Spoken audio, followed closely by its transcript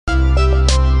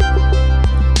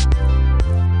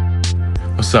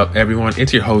What's up, everyone?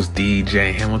 It's your host,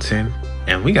 DJ Hamilton,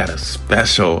 and we got a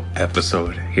special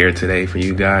episode here today for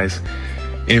you guys.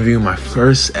 Interviewing my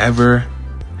first ever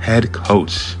head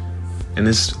coach. In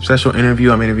this special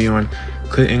interview, I'm interviewing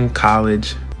Clinton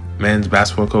College men's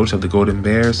basketball coach of the Golden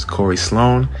Bears, Corey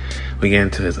Sloan. We get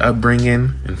into his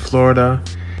upbringing in Florida,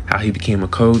 how he became a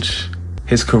coach,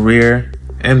 his career,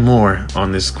 and more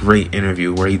on this great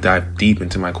interview where he dived deep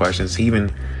into my questions. He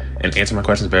even answered my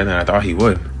questions better than I thought he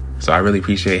would. So I really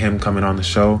appreciate him coming on the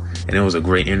show, and it was a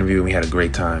great interview, and we had a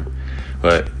great time.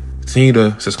 But continue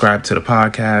to subscribe to the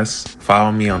podcast.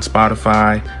 Follow me on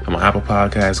Spotify. I'm on Apple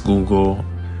Podcasts, Google,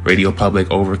 Radio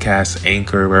Public, Overcast,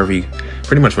 Anchor,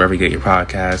 pretty much wherever you get your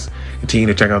podcasts. Continue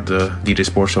to check out the DJ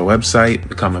Sports Show website.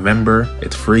 Become a member.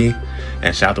 It's free.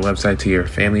 And shout out the website to your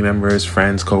family members,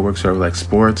 friends, coworkers, whoever like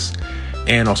sports.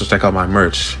 And also check out my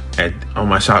merch on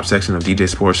my shop section of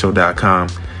DJSportsShow.com,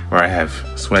 where I have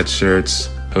sweatshirts,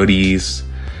 hoodies,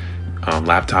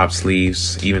 laptop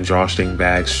sleeves, even drawstring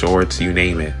bags, shorts, you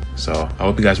name it. So I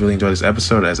hope you guys really enjoy this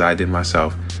episode as I did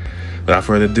myself. Without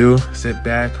further ado, sit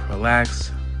back,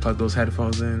 relax, plug those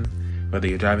headphones in, whether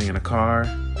you're driving in a car,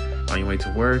 on your way to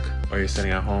work, or you're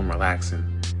sitting at home relaxing,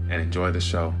 and enjoy the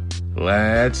show.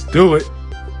 Let's do it!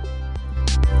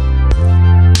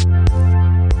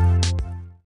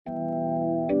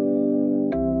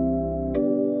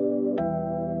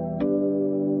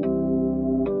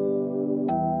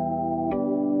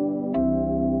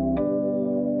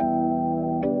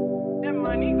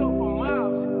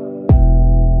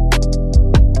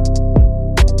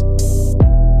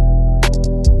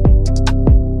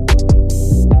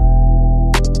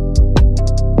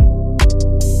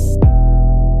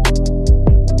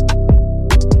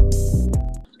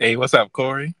 Hey, what's up,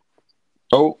 Corey?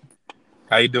 Oh,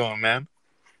 how you doing, man?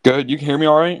 good. You can hear me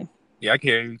all right? Yeah, I can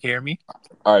hear you. You can hear me?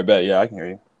 All right, bet. Yeah, I can hear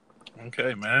you.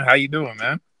 Okay, man. How you doing,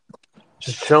 man?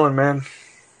 Just chilling, man.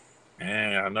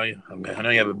 Man, I know you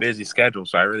have a busy schedule,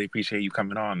 so I really appreciate you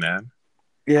coming on, man.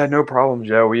 Yeah, no problem,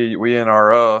 Joe. We in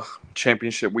our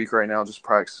championship week right now, just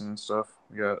practicing and stuff.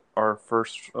 We got our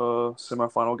first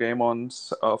semifinal game on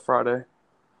Friday.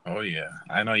 Oh yeah,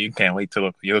 I know you can't wait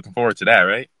you're looking forward to that,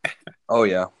 right? Oh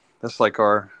yeah, that's like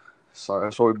that's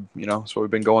what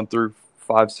we've been going through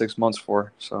 5-6 months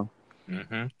for. So.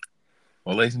 Mm-hmm.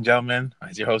 Well, ladies and gentlemen,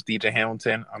 as your host DJ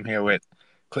Hamilton, I'm here with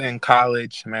Clinton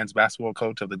College men's basketball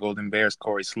coach of the Golden Bears,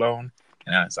 Corey Sloan,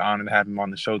 and it's an honor to have him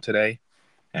on the show today.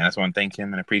 And I just want to thank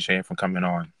him and appreciate him for coming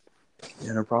on.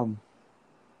 Yeah, no problem.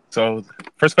 So,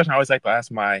 first question I always like to ask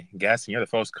my guests, and you're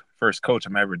the first coach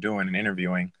I'm ever doing and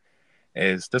interviewing,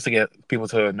 is just to get people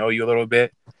to know you a little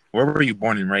bit. Where were you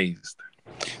born and raised?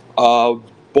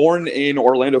 Born in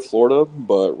Orlando, Florida,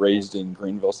 but raised in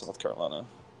Greenville, South Carolina.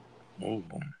 Oh.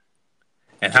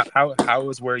 And how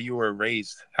was where you were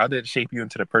raised? How did it shape you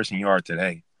into the person you are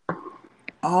today?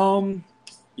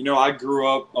 I grew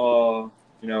up.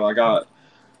 I got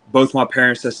both my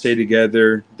parents that stayed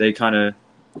together. They kind of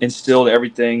instilled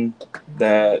everything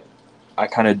that I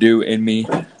kind of do in me.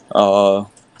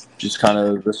 Just kind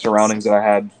of the surroundings that I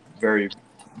had. Very,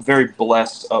 very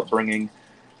blessed upbringing.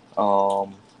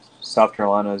 South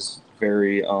Carolina is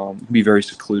very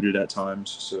secluded at times,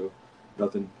 so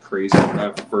nothing crazy. When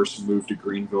I first moved to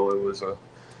Greenville, it was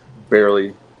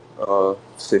barely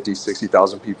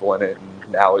 60,000 people in it,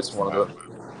 and now it's one of the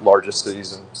largest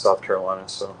cities in South Carolina.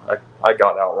 So I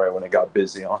got out right when it got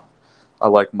busy. I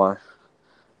like my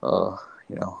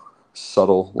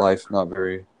subtle life, not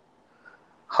very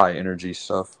high energy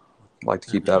stuff. I like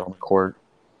to keep that on the court.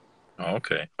 Oh,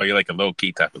 okay. Oh, you're like a low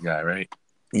key type of guy, right?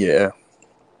 Yeah.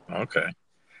 Okay.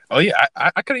 Oh yeah,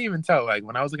 I couldn't even tell. Like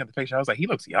when I was looking at the picture, I was like, he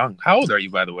looks young. How old are you,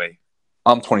 by the way?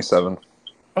 I'm 27.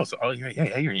 Oh, you're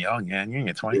young, man. You're in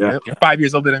your 20s. Yeah. You're 5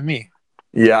 years older than me.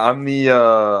 Yeah, I'm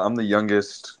the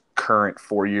youngest current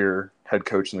 4-year head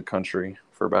coach in the country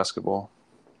for basketball.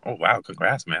 Oh wow,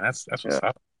 congrats, man. That's what's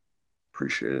up.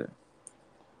 Appreciate it.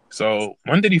 So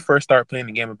when did you first start playing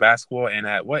the game of basketball, and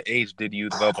at what age did you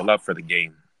develop a love for the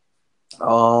game?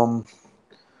 I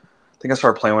think I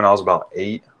started playing when I was about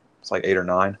 8. It's like 8 or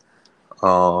 9.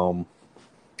 I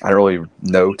didn't really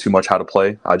know too much how to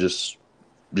play. I just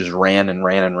ran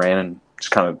and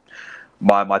just kind of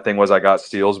my thing was I got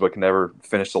steals but could never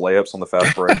finish the layups on the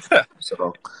fast break.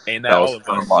 So Ain't that all of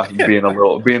us?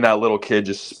 Being that little kid,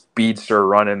 just speedster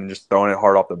running and just throwing it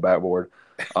hard off the backboard.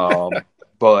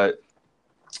 But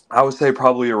I would say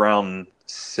probably around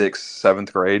 6th,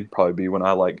 7th grade probably be when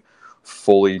I like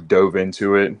fully dove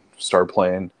into it, started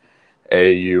playing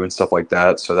AAU and stuff like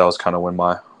that. So that was kind of when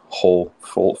my whole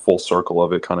full circle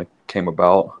of it kind of came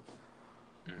about.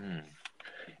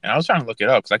 And I was trying to look it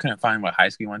up because I couldn't find what high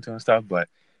school you went to and stuff. But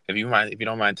if you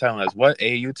don't mind telling us, what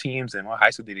AAU teams and what high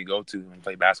school did you go to and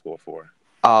play basketball for?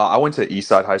 I went to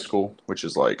Eastside High School, which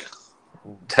is like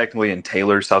technically in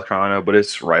Taylor, South Carolina, but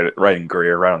it's right in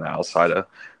Greer, right on the outside of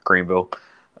Greenville.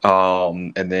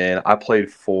 And then I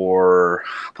played for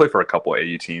a couple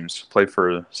AU teams. Played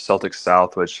for Celtics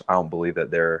South, which I don't believe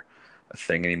that they're a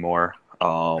thing anymore.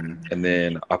 And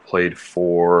then I played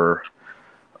for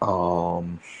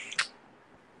I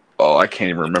can't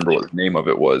even remember what the name of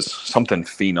it was. Something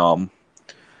Phenom.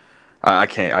 I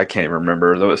can't even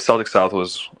remember. The Celtics South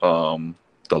was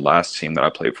the last team that I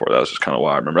played for. That was just kind of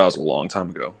why I remember. That was a long time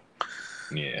ago.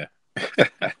 Yeah.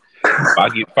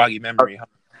 foggy memory, huh?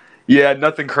 Yeah,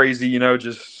 nothing crazy,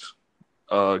 just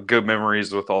good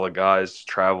memories with all the guys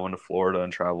traveling to Florida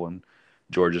and traveling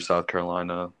Georgia, South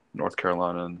Carolina, North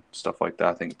Carolina, and stuff like that.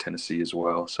 I think Tennessee as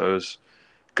well. So it was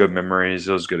good memories.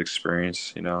 It was a good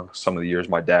experience. Some of the years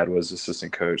my dad was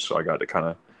assistant coach, so I got to kind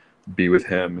of be with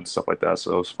him and stuff like that.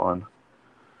 So it was fun.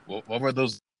 What were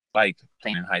those like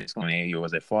playing in high school and AAU?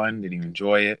 Was it fun? Did you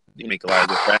enjoy it? Did you make a lot of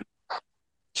good friends?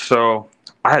 So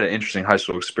I had an interesting high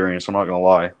school experience. I'm not gonna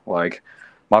lie. Like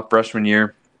my freshman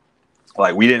year,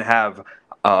 like we didn't have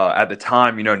at the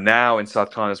time. Now in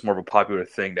South Carolina, it's more of a popular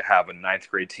thing to have a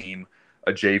ninth grade team,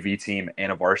 a JV team,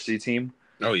 and a varsity team.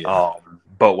 Oh yeah.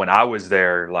 But when I was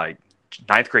there, like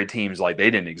ninth grade teams, like they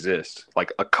didn't exist.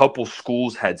 Like a couple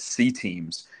schools had C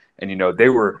teams, and they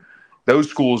were those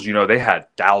schools. They had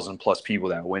 1,000+ people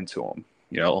that went to them.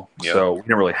 Yep. So we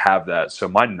didn't really have that. So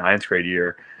my ninth grade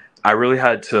year, I really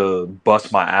had to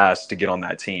bust my ass to get on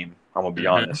that team. I'm gonna be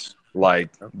honest. Like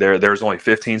there's only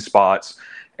 15 spots,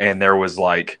 and there was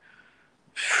like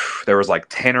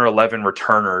 10 or 11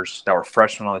 returners that were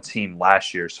freshmen on the team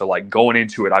last year. So like going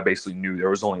into it, I basically knew there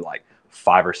was only like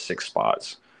 5 or 6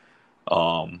 spots.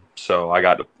 So I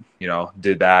got to,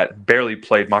 did that. Barely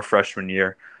played my freshman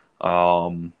year,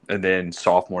 and then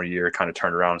sophomore year kind of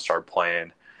turned around and started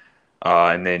playing.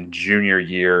 And then junior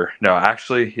year, no,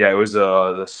 actually, yeah, it was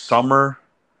the summer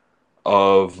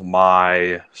of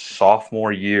my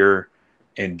sophomore year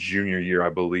and junior year, I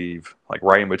believe, like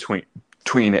right in between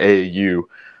AAU.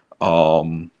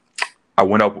 I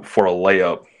went up for a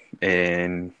layup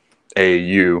in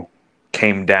AAU,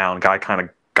 came down, guy kind of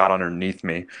got underneath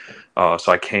me, so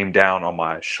I came down on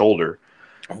my shoulder,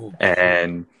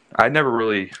 and I never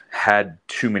really had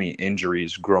too many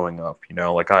injuries growing up.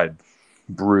 Like I had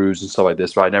bruised and stuff like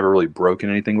this, but I never really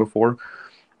broken anything before,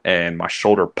 and my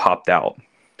shoulder popped out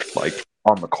like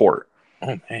on the court.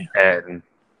 Oh man. And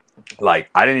like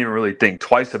I didn't even really think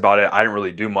twice about it. I didn't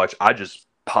really do much. I just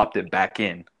popped it back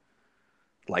in,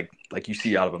 like you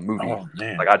see out of a movie. Oh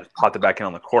man. Like I just popped it back in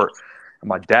on the court. And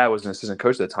my dad was an assistant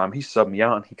coach at the time. He subbed me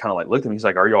out, and he kind of like looked at me. He's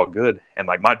like, "Are you all good?" And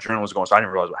like my adrenaline was going, so I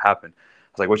didn't realize what happened. I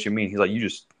was like, "What you mean?" He's like, "You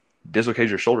just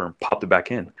dislocated your shoulder and popped it back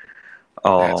in."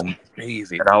 That's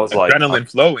crazy. And I was adrenaline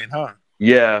flowing, huh?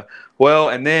 Yeah. Well,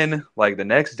 and then like the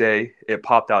next day, it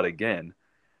popped out again.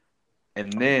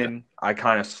 And then I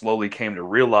kind of slowly came to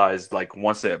realize, like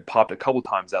once it popped a couple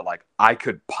times, that like I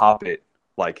could pop it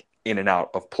like in and out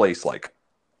of place, like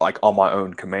on my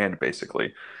own command,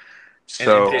 basically.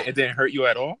 So and it didn't hurt you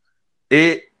at all?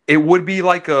 It would be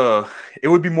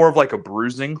more of like a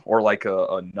bruising or like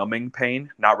a numbing pain,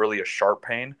 not really a sharp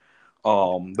pain.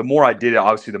 The more I did it,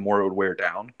 obviously, the more it would wear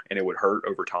down and it would hurt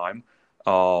over time.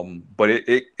 But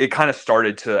it kind of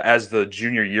started to, as the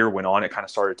junior year went on, it kind of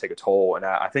started to take a toll. And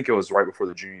I think it was right before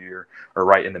the junior year or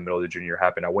right in the middle of the junior year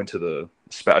happened. I went to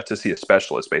see a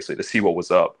specialist, basically, to see what was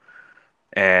up.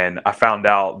 And I found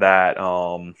out that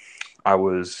I'm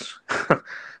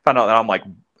like,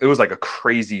 it was like a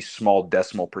crazy small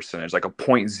decimal percentage, like a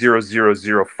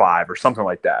 0.0005 or something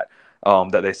like that.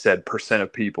 That they said percent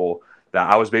of people, that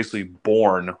I was basically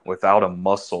born without a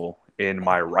muscle in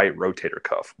my right rotator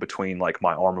cuff between like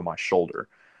my arm and my shoulder.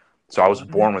 So I was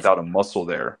born without a muscle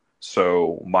there.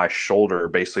 So my shoulder,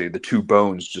 basically the two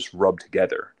bones just rub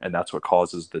together, and that's what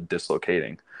causes the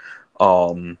dislocating.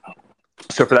 So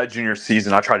for that junior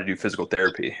season, I tried to do physical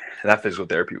therapy, and that physical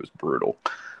therapy was brutal.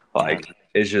 Like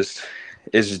it's just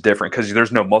different because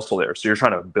there's no muscle there. So you're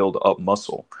trying to build up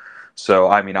muscle. So,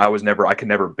 I mean, I could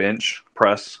never bench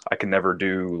press. I could never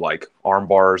do like arm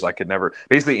bars. I could never,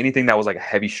 basically anything that was like a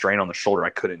heavy strain on the shoulder, I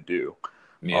couldn't do.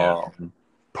 Yeah.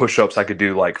 Push-ups, I could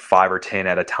do like 5 or 10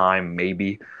 at a time,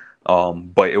 maybe.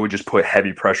 But it would just put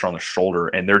heavy pressure on the shoulder,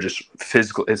 and they're just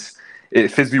physical. It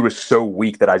physically was so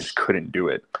weak that I just couldn't do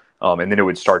it. And then it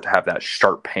would start to have that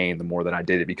sharp pain the more that I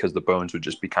did it, because the bones would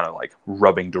just be kind of like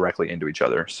rubbing directly into each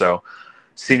other. So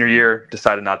senior year,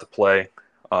 decided not to play.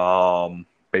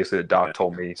 Basically, the doc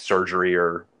told me surgery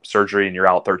and you're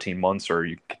out 13 months, or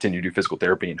you continue to do physical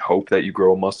therapy and hope that you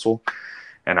grow a muscle.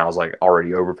 and I was like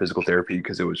already over physical therapy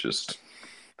because it was just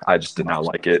I just did not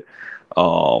like it.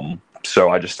 So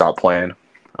I just stopped playing.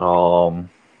 So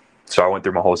I went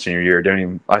through my whole senior year.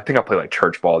 I think I played like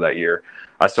church ball that year.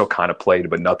 I still kind of played,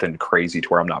 but nothing crazy to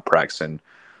where I'm not practicing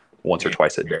once or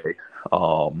twice a day.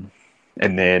 And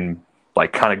then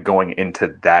like kind of going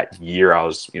into that year, I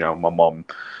was, my mom,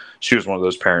 she was one of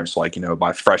those parents, like,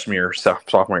 by freshman year,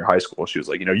 sophomore year of high school, she was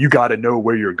like, you got to know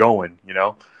where you're going,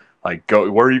 like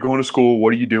where are you going to school?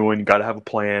 What are you doing? You got to have a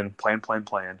plan.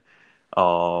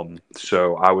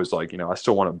 So I was like, I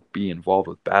still want to be involved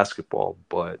with basketball,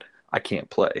 but I can't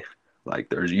play.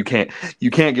 Like you can't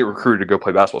get recruited to go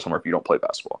play basketball somewhere if you don't play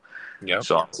basketball. Yeah.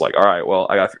 So I was like, all right, well,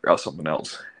 I got to figure out something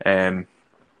else. And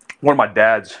one of my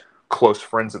dad's close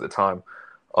friends at the time,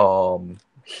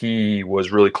 he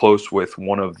was really close with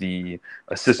one of the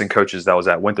assistant coaches that was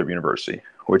at Winthrop University,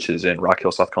 which is in Rock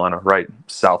Hill, South Carolina, right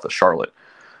south of Charlotte.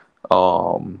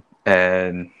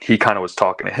 And he kind of was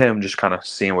talking to him, just kind of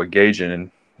seeing what gauging,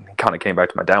 and he kind of came back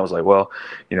to my dad and was like, well,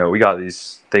 we got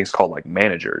these things called like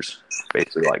managers,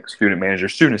 basically like student manager,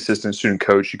 student assistant, student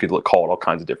coach. You could call it all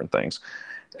kinds of different things.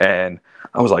 And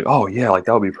I was like, oh yeah, like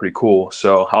that would be pretty cool.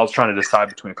 So I was trying to decide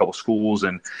between a couple schools.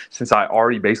 And since I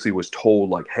already basically was told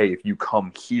like, hey, if you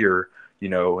come here,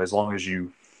 as long as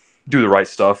you do the right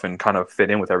stuff and kind of fit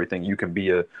in with everything, you can be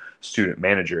a student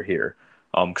manager here.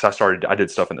 Because I did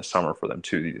stuff in the summer for them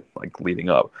too, like leading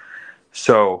up.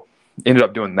 So ended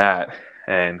up doing that.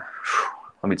 And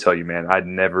let me tell you, man, I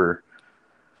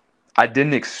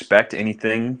didn't expect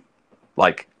anything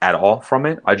like at all from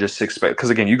it. I just expect, because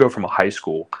again, you go from a high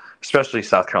school, especially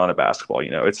South Carolina basketball,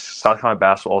 it's South Carolina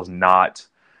basketball is not,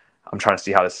 I'm trying to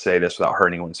see how to say this without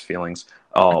hurting anyone's feelings.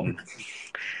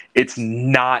 It's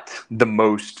not the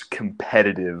most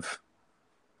competitive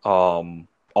on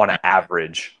an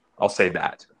average. I'll say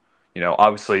that.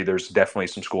 Obviously there's definitely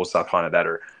some schools in South Carolina that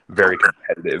are very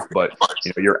competitive, but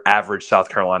your average South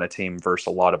Carolina team versus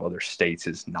a lot of other states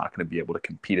is not going to be able to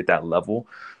compete at that level.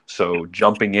 So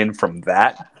jumping in from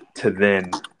that to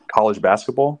then college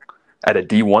basketball at a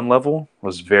D1 level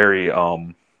was very,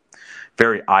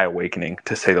 very eye-awakening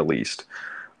to say the least.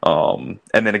 And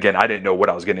then again, I didn't know what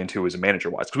I was getting into as a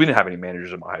manager-wise because we didn't have any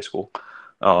managers in my high school.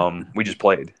 We just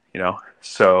played,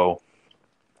 So,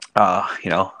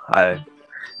 I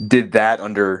did that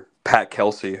under Pat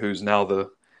Kelsey, who's now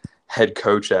the head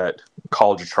coach at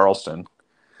College of Charleston.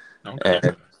 Okay.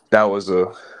 And that was it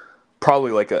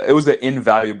was an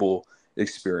invaluable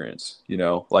experience,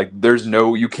 like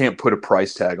you can't put a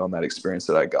price tag on that experience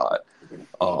that I got.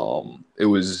 It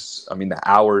was, the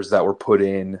hours that were put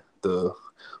in, the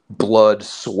blood,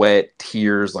 sweat,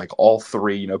 tears, like all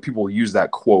three, people use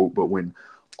that quote, but when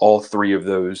all three of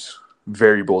those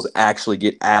variables actually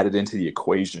get added into the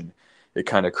equation, it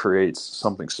kind of creates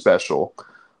something special.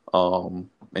 And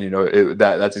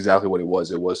that's exactly what it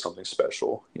was. It was something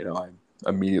special. I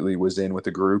immediately was in with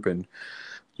the group, and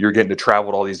you're getting to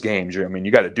travel to all these games.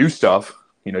 You got to do stuff.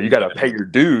 You got to pay your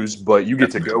dues, but you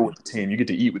get to go with the team. You get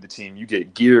to eat with the team. You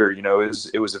get gear.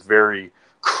 It was a very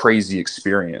crazy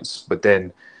experience. But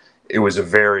then it was a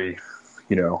very,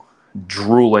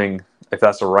 drooling, if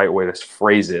that's the right way to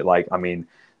phrase it.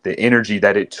 The energy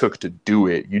that it took to do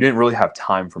it, you didn't really have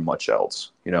time for much else.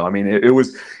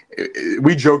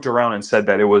 We joked around and said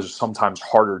that it was sometimes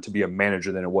harder to be a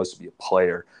manager than it was to be a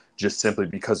player, just simply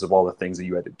because of all the things that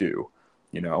you had to do,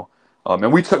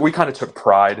 and we kind of took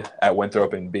pride at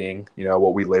Winthrop in being,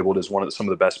 what we labeled as some of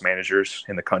the best managers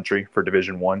in the country for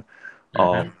Division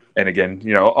I. And again,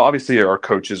 obviously our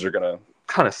coaches are going to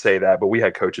kind of say that, but we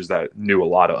had coaches that knew a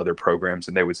lot of other programs,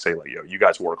 and they would say like, you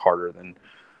guys work harder than,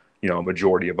 a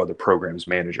majority of other programs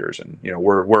managers. And,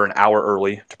 we're an hour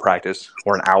early to practice,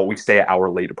 or we stay an hour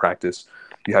late to practice.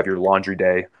 You have your laundry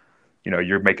day,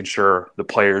 you're making sure the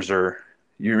players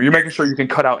you're making sure you can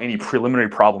cut out any preliminary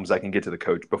problems that can get to the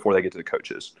coach before they get to the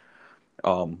coaches.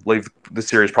 Leave the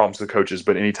serious problems to the coaches,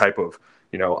 but any type of,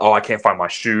 I can't find my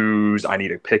shoes, I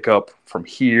need a pickup from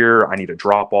here, I need a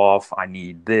drop off, I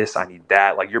need this, I need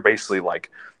that. Like, you're basically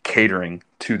like catering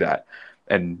to that.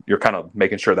 And you're kind of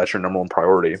making sure that's your number one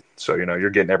priority. So, you're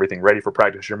getting everything ready for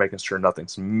practice. You're making sure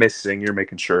nothing's missing. You're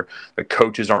making sure the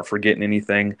coaches aren't forgetting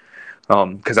anything.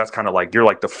 Because that's kind of like, you're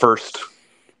like the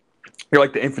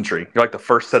infantry. You're like the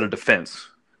first set of defense.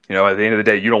 At the end of the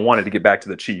day, you don't want it to get back to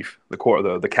the chief,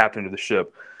 the captain of the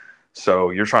ship.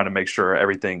 So you're trying to make sure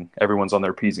everyone's on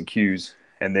their P's and Q's.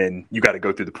 And then you got to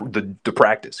go through the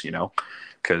practice,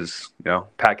 because,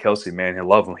 Pat Kelsey, man, I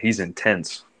love him. He's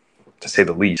intense, to say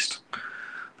the least.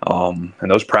 And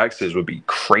those practices would be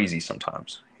crazy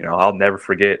sometimes. I'll never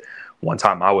forget one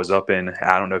time I was up in,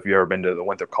 I don't know if you've ever been to the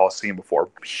Winthrop Coliseum before,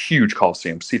 huge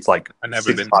Coliseum, seats like I've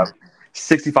never been.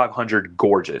 6,500,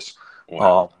 gorgeous.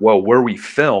 Wow. Well, where we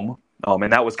film,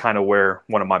 and that was kind of where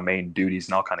one of my main duties,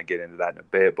 and I'll kind of get into that in a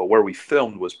bit, but where we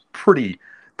filmed was pretty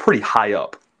high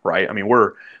up, right? I mean,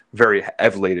 we're very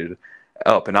elevated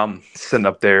up, and I'm sitting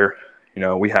up there.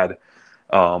 We had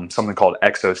something called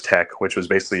Exos Tech, which was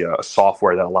basically a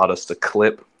software that allowed us to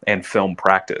clip and film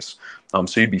practice.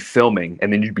 So you'd be filming,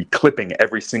 and then you'd be clipping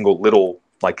every single little,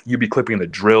 like you'd be clipping the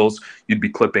drills, you'd be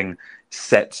clipping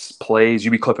sets, plays,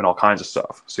 you'd be clipping all kinds of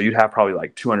stuff. So you'd have probably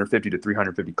like 250 to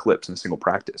 350 clips in a single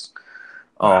practice.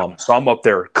 So I'm up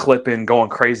there clipping, going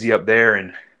crazy up there,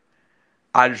 and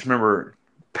I just remember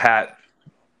Pat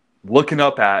looking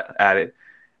up at it,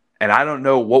 and I don't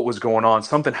know what was going on.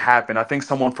 Something happened. I think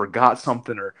someone forgot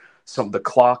something, or the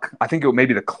clock. I think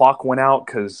maybe the clock went out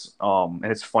because, and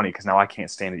it's funny because now I can't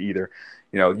stand it either.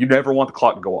 You never want the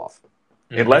clock to go off.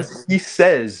 Mm-hmm. Unless he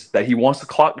says that he wants the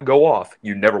clock to go off,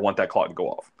 you never want that clock to go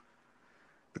off.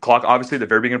 The clock, obviously, at the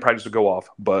very beginning of practice will go off,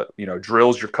 but,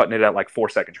 drills, you're cutting it at like 4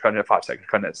 seconds. You're cutting it at 5 seconds. You're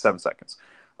cutting it at 7 seconds.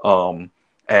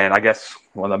 And I guess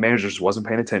one of the managers wasn't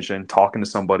paying attention, talking to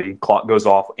somebody. Clock goes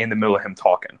off in the middle of him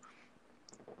talking.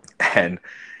 And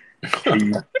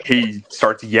he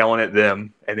starts yelling at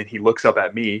them, and then he looks up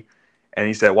at me, and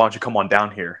he said, "Why don't you come on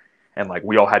down here?" And, like,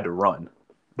 we all had to run.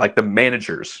 Like, the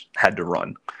managers had to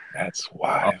run. That's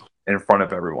wild. In front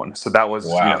of everyone. So that was,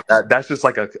 that's just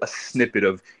like a snippet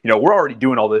of, we're already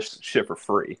doing all this shit for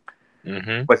free.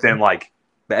 Mm-hmm. But then, like,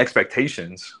 the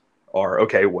expectations are,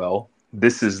 okay, well,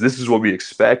 this is what we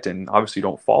expect, and obviously you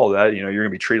don't follow that. You're going to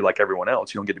be treated like everyone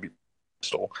else. You don't get to be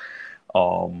pistol.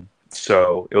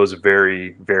 So it was a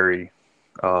very, very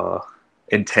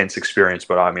intense experience,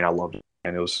 but I mean, I loved it.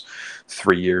 And it was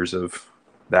 3 years of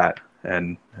that.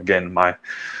 And again,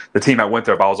 the team at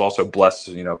Winthrop, I was also blessed.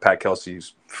 Pat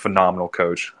Kelsey's phenomenal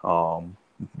coach.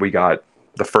 We got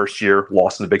the first year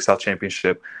lost in the Big South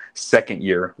Championship, second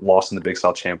year lost in the Big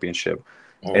South Championship,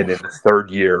 and then the third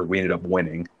year we ended up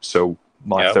winning. So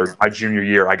my junior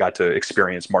year, I got to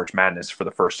experience March Madness for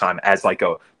the first time as like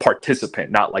a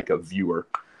participant, not like a viewer.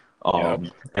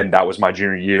 And that was my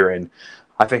junior year. And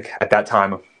I think at that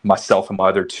time, myself and my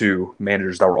other two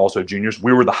managers that were also juniors,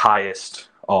 we were the highest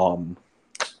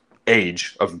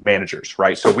age of managers,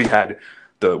 right? So we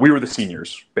were the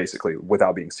seniors basically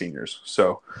without being seniors.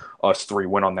 So us three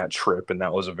went on that trip, and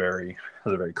that was a very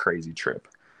crazy trip.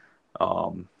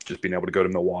 Just being able to go to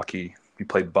Milwaukee. We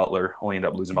played Butler, only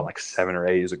ended up losing by like 7 or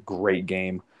 8. It was a great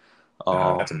game.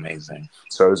 That's amazing.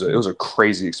 So it was a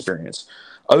crazy experience.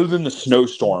 Other than the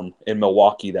snowstorm in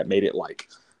Milwaukee that made it like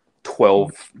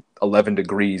 12, 11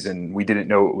 degrees, and we didn't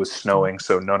know it was snowing,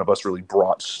 so none of us really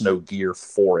brought snow gear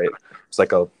for it. It's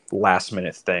like a last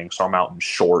minute thing, so I'm out in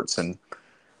shorts, and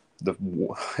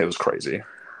it was crazy.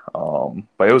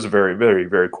 But it was a very, very,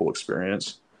 very cool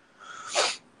experience.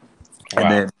 Wow.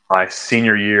 And then my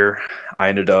senior year, I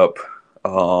ended up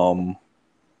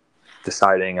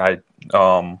deciding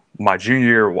my junior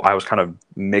year, I was kind of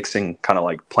mixing, kind of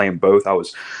like playing both. I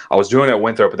was doing it at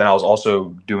Winthrop, but then I was also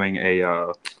doing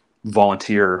a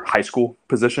volunteer high school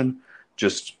position,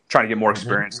 just trying to get more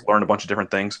experience, learn a bunch of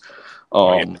different things.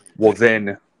 Well,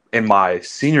 then in my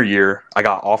senior year, I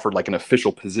got offered like an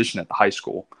official position at the high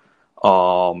school.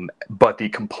 But the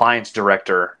compliance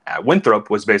director at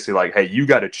Winthrop was basically like, "Hey, you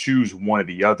got to choose one or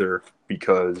the other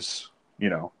because,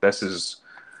 this is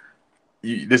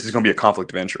going to be a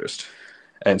conflict of interest."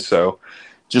 And so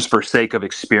just for sake of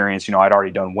experience, I'd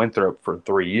already done Winthrop for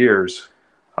 3 years.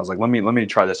 I was like, let me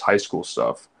try this high school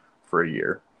stuff for a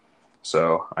year.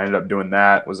 So I ended up doing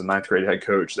that, was a 9th grade head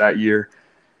coach that year.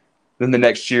 Then the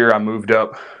next year I moved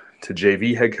up to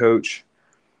JV head coach.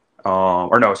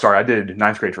 I did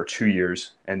 9th grade for 2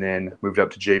 years and then moved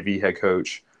up to JV head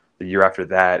coach the year after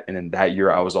that. And then that year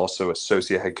I was also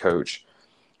associate head coach.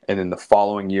 And then the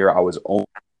following year I was only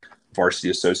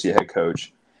varsity associate head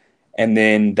coach. And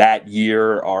then that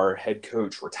year our head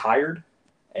coach retired,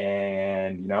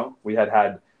 and, we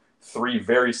had 3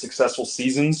 very successful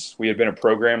seasons. We had been a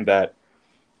program that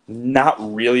not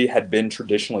really had been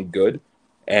traditionally good.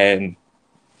 And,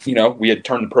 we had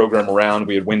turned the program around.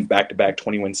 We had won back-to-back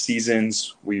 20-win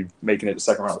seasons. We making it the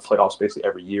second round of playoffs basically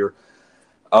every year.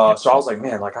 So I was like,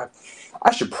 man, like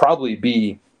I should probably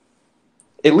be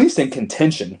at least in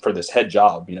contention for this head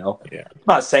job, Yeah. I'm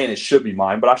not saying it should be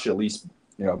mine, but I should at least,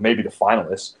 maybe the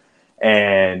finalist.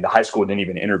 And the high school didn't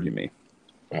even interview me.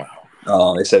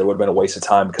 Wow. They said it would have been a waste of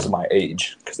time because of my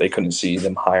age, because they couldn't see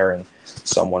them hiring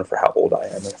someone for how old I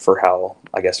am and for how,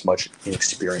 I guess, much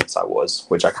inexperienced I was,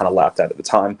 which I kind of laughed at the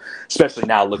time, especially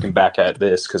now looking back at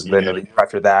this, because then the year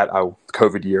after that,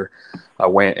 COVID year, I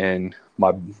went and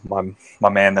my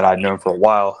man that I'd known for a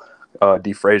while,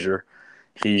 D. Frazier,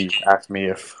 he asked me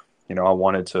if, I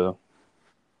wanted to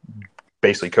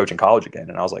basically coach in college again.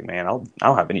 And I was like, man, I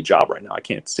don't have any job right now. I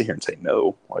can't sit here and say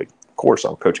no. Like, of course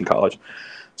I'll coach in college.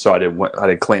 So I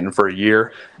did Clinton for a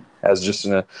year as just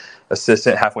an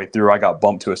assistant. Halfway through, I got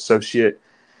bumped to associate.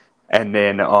 And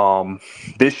then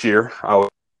this year, I was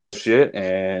associate,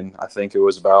 and I think it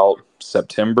was about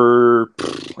September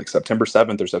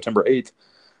 7th or September 8th.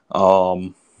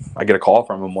 I get a call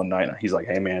from him one night. And he's like,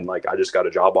 hey, man, like, I just got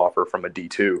a job offer from a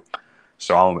D2.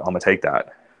 So I'm going to take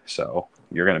that. So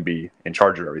you're going to be in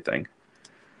charge of everything.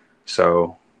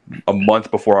 So a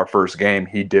month before our first game,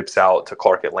 he dips out to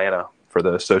Clark Atlanta for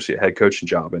the associate head coaching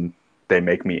job, and they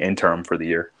make me interim for the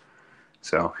year.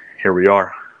 So here we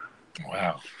are.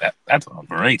 Wow, that's a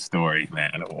great story,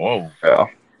 man. Whoa. Yeah.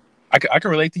 I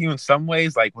can relate to you in some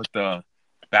ways, like with the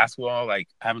basketball, like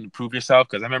having to prove yourself.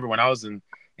 Because I remember when I was in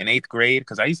 8th grade,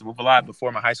 because I used to move a lot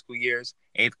before my high school years.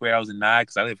 8th grade, I was in 9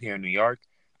 because I live here in New York.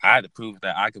 I had to prove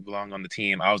that I could belong on the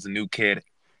team. I was a new kid.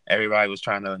 Everybody was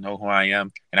trying to know who I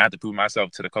am, and I had to prove myself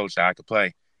to the coach that I could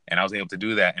play. And I was able to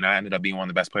do that, and I ended up being one of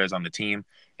the best players on the team.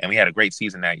 And we had a great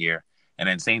season that year. And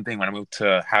then same thing when I moved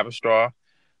to Haverstraw,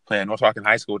 playing North Rockland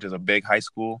High School, which is a big high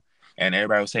school. And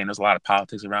everybody was saying there's a lot of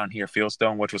politics around here,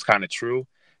 Fieldstone, which was kind of true.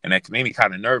 And that made me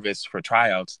kind of nervous for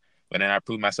tryouts. But then I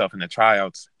proved myself in the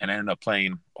tryouts and I ended up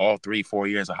playing all 3-4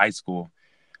 years of high school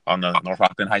on the North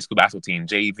Rockland High School basketball team,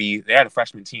 JV. They had a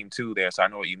freshman team too there, so I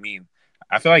know what you mean.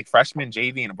 I feel like freshman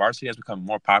JV and varsity has become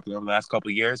more popular over the last couple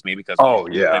of years, maybe because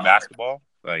we play basketball.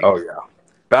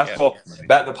 Basketball.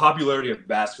 The popularity of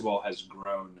basketball has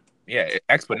grown. Yeah,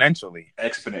 exponentially.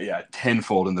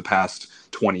 Tenfold in the past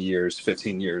 20 years,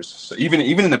 15 years. So even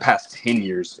in the past 10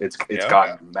 years, it's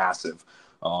gotten massive.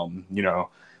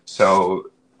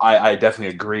 So I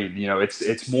definitely agree.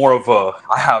 It's more of a.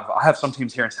 I have some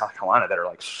teams here in South Carolina that are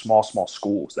like small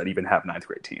schools that even have 9th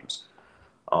grade teams.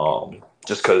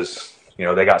 Just because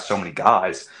they got so many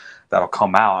guys that'll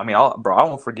come out. I mean, I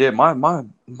won't forget my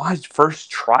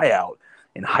first tryout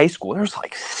in high school. There was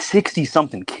like 60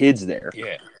 something kids there.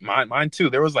 Yeah, mine too.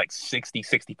 There was like 60,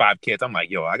 65 kids. I'm like,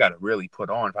 yo, I got to really put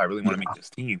on if I really want to make this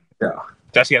team. Yeah.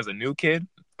 Especially as a new kid.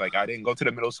 Like, I didn't go to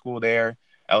the middle school there.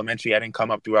 Elementary, I didn't come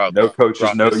up throughout. No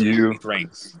coaches know you.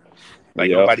 Ranks.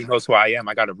 Like, nobody knows who I am.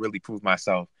 I got to really prove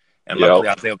myself. And luckily,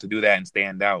 I was able to do that and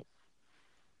stand out.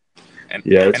 And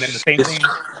then the same thing.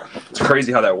 It's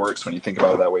crazy how that works when you think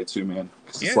about it that way too, man.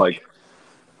 It's like,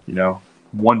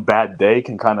 one bad day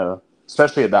can kind of,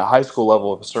 especially at that high school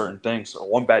level of certain things, so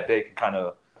one bad day can kind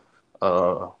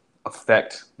of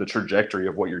affect the trajectory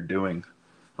of what you're doing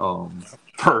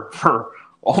for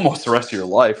almost the rest of your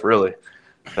life, really.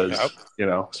 Because,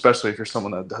 especially if you're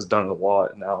someone that has done it a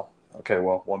lot, and now,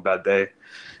 one bad day,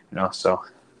 so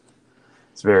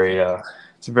it's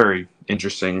a very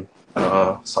interesting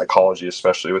psychology,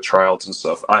 especially with tryouts and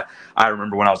stuff. I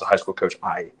remember when I was a high school coach,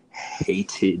 I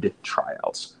hated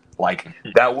tryouts. Like,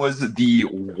 that was the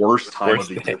worst time of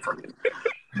the year for me.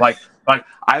 Like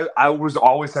I was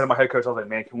always saying to my head coach, I was like,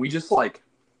 man, can we just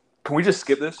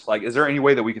skip this? Like, is there any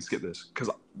way that we can skip this? Because,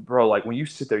 bro, like, when you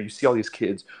sit there, you see all these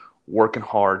kids working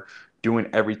hard, doing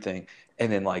everything,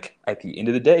 and then, like, at the end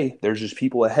of the day, there's just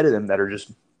people ahead of them that are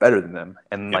just better than them,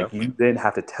 and like, you then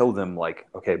have to tell them, like,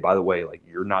 okay, by the way, like,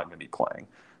 you're not going to be playing.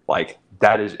 Like,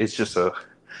 it's just a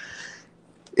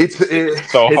it's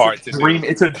so hard to dream.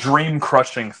 It's a dream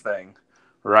crushing thing,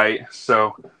 right?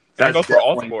 So that goes for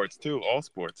all sports too. All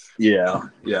sports. Yeah.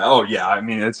 Oh yeah. I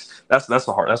mean, that's one of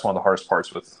the hardest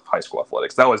parts with high school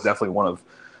athletics. That was definitely one of,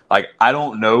 like, I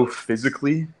don't know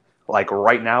physically, like,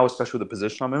 right now, especially with the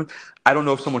position I'm in, I don't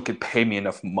know if someone could pay me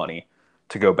enough money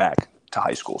to go back to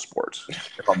high school sports,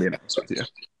 if I'm being honest with you.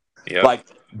 Yeah. Like,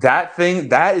 that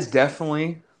is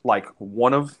definitely, like,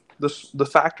 one of the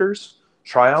factors,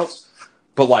 tryouts.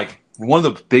 But, like, one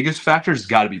of the biggest factors has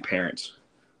got to be parents.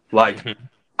 Like,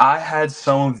 I had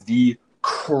some of the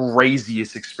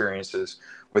craziest experiences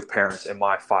with parents in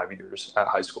my 5 years at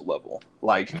high school level.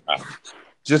 Like,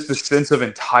 just the sense of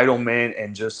entitlement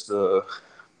and just the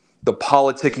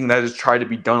politicking that is tried to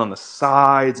be done on the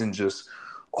sides and just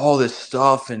all this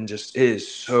stuff, and just, it is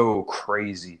so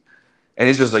crazy. And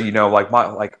it's just like,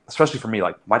 especially for me,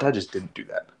 like, my dad just didn't do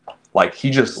that. Like, he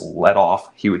just let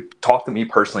off. He would talk to me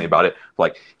personally about it.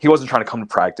 Like, he wasn't trying to come to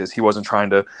practice. He wasn't trying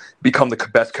to become the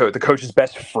best coach, the coach's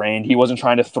best friend. He wasn't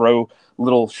trying to throw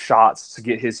little shots to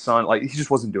get his son. Like, he just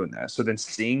wasn't doing that. So then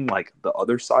seeing like the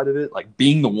other side of it, like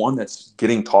being the one that's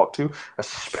getting talked to,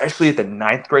 especially at the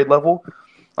ninth grade level,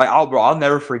 like I'll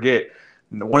never forget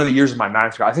one of the years of my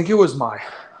ninth grade. I think it was my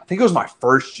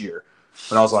first year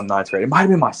when I was on ninth grade. It might have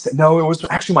been it was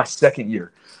actually my second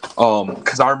year.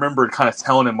 Because I remember kind of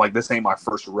telling him, like, this ain't my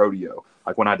first rodeo,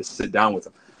 like when I had to sit down with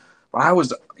him. But I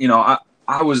was,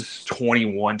 I was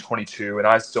 21, 22, and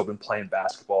I'd still been playing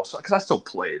basketball. So, because I still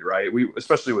played, right?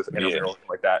 Especially with intramural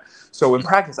like that. So in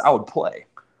practice, I would play,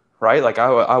 right? Like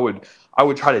I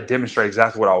would try to demonstrate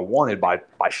exactly what I wanted by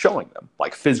showing them,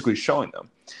 like physically showing them.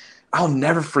 I'll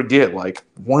never forget, like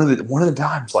one of the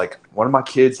times, like one of my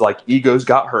kids, like egos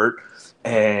got hurt,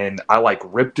 and I like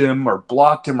ripped him or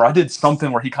blocked him, or I did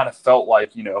something where he kind of felt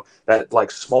like, that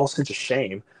like small sense of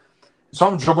shame. So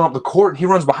I'm jumping up the court, and he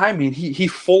runs behind me, and he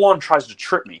full on tries to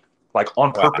trip me, like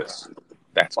on purpose.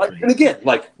 That's like, crazy. And again,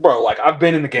 like, bro, like I've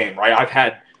been in the game, right? I've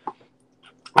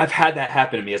had that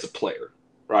happen to me as a player,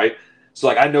 right? So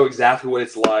like I know exactly what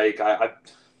it's like.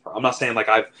 I'm not saying like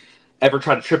I've ever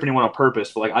tried to trip anyone on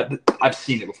purpose, but like I've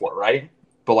seen it before, right?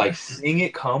 But like seeing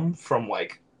it come from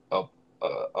like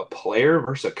a player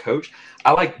versus a coach,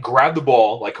 I like grabbed the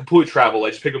ball, like completely traveled,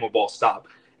 I just picked up a ball, stop,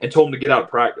 and told him to get out of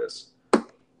practice.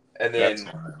 And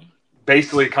then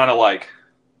basically kind of like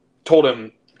told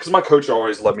him, because my coach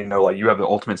always let me know, like, you have the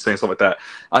ultimate say, stuff like that.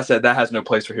 I said, that has no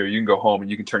place for here. You can go home and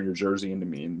you can turn your jersey into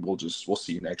me, and we'll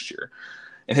see you next year.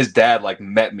 And his dad like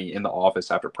met me in the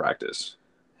office after practice.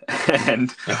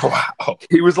 And wow,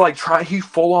 he was like he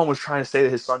full on was trying to say that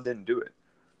his son didn't do it.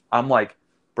 I'm like,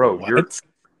 bro,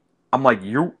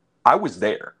 I was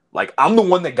there. Like, I'm the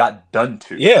one that got done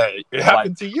to. Yeah, it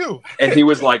happened to you. And he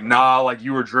was like, nah, like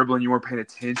you were dribbling, you weren't paying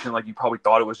attention, like you probably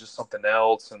thought it was just something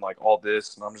else, and like all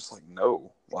this. And I'm just like,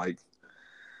 no, like,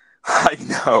 I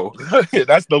know.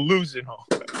 That's delusional.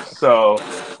 So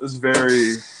it was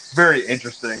very, very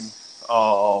interesting.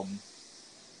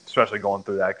 Especially going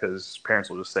through that, because parents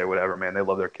will just say whatever, man. They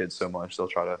love their kids so much, they'll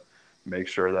try to make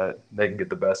sure that they can get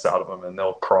the best out of them, and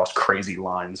they'll cross crazy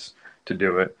lines to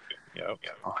do it. Yeah.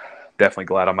 Definitely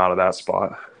glad I'm out of that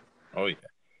spot. Oh yeah,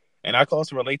 and I can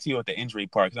also relate to you with the injury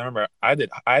part, because I remember I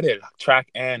did track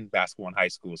and basketball in high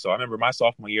school. So I remember my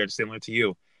sophomore year, similar to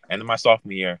you, and then my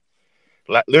sophomore year,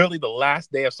 literally the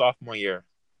last day of sophomore year,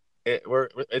 we're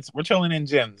chilling in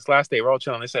gym. This last day, we're all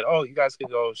chilling. They said, "Oh, you guys can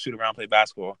go shoot around, play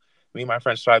basketball." Me and my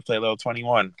friends tried to play a little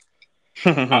 21.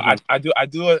 I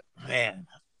do it, man.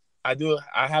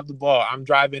 I have the ball. I'm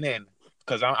driving in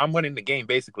because I'm winning the game.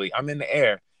 Basically, I'm in the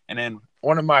air, and then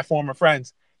one of my former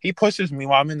friends, he pushes me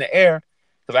while I'm in the air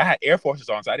because I had Air Forces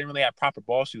on, so I didn't really have proper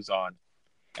ball shoes on.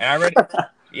 And I already,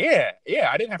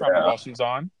 I didn't have proper ball shoes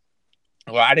on.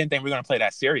 Well, I didn't think we were gonna play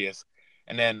that serious.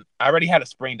 And then I already had a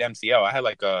sprained MCL. I had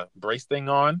like a brace thing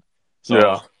on. So,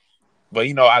 yeah. But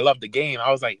I love the game.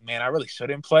 I was like, man, I really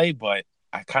shouldn't play, but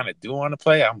I kind of do want to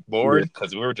play. I'm bored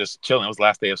because we were just chilling. It was the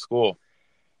last day of school.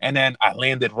 And then I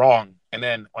landed wrong. And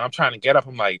then when I'm trying to get up,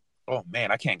 I'm like, oh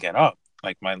man, I can't get up.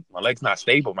 Like my leg's not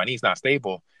stable. My knee's not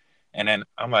stable. And then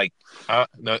I'm like, and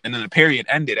then the period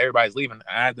ended. Everybody's leaving.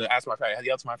 I had to ask my friend, I had to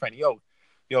yell to my friend,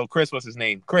 yo, Chris, what's his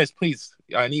name? Chris, please,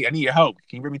 I need your help.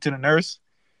 Can you bring me to the nurse?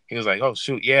 He was like, oh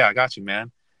shoot, yeah, I got you,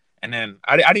 man. And then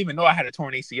I didn't even know I had a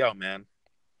torn ACL, man.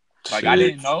 Like, I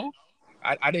didn't know.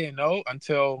 I didn't know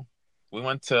until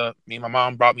me and my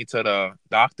mom brought me to the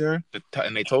doctor,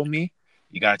 and they told me,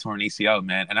 you got a torn ACL,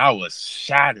 man. And I was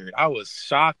shattered. I was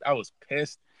shocked. I was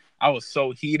pissed. I was so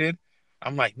heated.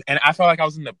 I'm like, and I felt like I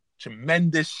was in the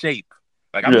tremendous shape.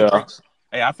 Like,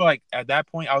 I feel like at that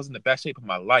point I was in the best shape of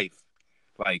my life.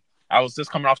 Like, I was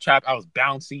just coming off trap. I was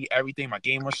bouncy. Everything. My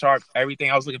game was sharp. Everything.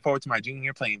 I was looking forward to my junior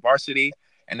year playing varsity,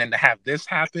 and then to have this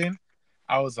happen,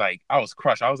 I was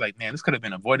crushed. I was like, man, this could have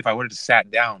been avoided if I would have just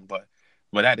sat down. But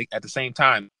at the same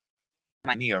time,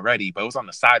 my knee already, but it was on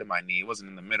the side of my knee. It wasn't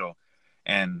in the middle.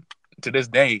 And to this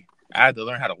day, I had to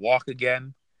learn how to walk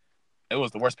again. It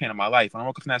was the worst pain of my life. When I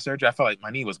woke up from that surgery, I felt like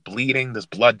my knee was bleeding, there's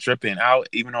blood dripping out,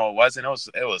 even though it wasn't.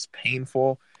 It was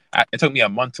painful. It took me a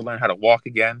month to learn how to walk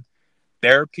again.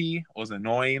 Therapy was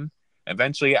annoying.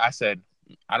 Eventually, I said,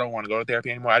 I don't want to go to therapy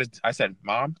anymore. I said,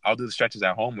 Mom, I'll do the stretches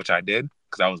at home, which I did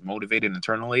because I was motivated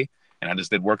internally. And I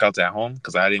just did workouts at home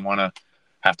because I didn't want to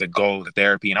have to go to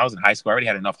therapy. And I was in high school. I already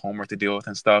had enough homework to deal with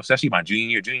and stuff, especially my junior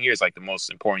year. Junior year is like the most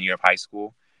important year of high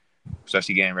school,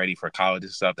 especially getting ready for college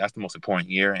and stuff. That's the most important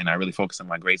year. And I really focused on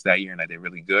my grades that year, and I did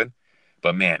really good.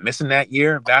 But man, missing that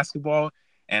year of basketball,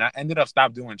 and I ended up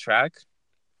stopped doing track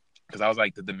because I was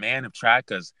like, the demand of track,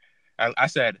 because I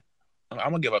said I'm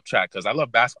gonna give up track because I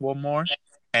love basketball more,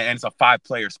 and it's a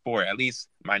 5-player sport. At least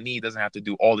my knee doesn't have to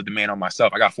do all the demand on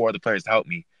myself. I got 4 other players to help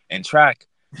me. In track,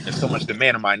 there's so much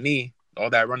demand on my knee, all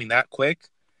that running that quick,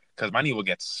 because my knee will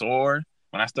get sore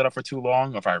when I stood up for too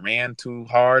long, or if I ran too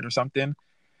hard or something,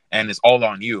 and it's all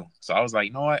on you. So I was like,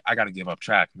 you know what? I got to give up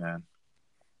track, man.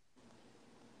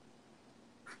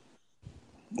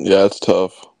 Yeah, it's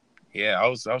tough. Yeah, I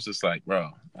was just like,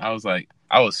 bro, I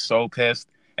was so pissed.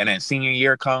 And then senior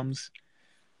year comes,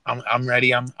 I'm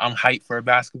ready. I'm hyped for a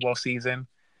basketball season.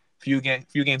 Few games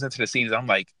into the season, I'm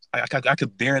like, I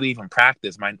could barely even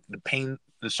practice. The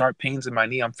sharp pains in my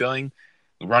knee I'm feeling,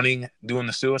 running, doing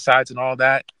the suicides and all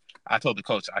that. I told the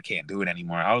coach I can't do it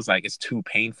anymore. I was like, it's too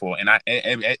painful, and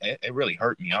it really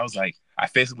hurt me. I was like, I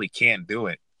physically can't do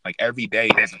it. Like every day,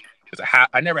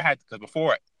 I never had, because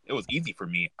before it was easy for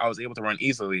me. I was able to run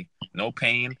easily, no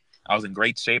pain. I was in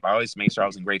great shape. I always made sure I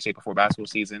was in great shape before basketball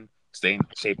season, stay in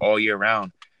shape all year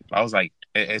round. But I was like,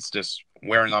 it's just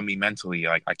wearing on me mentally.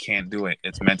 Like I can't do it.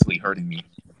 It's mentally hurting me,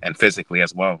 and physically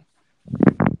as well.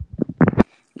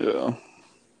 Yeah.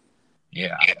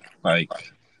 Yeah, like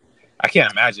I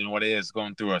can't imagine what it is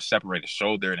going through a separated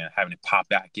shoulder and then having it pop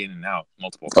back in and out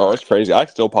multiple times. Oh, it's crazy. I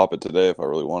could still pop it today if I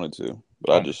really wanted to,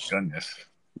 but Goodness.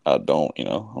 I don't.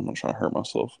 I'm not trying to hurt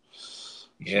myself.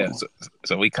 Yeah,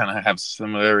 so we kind of have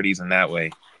similarities in that way.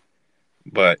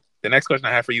 But the next question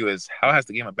I have for you is, how has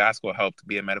the game of basketball helped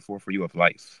be a metaphor for you of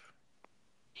life?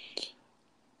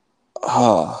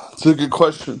 It's a good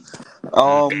question.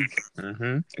 Got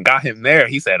him there.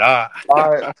 He said,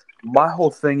 My whole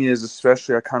thing is,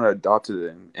 especially I kind of adopted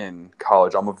it in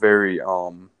college. I'm a very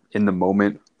in the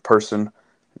moment person.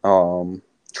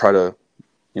 Try to,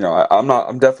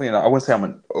 I'm definitely I wouldn't say I'm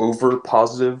an over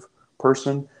positive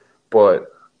person,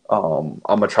 but I'm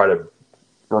gonna try to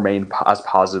remain as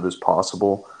positive as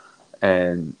possible,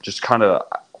 and just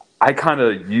I kind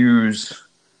of use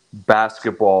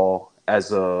basketball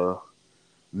as a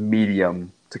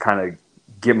medium to kind of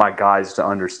get my guys to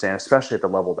understand, especially at the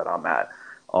level that I'm at,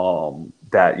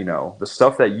 that the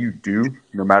stuff that you do,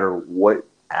 no matter what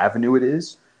avenue it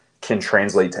is, can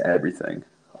translate to everything.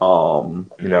 I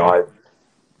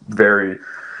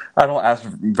don't ask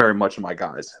very much of my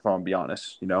guys, if I'm gonna be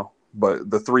honest, but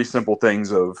the 3 simple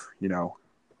things of,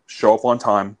 show up on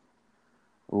time,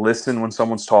 listen when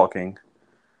someone's talking,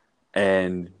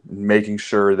 and making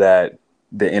sure that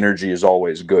the energy is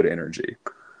always good energy.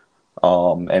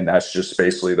 And that's just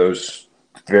basically those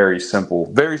very simple,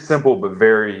 but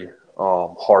very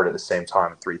hard at the same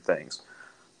time, 3 things.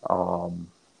 And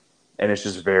it's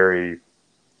just very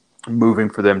moving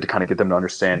for them to kind of get them to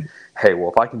understand, hey, well,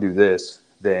 if I can do this,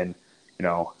 then,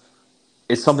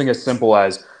 it's something as simple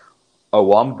as, oh,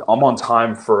 well, I'm on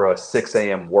time for a 6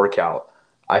 a.m. workout.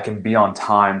 I can be on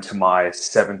time to my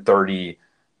 7:30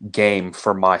 game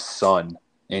for my son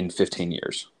in 15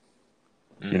 years,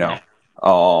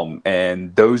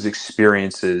 and those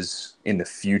experiences in the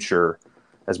future,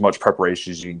 as much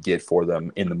preparation as you can get for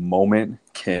them in the moment,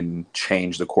 can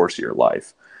change the course of your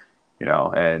life,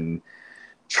 and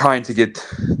trying to get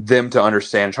them to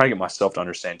understand, trying to get myself to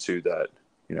understand too, that,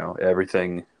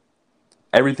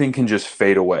 everything can just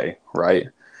fade away, right?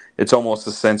 It's almost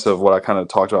a sense of what I kind of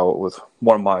talked about with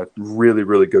one of my really,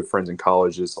 really good friends in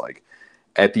college is like,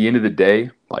 at the end of the day,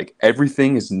 like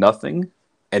everything is nothing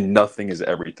and nothing is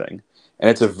everything. And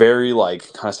it's a very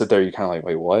like kind of sit there, you kind of like,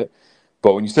 wait, what?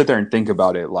 But when you sit there and think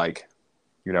about it, like,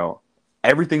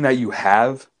 everything that you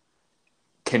have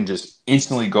can just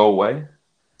instantly go away.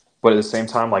 But at the same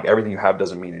time, like everything you have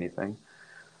doesn't mean anything.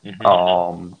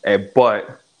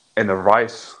 But in the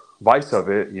vice of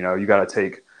it, you got to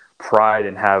take pride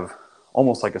and have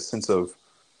almost like a sense of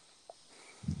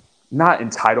not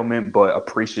entitlement, but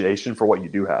appreciation for what you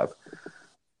do have,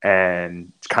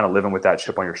 and kind of living with that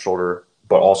chip on your shoulder,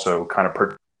 but also kind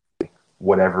of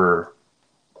whatever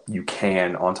you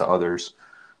can onto others.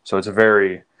 So it's a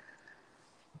very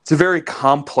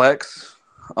complex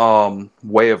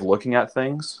way of looking at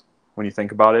things when you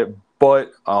think about it.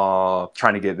 But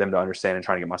trying to get them to understand and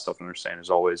trying to get myself to understand is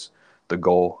always the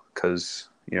goal, because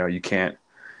you can't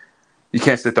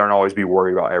sit there and always be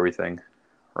worried about everything,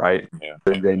 right? Yeah.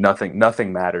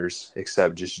 Nothing matters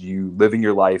except just you living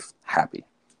your life happy.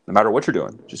 No matter what you're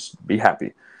doing, just be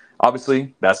happy.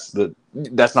 Obviously, that's not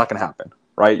going to happen,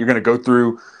 right? You're going to go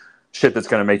through shit that's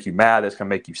going to make you mad, that's going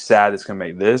to make you sad, that's going to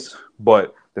make this.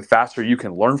 But the faster you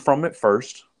can learn from it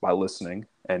first by listening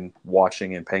and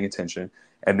watching and paying attention,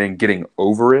 and then getting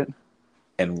over it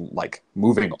and like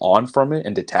moving on from it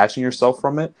and detaching yourself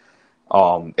from it,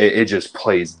 it just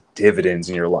plays dividends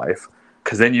in your life,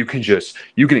 because then you can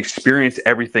experience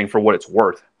everything for what it's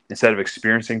worth instead of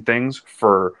experiencing things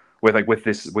with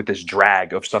this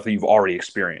drag of stuff that you've already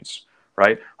experienced,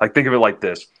 right? Like think of it like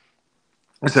this.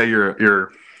 Let's say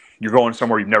you're going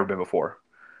somewhere you've never been before.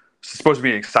 It's supposed to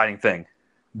be an exciting thing,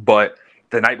 but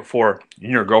the night before, you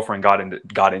and your girlfriend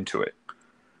got into it,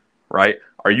 right?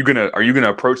 Are you gonna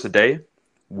approach the day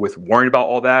with worrying about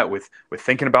all that, with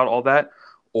thinking about all that,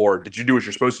 or did you do what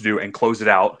you're supposed to do and close it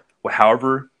out?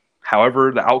 However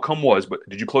the outcome was, but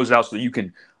did you close it out so that you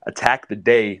can attack the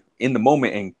day in the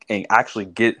moment and actually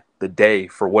get the day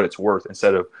for what it's worth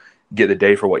instead of get the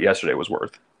day for what yesterday was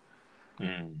worth?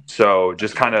 So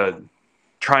just kind of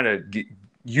trying to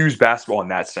use basketball in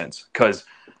that sense, because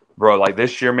bro, like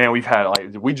this year, man,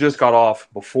 we just got off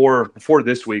before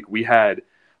this week. We had,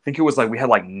 I think it was like we had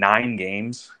like 9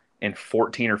 games in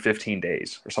 14 or 15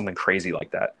 days or something crazy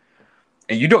like that.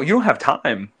 And you don't have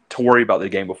time to worry about the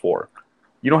game before.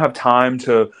 You don't have time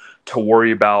to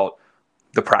worry about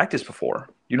the practice before.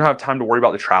 You don't have time to worry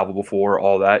about the travel before,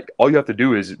 all that. All you have to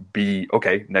do is be,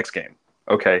 okay, next game.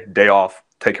 Okay, day off,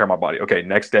 take care of my body. Okay,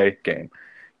 next day, game.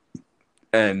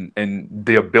 And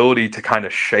the ability to kind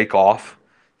of shake off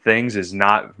things is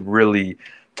not really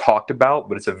talked about,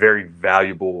 but it's a very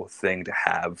valuable thing to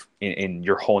have in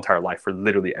your whole entire life for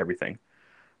literally everything.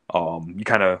 You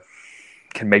kind of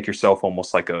can make yourself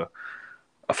almost like a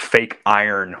fake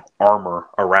iron armor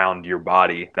around your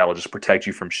body that'll just protect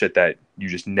you from shit that you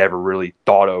just never really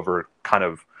thought of or kind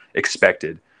of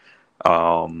expected.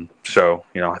 So,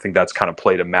 I think that's kind of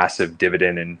played a massive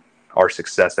dividend in our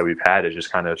success that we've had, is just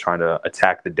kind of trying to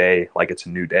attack the day like it's a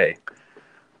new day.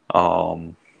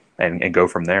 And go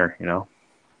from there,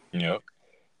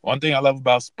 One thing I love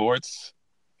about sports,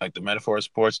 like the metaphor of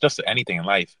sports, just anything in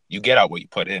life, you get out what you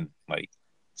put in, like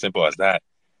simple as that.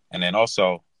 And then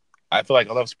also, I feel like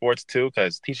I love sports too,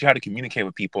 because it teaches you how to communicate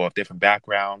with people of different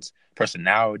backgrounds,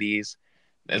 personalities.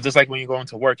 It's just like when you go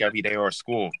into work every day or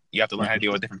school, you have to learn how to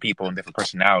deal with different people and different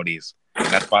personalities. And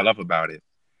that's what I love about it.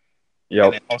 Yep.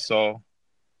 And then also,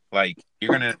 like,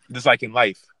 just like in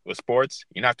life with sports,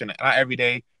 not every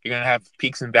day you're going to have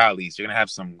peaks and valleys. You're going to have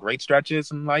some great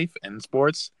stretches in life and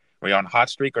sports where you're on a hot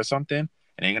streak or something. And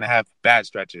then you're going to have bad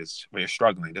stretches where you're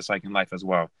struggling, just like in life as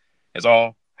well. It's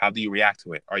all, how do you react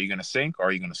to it? Are you going to sink or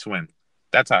are you going to swim?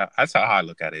 That's how I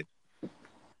look at it.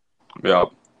 Yeah.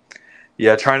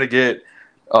 Trying to get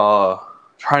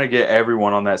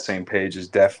everyone on that same page is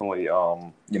definitely,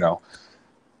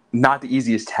 not the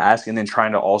easiest task. And then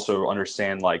trying to also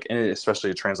understand, like, and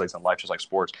especially it translates in life, just like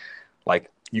sports,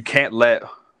 like you can't let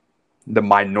the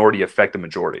minority affect the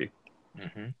majority,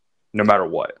 no matter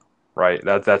what. Right.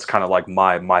 That's kind of like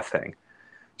my thing.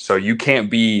 So you can't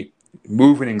be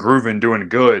moving and grooving, doing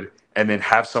good, and then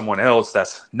have someone else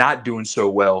that's not doing so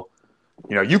well.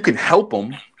 You can help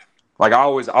them. Like I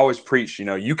always preach,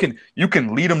 you can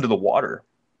lead them to the water,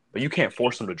 but you can't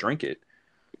force them to drink it.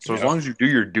 So as long as you do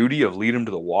your duty of lead them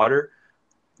to the water,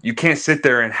 you can't sit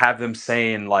there and have them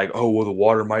saying like, oh, well, the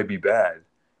water might be bad.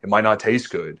 It might not taste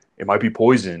good. It might be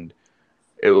poisoned.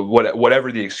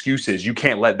 Whatever the excuse is, you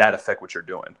can't let that affect what you're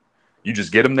doing. You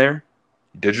just get them there.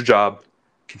 You did your job.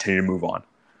 Continue to move on.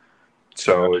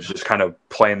 So it's just kind of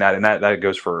playing that, and that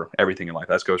goes for everything in life.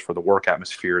 That goes for the work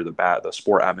atmosphere, the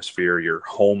sport atmosphere, your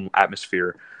home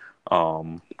atmosphere.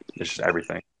 It's just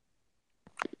everything.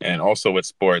 And also with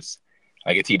sports,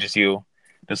 like it teaches you,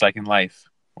 just like in life,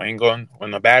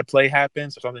 when a bad play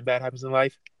happens or something bad happens in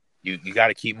life, you got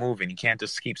to keep moving. You can't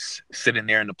just keep sitting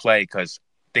there in the play, because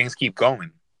things keep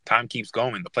going, time keeps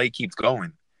going, the play keeps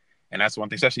going, and that's one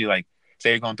thing. Especially like,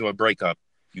 say you're going through a breakup,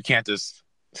 you can't just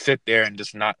sit there and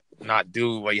just not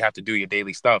do what you have to do, your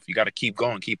daily stuff. You got to keep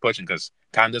going, keep pushing, because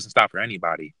time doesn't stop for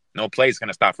anybody. No play is going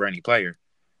to stop for any player.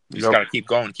 You just got to keep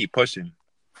going, keep pushing.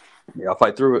 Yeah, I'll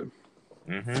fight through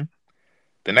it.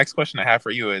 The next question I have for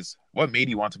you is, what made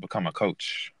you want to become a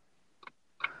coach?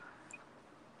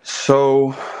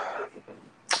 So,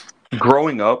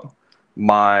 growing up,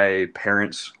 my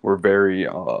parents were very,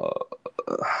 trying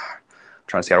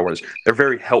to see how to word this. They're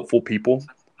very helpful people,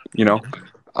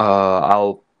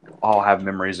 I'll have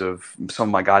memories of some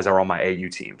of my guys that were on my AU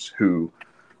teams who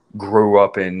grew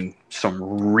up in some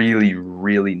really,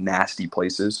 really nasty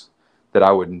places that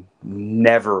I would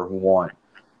never want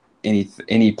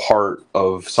any part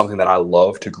of something that I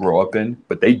love to grow up in,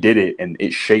 but they did it, and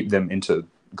it shaped them into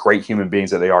great human beings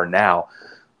that they are now.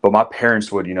 But my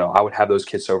parents would, I would have those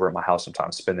kids over at my house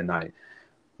sometimes, spend the night.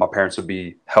 My parents would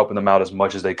be helping them out as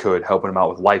much as they could, helping them out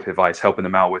with life advice, helping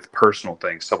them out with personal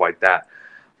things, stuff like that.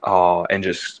 And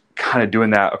just kind of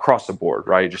doing that across the board,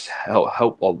 right? Just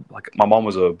help. Like my mom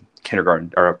was a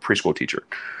kindergarten or a preschool teacher,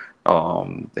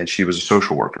 and she was a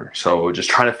social worker. So just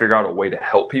trying to figure out a way to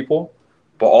help people,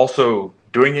 but also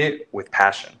doing it with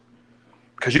passion,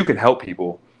 because you can help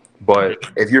people, but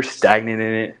if you're stagnant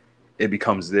in it, it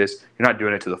becomes this. You're not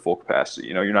doing it to the full capacity.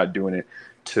 You know, you're not doing it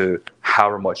to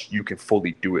however much you can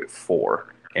fully do it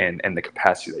for, and the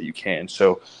capacity that you can.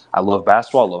 So I love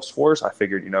basketball. I love sports. I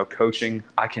figured, you know, coaching,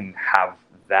 I can have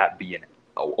that be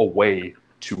a way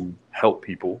to help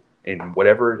people in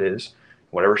whatever it is,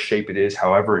 whatever shape it is,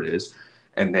 however it is.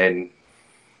 And then,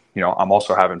 you know, I'm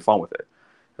also having fun with it.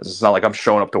 It's not like I'm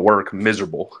showing up to work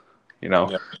miserable, you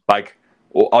know. Like,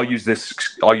 well, I'll use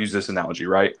this analogy,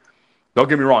 right? Don't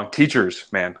get me wrong, teachers,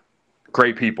 man,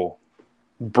 great people,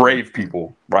 brave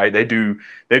people, right? They do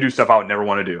stuff I would never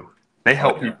want to do. They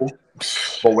help people.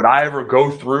 But would I ever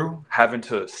go through having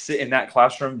to sit in that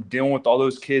classroom, dealing with all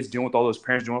those kids, dealing with all those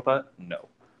parents, dealing with that? No,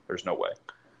 there's no way.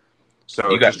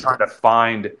 So just trying to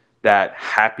find that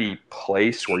happy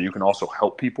place where you can also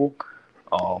help people.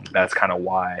 That's kind of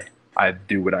why I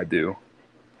do what I do.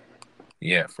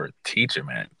 Yeah, for a teacher,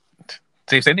 man.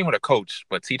 Same thing with a coach,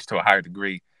 but teach to a higher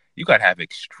degree. You got to have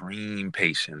extreme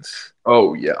patience.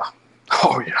 Oh, yeah.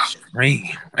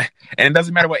 Extreme. And it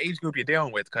doesn't matter what age group you're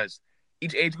dealing with, because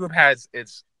each age group has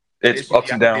its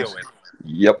ups and downs.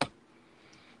 Yep.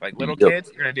 Like little kids,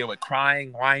 you're going to deal with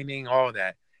crying, whining, all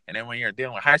that. And then when you're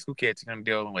dealing with high school kids, you're going to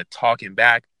deal with talking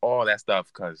back, all that stuff,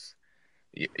 because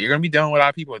you're going to be dealing with a lot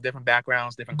of people with different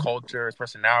backgrounds, different cultures,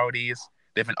 personalities,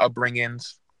 different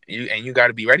upbringings. And you got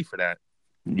to be ready for that.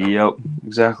 Yep,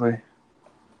 exactly.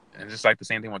 And just like the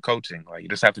same thing with coaching, like you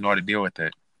just have to know how to deal with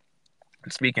it.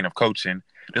 And speaking of coaching,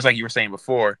 just like you were saying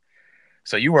before,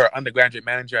 so you were an undergraduate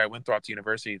manager at Winthrop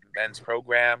University men's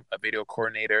program, a video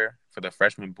coordinator for the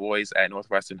freshman boys at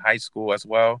Northwestern High School as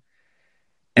well.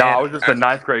 No, I was just a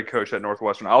ninth grade coach at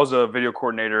Northwestern. I was a video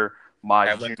coordinator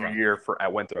my junior year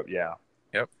at Winthrop. Yeah.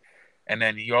 Yep. And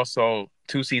then you also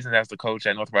 2 seasons as the coach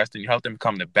at Northwestern. You helped them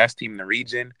become the best team in the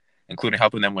region, including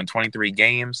helping them win 23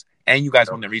 games. And you guys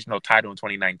won the regional title in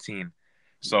 2019.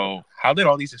 So how did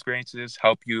all these experiences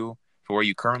help you for where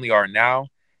you currently are now?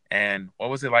 And what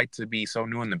was it like to be so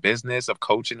new in the business of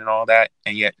coaching and all that,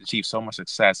 and yet achieve so much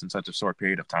success in such a short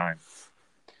period of time?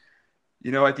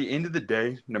 You know, at the end of the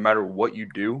day, no matter what you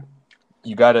do,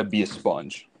 you got to be a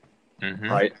sponge,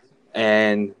 right?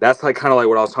 And that's like kind of like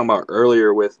what I was talking about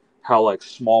earlier with how like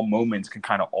small moments can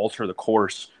kind of alter the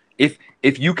course. If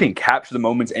you can capture the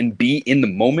moments and be in the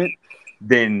moment,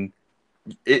 then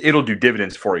it'll do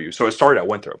dividends for you. So it started at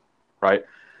Winthrop, right?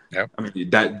 Yeah. I mean,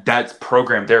 that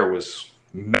program there was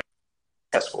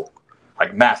successful,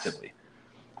 like massively.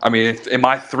 I mean, in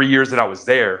my 3 years that I was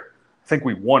there, I think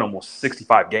we won almost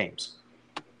 65 games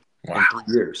in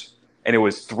 3 years. And it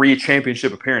was 3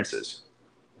 championship appearances.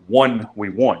 1 we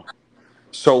won.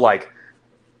 So, like,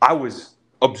 I was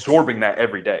absorbing that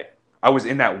every day. I was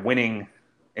in that winning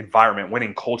environment,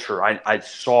 winning culture. I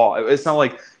saw, it's not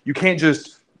like you can't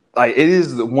just, like, it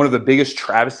is one of the biggest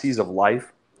travesties of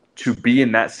life to be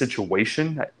in that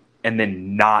situation and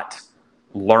then not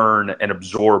learn and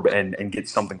absorb and get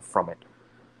something from it.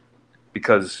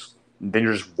 Because then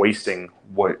you're just wasting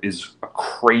what is a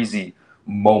crazy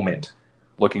moment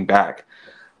looking back.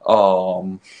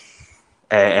 And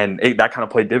that kind of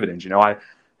played dividends. You know,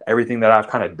 everything that I've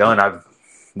kind of done, I've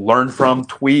learned from,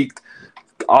 tweaked.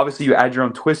 Obviously, you add your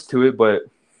own twist to it, but,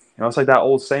 you know, it's like that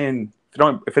old saying,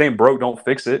 if it ain't broke, don't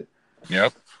fix it.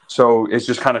 Yep. So it's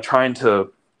just kind of trying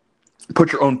to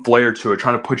put your own flair to it,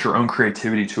 trying to put your own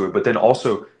creativity to it, but then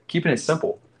also keeping it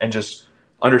simple and just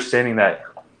understanding that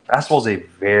basketball is a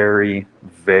very,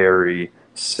 very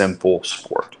simple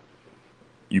sport.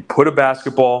 You put a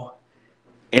basketball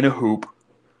in a hoop,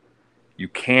 you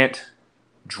can't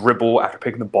dribble after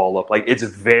picking the ball up. Like, it's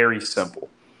very simple,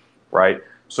 right?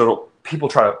 So people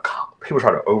try to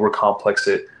overcomplex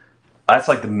it. That's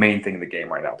like the main thing in the game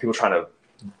right now. People trying to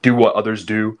do what others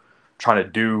do, trying to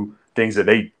do things that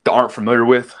they aren't familiar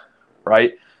with,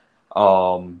 right?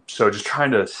 So just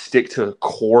trying to stick to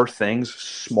core things,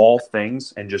 small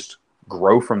things, and just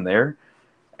grow from there.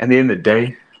 And at the end of the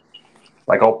day,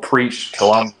 like, I'll preach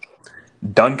till I'm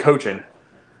done coaching.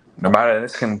 No matter,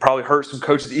 this can probably hurt some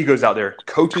coaches' egos out there.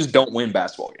 Coaches don't win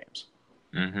basketball games.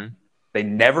 Mm-hmm. They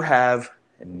never have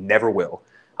and never will.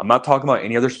 I'm not talking about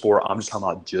any other sport. I'm just talking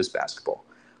about just basketball.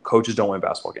 Coaches don't win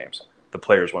basketball games. The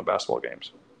players win basketball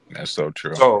games. That's so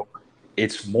true. So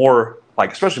it's more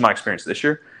like, especially my experience this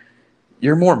year,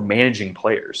 you're more managing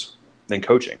players than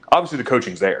coaching. Obviously, the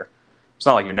coaching's there. It's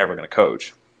not like you're never going to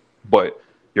coach, but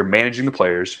you're managing the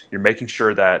players. You're making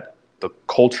sure that the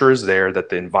culture is there, that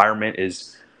the environment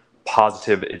is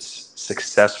positive, it's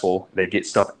successful, they get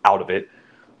stuff out of it,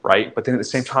 right? But then at the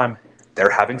same time,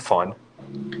 they're having fun.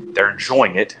 They're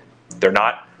enjoying it. They're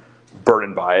not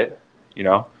burdened by it, you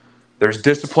know? There's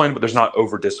discipline, but there's not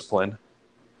over discipline.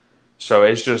 So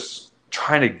it's just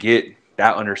trying to get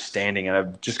that understanding, and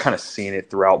I've just kind of seen it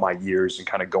throughout my years and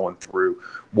kind of going through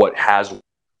what has,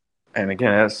 and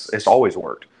again, it's always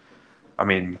worked. I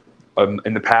mean,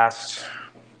 in the past,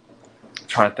 I'm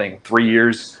trying to think, 3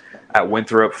 years at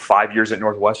Winthrop, 5 years at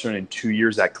Northwestern, and 2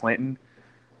 years at Clinton.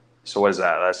 So what is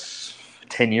that? That's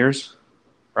 10 years,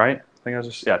 right? I think I was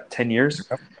just 10 years.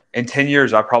 Yep. In 10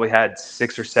 years, I probably had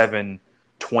 6 or 7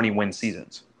 20-win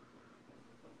seasons,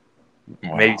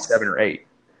 maybe 7 or 8.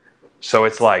 So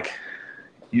it's like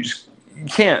you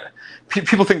can't.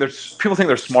 People think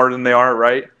they're smarter than they are,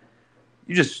 right?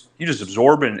 You just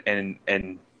absorb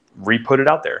and re-put it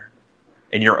out there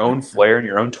in your own flair and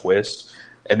your own twist,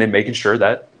 and then making sure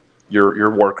that your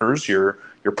workers, your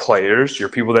players, your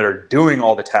people that are doing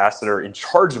all the tasks, that are in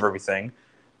charge of everything,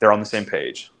 they're on the same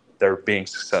page. They're being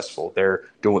successful. They're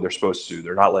doing what they're supposed to do.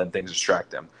 They're not letting things distract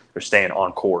them. They're staying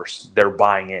on course. They're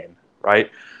buying in, right?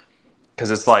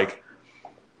 Because it's like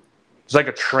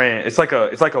a trend. It's like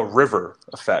a river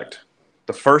effect.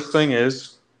 The very first thing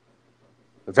is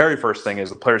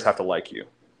the players have to like you.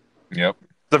 Yep.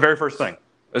 The very first thing.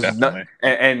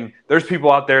 And there's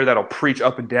people out there that'll preach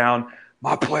up and down,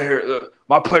 my players,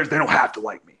 they don't have to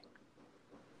like me.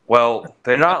 Well, if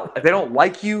they don't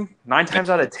like you, 9 times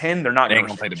out of 10, they're not going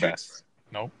to play the best.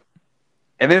 Nope.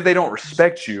 And then if they don't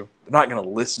respect you, they're not going to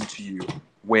listen to you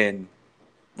when,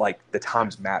 like, the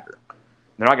times matter.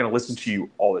 They're not going to listen to you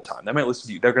all the time. They might listen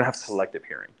to you. They're going to have selective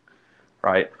hearing,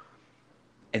 right?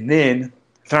 And then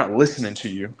if they're not listening to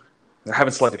you, they're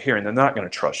having selective hearing, then they're not going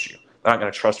to trust you. They're not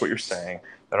going to trust what you're saying.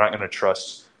 They're not going to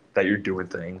trust that you're doing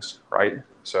things, right?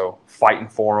 So fighting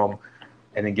for them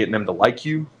and then getting them to like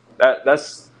you,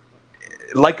 that's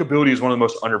likability is one of the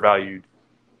most undervalued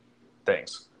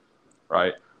things,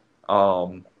 right?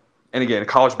 And again,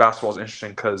 college basketball is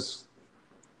interesting because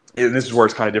this is where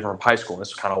it's kind of different from high school. And this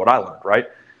is kind of what I learned, right?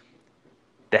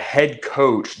 The head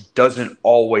coach doesn't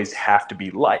always have to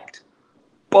be liked,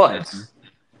 but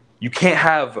you can't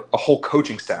have a whole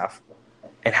coaching staff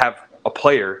and have a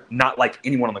player not like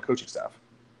anyone on the coaching staff.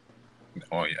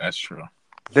 Oh yeah, that's true.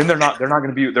 Then they're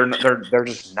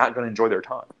just not going to enjoy their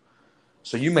time.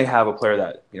 So you may have a player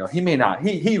that, he may not,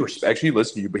 he respects you, he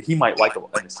listens to you, but he might like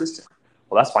an assistant.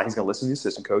 Well, that's fine. He's going to listen to the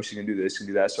assistant coach. He's going to do this, he's going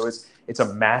to do that. So it's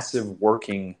a massive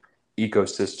working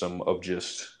ecosystem of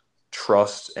just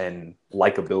trust and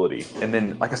likability. And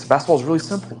then, like I said, basketball is really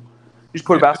simple. You just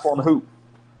put a basketball in the hoop.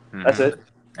 Mm-hmm. That's it.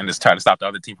 And just try to stop the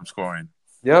other team from scoring.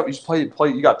 Yep. You just play.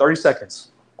 You got 30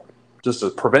 seconds just to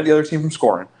prevent the other team from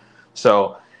scoring.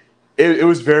 So it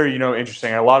was very,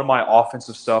 interesting. A lot of my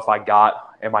offensive stuff I got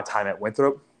in my time at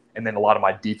Winthrop, and then a lot of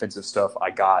my defensive stuff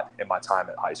I got in my time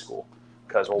at high school.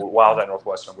 Because while I was at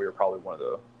Northwestern, we were probably one of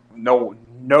the no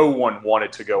one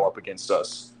wanted to go up against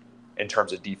us in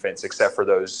terms of defense, except for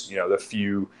those, the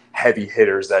few heavy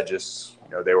hitters that just,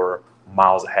 they were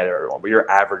miles ahead of everyone. But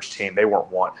your average team, they weren't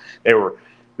one.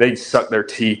 They sucked their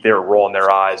teeth. They were rolling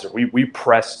their eyes. We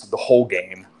pressed the whole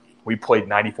game. We played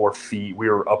 94 feet. We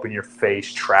were up in your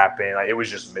face, trapping. It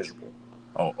was just miserable.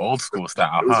 Oh, old school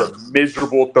style. It was a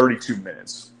miserable 32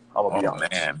 minutes. I'm going to be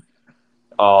honest. Man.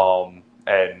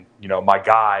 And, my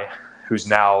guy, who's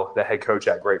now the head coach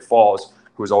at Great Falls,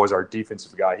 who was always our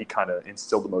defensive guy, he kind of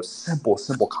instilled the most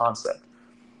simple concept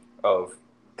of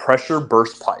pressure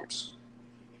burst pipes,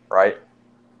 right?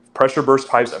 Pressure burst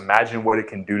pipes, imagine what it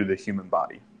can do to the human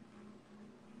body.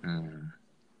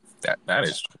 That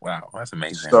is, wow, that's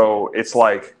amazing. So it's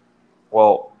like,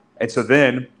 and so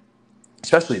then,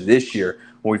 especially this year,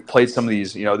 when we've played some of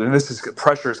these, then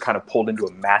pressure is kind of pulled into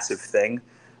a massive thing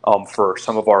for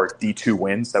some of our D2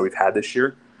 wins that we've had this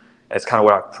year. And it's kind of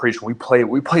what I preach. When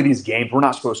we play these games, we're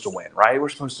not supposed to win, right? We're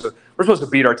supposed to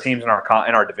beat our teams in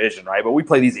our division, right? But we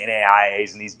play these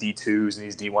NAIAs and these D2s and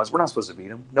these D1s. We're not supposed to beat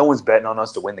them. No one's betting on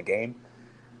us to win the game.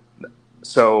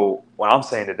 So what I'm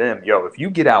saying to them, if you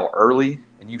get out early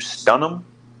and you stun them,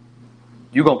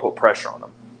 you're going to put pressure on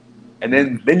them. And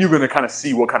then you're going to kind of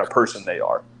see what kind of person they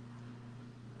are.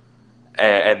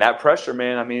 And that pressure,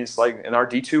 man, I mean, it's like in our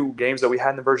D2 games that we had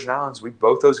in the Virgin Islands,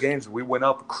 both those games, we went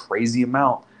up a crazy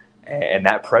amount. And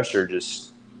that pressure,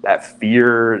 just that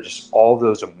fear, just all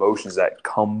those emotions that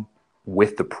come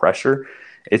with the pressure,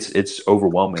 it's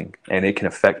overwhelming. And it can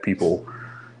affect people.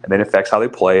 And then it affects how they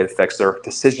play. It affects their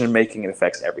decision-making. It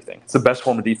affects everything. It's the best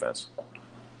form of defense.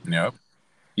 Yep.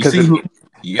 Because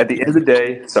at the end of the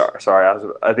day,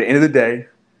 at the end of the day,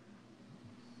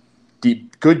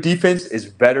 good defense is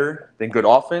better than good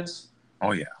offense.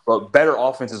 Oh, yeah. But better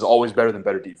offense is always better than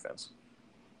better defense.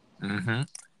 Mm-hmm.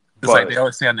 It's like they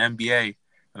always say on the NBA,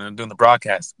 and they're doing the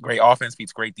broadcast, great offense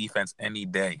beats great defense any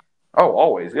day. Oh,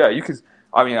 always. Yeah, you could.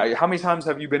 I mean, how many times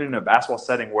have you been in a basketball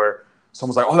setting where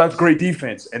someone's like, "Oh, that's great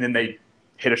defense," and then they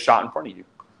hit a shot in front of you?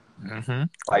 Mm-hmm.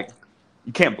 Like,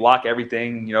 you can't block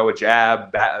everything. You know, a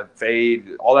jab,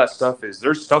 fade, all that stuff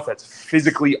there's stuff that's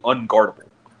physically unguardable,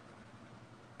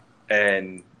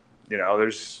 and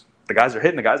there's the guys are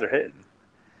hitting,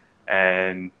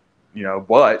 and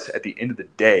but at the end of the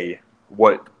day,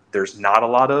 what there's not a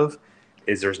lot of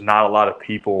is there's not a lot of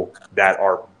people that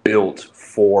are built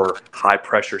for high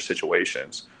pressure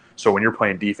situations. So when you're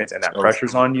playing defense and that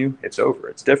pressure's on you, it's over.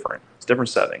 It's different. It's a different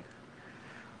setting.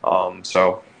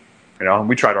 So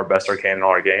we tried our best we can in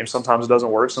all our games. Sometimes it doesn't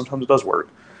work. Sometimes it does work.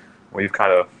 It's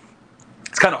kind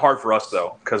of hard for us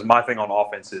though, because my thing on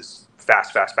offense is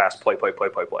fast, play,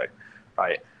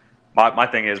 right? My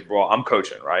thing is, bro, I'm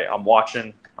coaching, right? I'm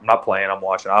watching. I'm not playing. I'm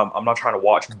watching. I'm not trying to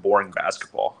watch boring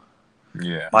basketball.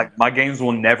 Yeah. My games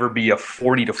will never be a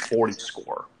 40-40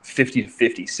 score,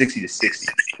 50-50, 60-60.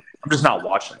 I'm just not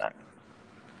watching that.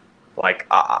 Like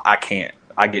I can't.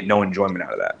 I get no enjoyment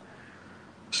out of that.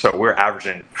 So we're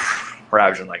averaging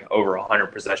like over 100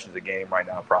 possessions a game right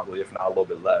now, probably, if not a little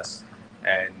bit less.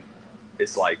 And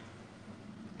it's like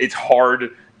it's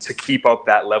hard to keep up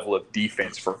that level of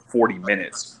defense for 40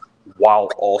 minutes while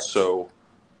also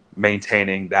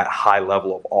maintaining that high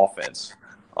level of offense.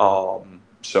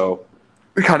 So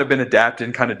we've kind of been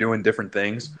adapting, kind of doing different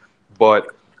things. But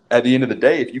at the end of the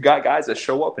day, if you got guys that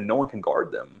show up and no one can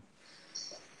guard them,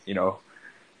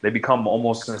 they become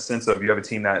almost in a sense of you have a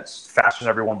team that's faster than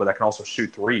everyone, but that can also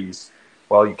shoot threes.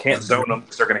 Well, you can't zone them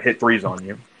because they're going to hit threes on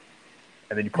you.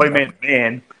 And then you play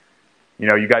man-to-man,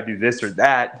 you got to do this or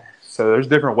that. So there's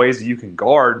different ways that you can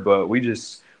guard, but we've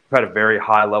had a very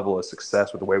high level of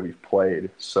success with the way we've played.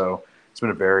 So it's been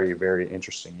a very, very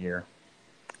interesting year.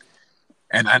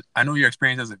 And I know your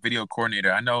experience as a video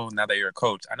coordinator. I know now that you're a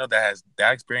coach, I know that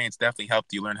experience definitely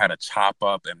helped you learn how to chop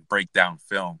up and break down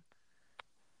film.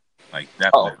 Like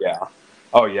definitely.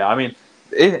 Oh yeah. I mean,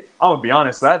 I'm gonna be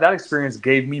honest. That experience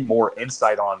gave me more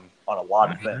insight on a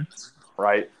lot of things,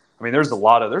 right? I mean, there's a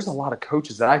lot of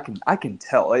coaches that I can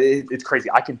tell. It's crazy.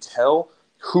 I can tell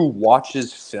who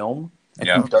watches film and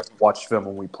who doesn't watch film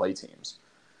when we play teams.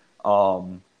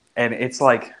 And it's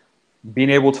like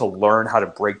being able to learn how to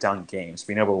break down games,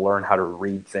 being able to learn how to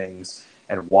read things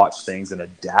and watch things and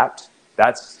adapt.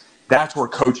 That's where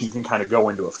coaching can kind of go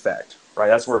into effect, right?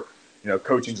 That's where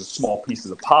coaching is a small piece of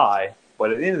the pie,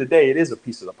 but at the end of the day, it is a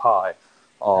piece of the pie.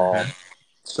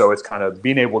 So it's kind of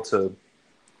being able to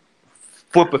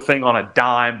flip a thing on a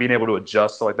dime, being able to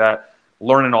adjust stuff like that.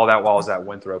 Learning all that while I was at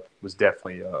Winthrop was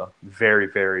definitely a very,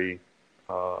 very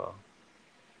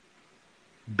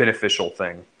beneficial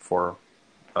thing for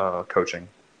coaching.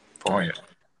 Oh yeah,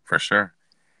 for sure.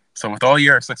 So with all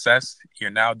your success,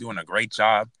 you're now doing a great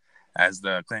job as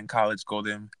the Clinton College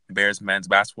Golden Bears men's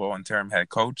basketball interim head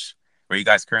coach, where you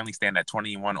guys currently stand at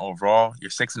 21 overall.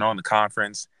 You're 6-0 in the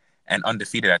conference and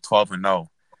undefeated at 12-0.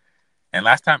 And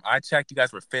last time I checked, you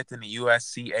guys were 5th in the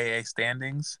USCAA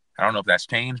standings. I don't know if that's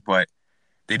changed, but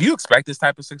did you expect this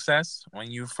type of success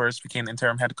when you first became the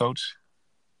interim head coach?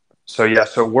 So yeah,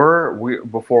 so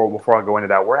before I go into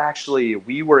that,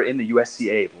 we were in the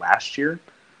USCAA last year.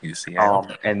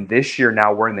 And this year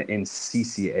now we're in the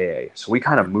NCCAA. So we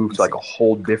kind of moved to like a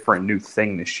whole different new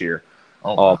thing this year,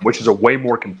 which is a way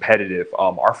more competitive.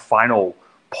 Our final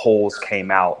polls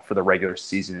came out for the regular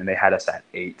season and they had us at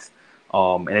 8th.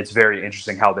 And it's very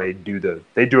interesting how they do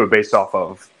it based off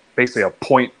of basically a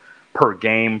point per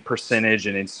game percentage,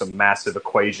 and it's some massive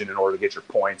equation in order to get your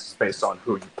points. It's based on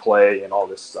who you play and all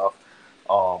this stuff.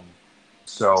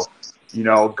 So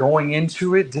going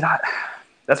into it,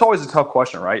 that's always a tough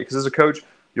question, right? Because as a coach,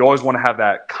 you always want to have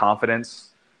that confidence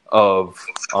of,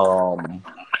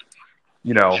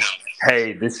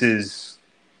 hey, this is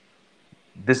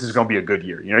going to be a good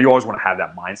year. You always want to have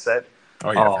that mindset.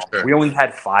 Oh, yeah, for sure. We only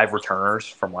had 5 returners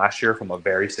from last year from a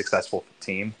very successful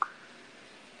team.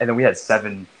 And then we had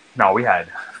 5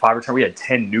 returners. We had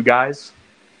 10 new guys,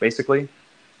 basically.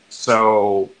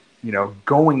 So,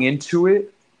 going into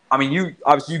it, I mean, you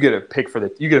get a feel for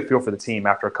the team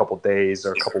after a couple days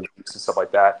or a couple weeks and stuff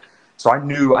like that. So I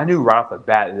knew right off the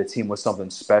bat that the team was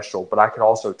something special, but I could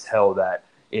also tell that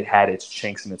it had its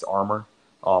chinks in its armor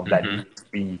that needed to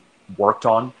be worked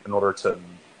on in order to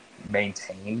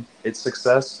maintain its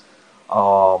success.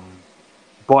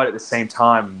 But at the same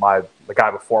time, the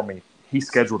guy before me, he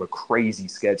scheduled a crazy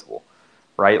schedule,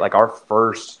 right? Like our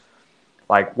first.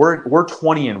 Like we're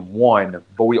 20-1,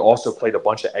 but we also played a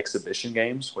bunch of exhibition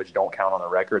games, which don't count on the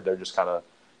record. They're just kind of,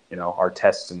 our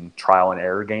test and trial and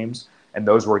error games. And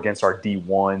those were against our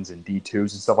D1s and D2s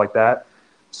and stuff like that.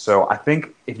 So I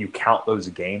think if you count those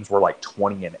games, we're like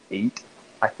 20-8,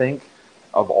 I think,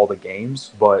 of all the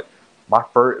games. But my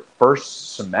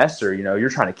first semester, you're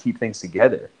trying to keep things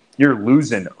together. You're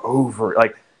losing over,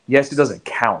 like, yes, it doesn't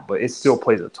count, but it still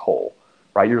plays a toll,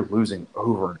 right? You're losing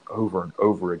over and over and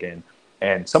over again.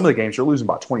 And some of the games you're losing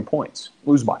by 20 points,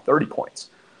 losing by 30 points.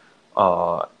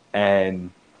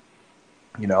 And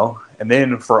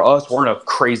then for us, we're in a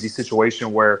crazy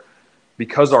situation where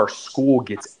because our school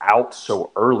gets out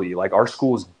so early, like our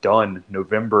school is done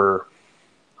November,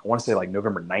 I want to say like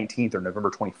November 19th or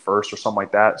November 21st or something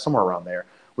like that, somewhere around there.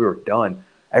 We were done.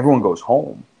 Everyone goes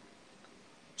home.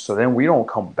 So then we don't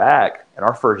come back, and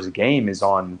our first game is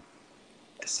on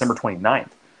December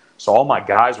 29th. So all my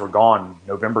guys were gone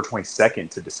November 22nd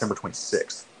to December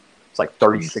 26th. It's like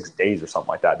 36 days or something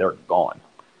like that. They're gone.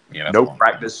 Yeah, no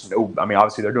practice.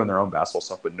 Obviously they're doing their own basketball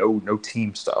stuff, but no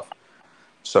team stuff.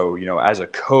 So, as a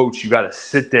coach, you got to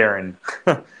sit there and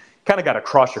kind of got to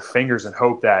cross your fingers and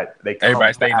hope that they come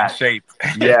everybody stays back. in shape.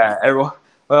 Yeah,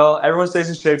 everyone stays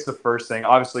in shape is the first thing.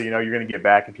 Obviously, you're going to get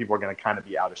back and people are going to kind of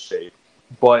be out of shape.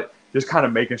 But just kind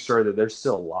of making sure that they're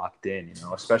still locked in,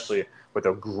 especially with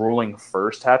a grueling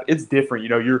first half. It's different.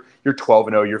 You're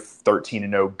 12-0, you're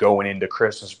 13-0 going into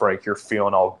Christmas break. You're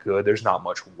feeling all good. There's not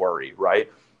much worry,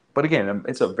 right? But again,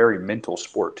 it's a very mental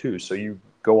sport too. So you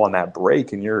go on that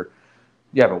break and you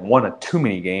haven't won too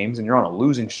many games and you're on a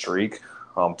losing streak.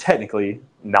 Technically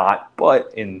not,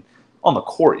 but on the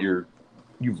court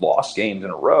you've lost games in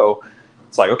a row.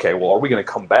 It's like, okay, well, are we going to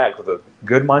come back with a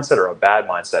good mindset or a bad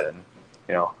mindset? And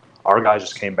our guys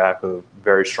just came back with a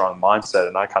very strong mindset,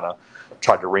 and I kind of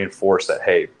tried to reinforce that.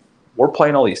 Hey, we're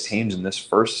playing all these teams in this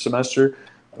first semester.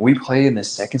 When we play in the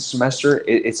second semester,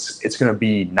 it's going to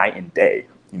be night and day.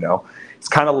 It's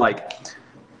kind of like,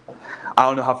 I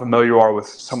don't know how familiar you are with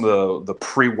some of the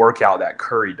pre-workout that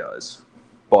Curry does,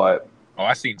 but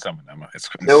I've seen some of them. It's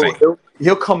insane.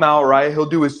 He'll come out, right? He'll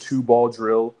do his 2-ball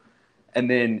drill, and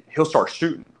then he'll start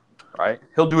shooting, right?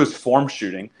 He'll do his form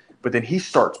shooting, but then he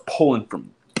starts pulling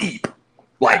from deep,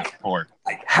 like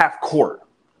half court,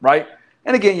 right?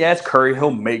 And again, yeah, it's Curry.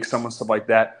 He'll make some and stuff like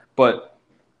that, but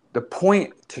the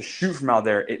point to shoot from out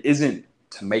there, it isn't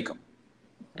to make them.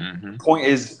 Mm-hmm. The point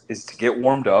is to get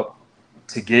warmed up,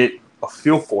 to get a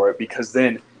feel for it, because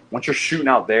then once you're shooting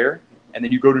out there and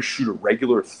then you go to shoot a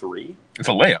regular three, it's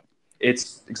a layup.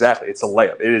 It's a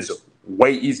layup. It is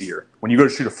way easier. When you go to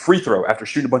shoot a free throw after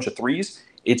shooting a bunch of threes,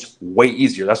 it's way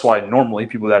easier. That's why normally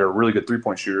people that are really good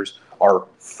three-point shooters are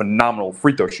phenomenal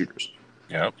free throw shooters.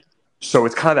 Yep. So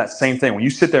it's kind of that same thing. When you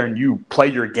sit there and you play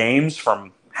your games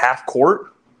from half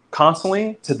court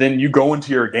constantly to then you go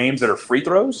into your games that are free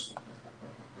throws,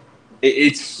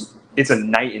 it's a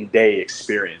night and day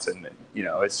experience. And,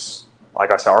 it's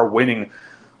like I said, let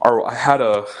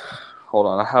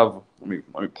me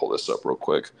pull this up real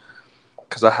quick,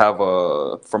 because I have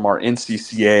from our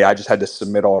NCCA, I just had to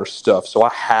submit all our stuff. So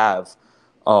I have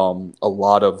a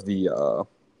lot of the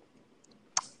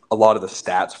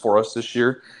stats for us this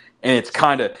year, and it's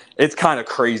kind of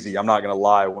crazy. I'm not gonna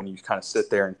lie, when you kind of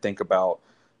sit there and think about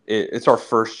it. It's our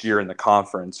first year in the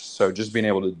conference, so just being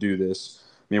able to do this.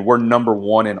 I mean, we're number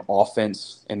one in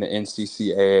offense in the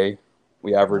NCCAA.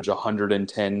 We average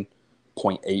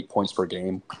 110.8 points per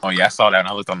game. Oh yeah, I saw that when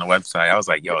I looked on the website. I was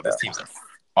like, "Yo, this team's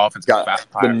offense got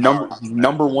the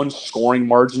number one scoring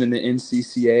margin in the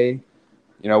NCCA.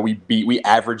 We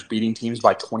average beating teams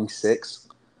by 26.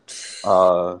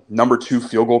 Number 2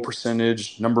 field goal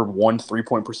percentage, number 1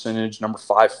 3-point percentage, number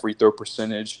 5 free throw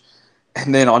percentage,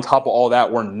 and then on top of all that,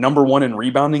 we're number 1 in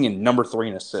rebounding and number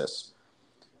 3 in assists.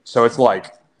 So it's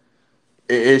like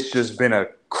it's just been a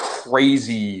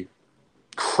crazy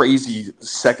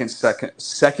second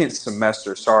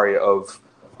semester.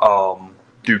 Of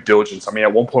due diligence. I mean,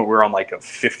 at one point we were on like a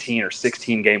 15 or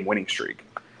 16 game winning streak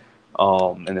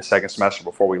in the second semester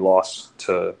before we lost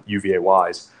to UVA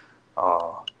Wise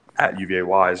at UVA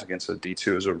Wise against a D2.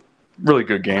 It was a really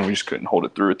good game. We just couldn't hold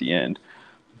it through at the end.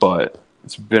 But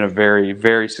it's been a very,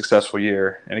 very successful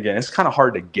year. And again, it's kind of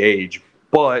hard to gauge,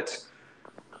 but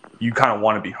you kind of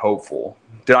want to be hopeful.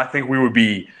 Did I think we would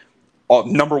be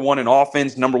number 1 in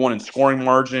offense, number 1 in scoring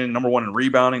margin, number 1 in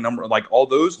rebounding, all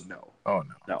those? No. Oh,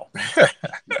 no.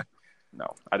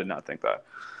 No, I did not think that.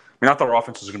 I mean, I thought our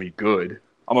offense was going to be good.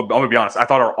 I'm going to be honest. I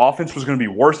thought our offense was going to be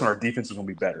worse and our defense was going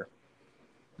to be better.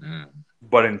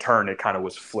 But in turn, it kind of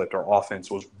was flipped. Our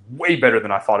offense was way better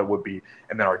than I thought it would be.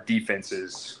 And then our defense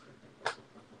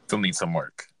still needs some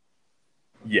work.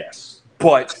 Yes.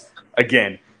 But,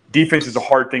 again, defense is a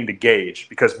hard thing to gauge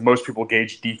because most people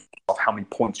gauge defense off how many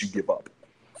points you give up.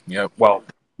 Yep. Well,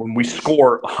 when we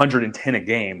score 110 a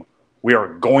game, we are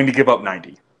going to give up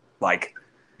 90. Like,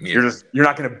 Yeah. You're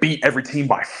not going to beat every team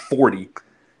by 40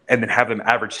 and then have them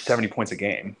average 70 points a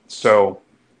game. So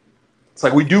it's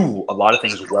like we do a lot of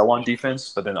things well on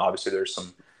defense, but then obviously there's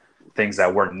some things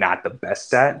that we're not the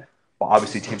best at. But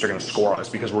obviously teams are going to score on us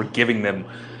because we're giving them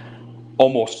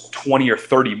almost 20 or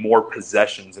 30 more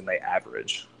possessions than they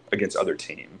average against other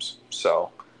teams.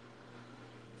 So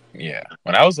yeah.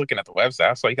 When I was looking at the website,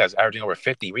 I saw you guys averaging over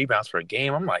 50 rebounds per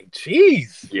game. I'm like,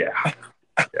 geez. yeah.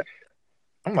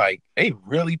 I'm like, they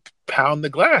really pound the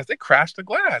glass. They crash the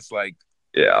glass. Like,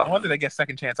 Yeah. no wonder they get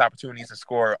second chance opportunities to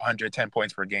score 110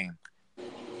 points per game.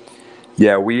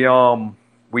 Yeah, we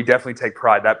definitely take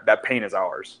pride. That paint is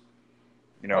ours.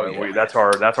 You know, that's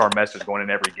our message going in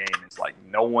every game. It's like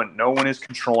no one is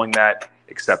controlling that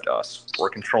except us. We're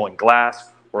controlling glass.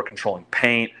 We're controlling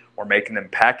paint. We're making them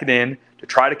pack it in to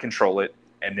try to control it,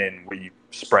 and then we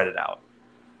spread it out.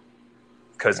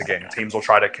 Because again, teams will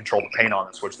try to control the paint on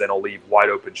us, which then will leave wide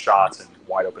open shots and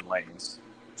wide open lanes.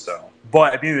 So,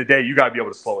 but at the end of the day, you got to be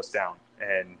able to slow us down,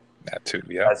 and that too.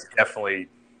 Yeah, that's definitely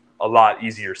a lot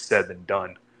easier said than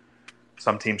done.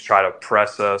 Some teams try to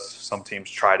press us. Some teams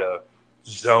try to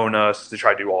zone us. They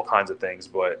try to do all kinds of things,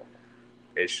 but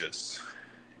it's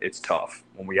tough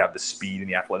when we have the speed and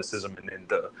the athleticism and then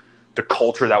the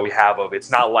culture that we have of it's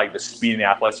not like the speed and the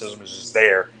athleticism is just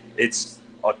there. It's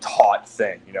a taught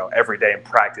thing. You know, every day in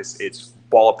practice, it's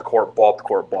ball up the court, ball up the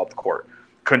court, ball up the court.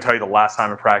 Couldn't tell you the last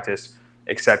time in practice,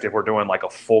 except if we're doing like a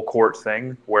full court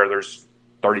thing where there's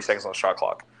 30 seconds on the shot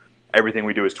clock. Everything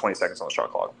we do is 20 seconds on the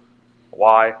shot clock.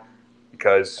 Why?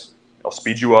 Because it'll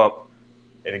speed you up.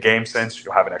 In a game sense,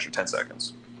 you'll have an extra 10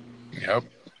 seconds. Yep.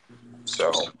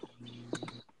 So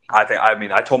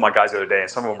I told my guys the other day, and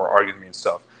some of them were arguing with me and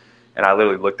stuff, and I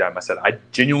literally looked at them. I said, I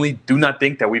genuinely do not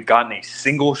think that we've gotten a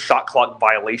single shot clock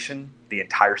violation the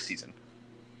entire season.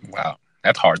 Wow.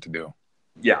 That's hard to do.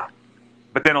 Yeah.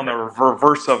 But then on the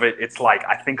reverse of it, it's like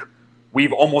I think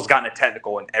we've almost gotten a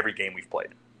technical in every game we've played.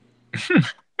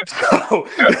 So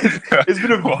it's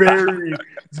been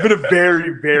a very,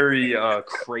 very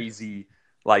crazy,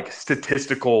 like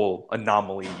statistical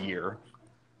anomaly year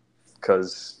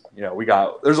because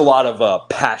there's a lot of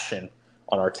passion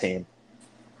on our team.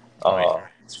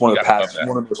 It's one of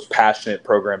the most passionate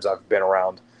programs I've been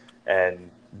around,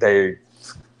 and they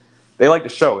like to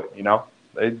show it. You know,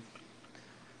 they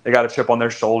got a chip on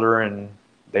their shoulder, and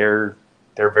they're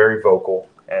very vocal,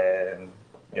 and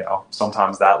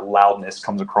sometimes that loudness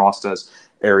comes across as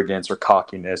arrogance or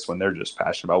cockiness when they're just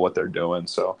passionate about what they're doing.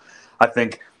 So I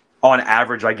think on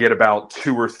average, I get about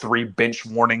 2 or 3 bench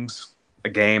warnings a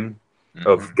game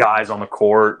of guys on the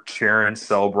court cheering,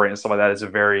 celebrating, stuff like that. It's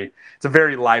a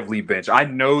very lively bench. I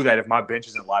know that if my bench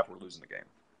isn't live, we're losing the game.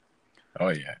 Oh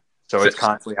yeah. So it's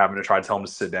constantly having to try to tell them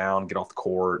to sit down, get off the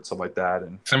court, stuff like that.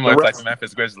 And similar to like the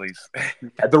Memphis Grizzlies.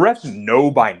 The refs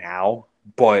know by now,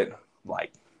 but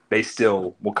like they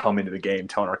still will come into the game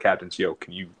telling our captains, "Yo,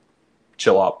 can you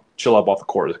chill up off the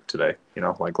court today?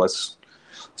 Like let's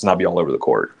not be all over the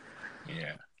court."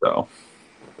 Yeah.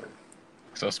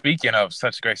 So speaking of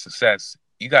such great success,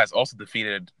 you guys also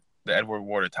defeated the Edward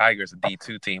Warder Tigers, a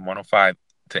D2 team,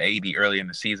 105-80 early in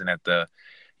the season at the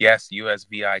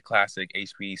USVI Classic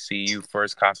HBCU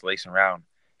first consolation round.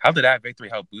 How did that victory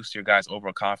help boost your guys'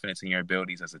 overall confidence in your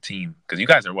abilities as a team? Because you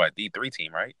guys are D3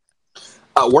 team, right?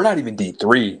 We're not even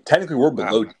D3. Technically, we're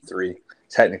below D3.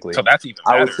 Technically, so that's even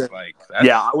better.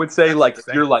 I would say if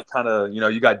you're like kind of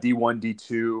you got D1,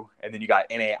 D2, and then you got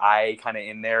NAIA kind of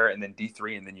in there, and then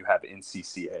D3, and then you have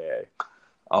NCCAA.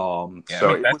 So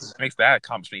that makes that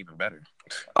accomplishment even better.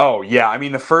 Oh yeah, I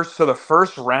mean the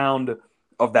first round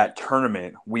of that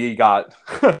tournament, we got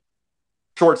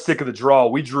short stick of the draw.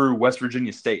 We drew West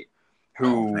Virginia State,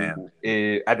 who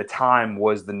at the time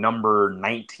was the number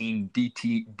 19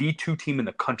 D2 team in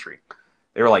the country.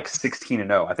 They were like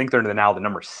 16-0. I think they're now the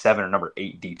number 7 or number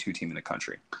 8 D2 team in the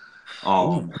country.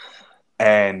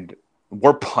 And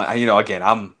we're again,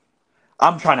 I'm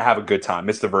trying to have a good time.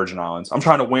 It's the Virgin Islands. I'm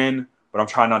trying to win, but I'm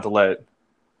trying not to let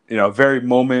very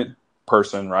moment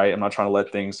person, right? I'm not trying to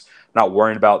let things, not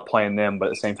worrying about playing them, but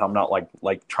at the same time, I'm not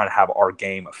like trying to have our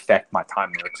game affect my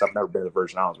time there because I've never been to the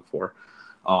Virgin Islands before.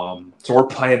 So we're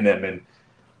playing them, and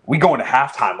we go into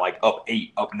halftime like up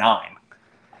 8, up 9.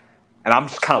 And I'm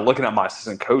just kind of looking at my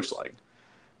assistant coach like,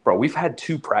 bro, we've had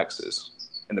 2 practices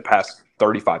in the past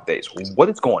 35 days. What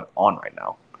is going on right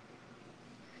now?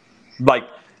 Like,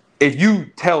 if you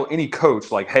tell any coach,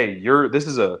 like, hey, this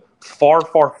is a far,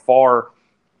 far, far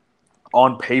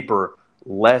on paper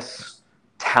less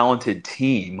talented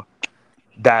team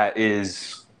that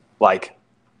is, like,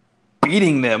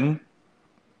 beating them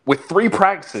with 3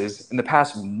 practices in the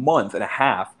past month and a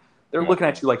half, they're looking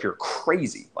at you like you're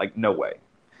crazy. Like, no way.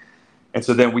 And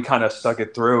so then we kind of stuck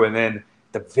it through. And then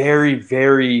the very,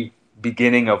 very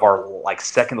beginning of our like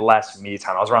second to last meet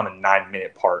time, I was around the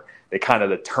 9-minute part. They kind of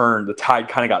the tide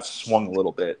kind of got swung a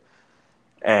little bit.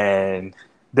 And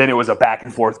then it was a back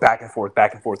and forth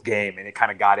game. And it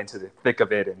kind of got into the thick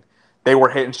of it. And they were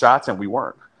hitting shots and we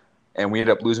weren't. And we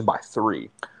ended up losing by 3.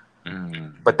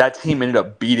 But that team ended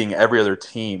up beating every other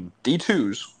team.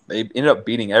 D2s, they ended up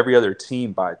beating every other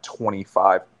team by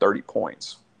 25, 30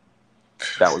 points.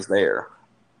 That was there.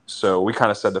 So we kind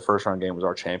of said the first round game was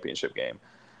our championship game.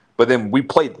 But then we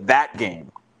played that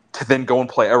game to then go and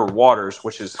play Edward Waters,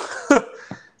 which is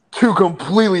 2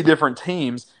 completely different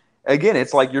teams. Again,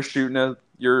 it's like you're shooting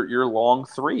your long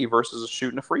 3 versus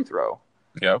shooting a free throw.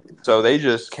 Yep. So they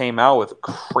just came out with a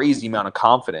crazy amount of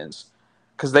confidence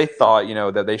because they thought,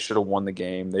 that they should have won the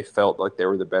game. They felt like they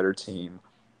were the better team,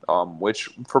 which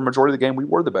for majority of the game we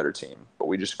were the better team, but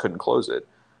we just couldn't close it.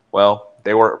 Well,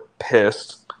 they were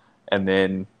pissed, and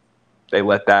then they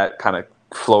let that kind of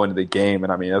flow into the game.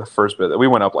 And I mean, at the first bit, we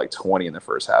went up like 20 in the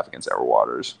first half against Edward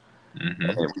Waters, and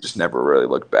we just never really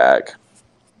looked back.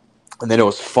 And then it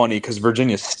was funny because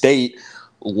Virginia State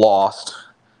lost,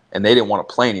 and they didn't want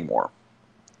to play anymore.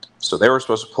 So they were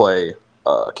supposed to play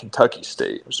Kentucky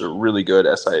State, which is a really good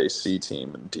SIAC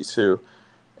team in D2.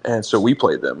 And so we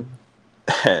played them.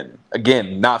 And,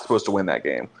 again, not supposed to win that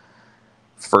game.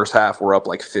 First half, we're up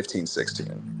like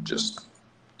 15-16, just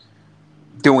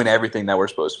doing everything that we're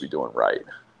supposed to be doing right.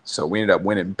 So we ended up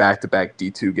winning back-to-back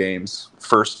D2 games.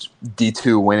 First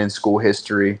D2 win in school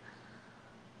history.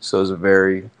 So it was a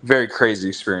very, very crazy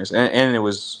experience. And it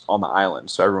was on the island,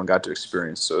 so everyone got to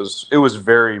experience. So it was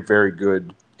very, very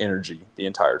good energy the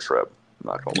entire trip. I'm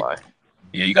not going to lie.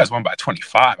 Yeah, you guys won by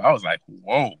 25. I was like,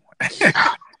 whoa.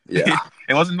 Yeah.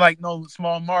 It wasn't like no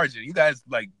small margin. You guys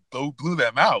like blew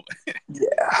them out.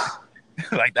 Yeah.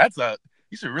 Like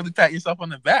you should really pat yourself on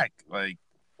the back. Like,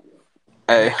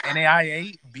 hey.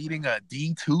 NAIA beating a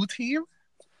D2 team?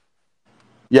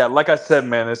 Yeah, like I said,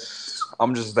 man,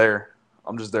 I'm just there.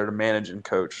 I'm just there to manage and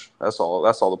coach. That's all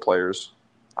the players.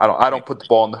 I don't put the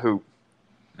ball in the hoop.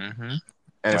 Mm-hmm.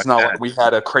 And it's not like we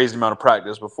had a crazy amount of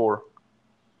practice before.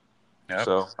 Yep.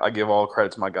 So I give all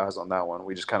credit to my guys on that one.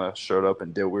 We just kind of showed up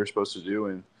and did what we were supposed to do.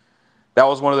 And that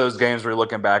was one of those games where you're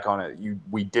looking back on it,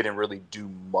 we didn't really do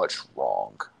much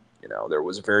wrong. There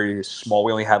was very small.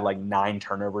 We only had like 9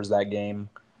 turnovers that game.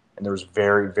 And there was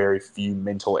very, very few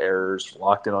mental errors,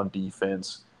 locked in on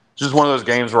defense. It's just one of those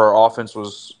games where our offense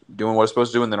was doing what it's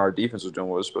supposed to do, and then our defense was doing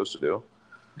what it was supposed to do.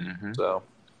 Mm-hmm. So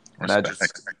and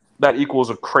that equals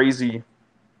a crazy,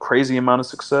 crazy amount of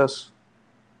success.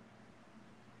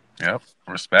 Yep.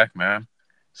 Respect, man.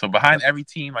 So behind every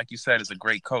team, like you said, is a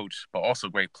great coach, but also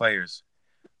great players.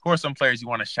 Who are some players you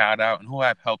want to shout out, and who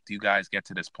have helped you guys get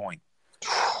to this point?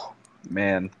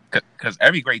 Man. Because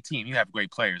every great team, you have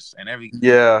great players, and everybody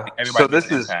so this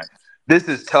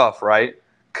is tough, right?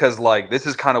 Because this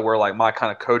is kind of where my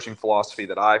kind of coaching philosophy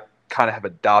that I kind of have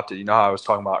adopted. How I was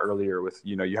talking about earlier with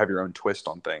you have your own twist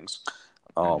on things.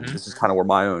 This is kind of where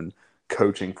my own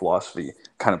coaching philosophy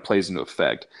kind of plays into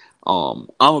effect. I'm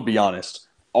gonna be honest.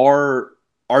 Our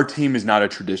team is not a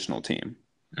traditional team.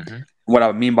 Mm-hmm. What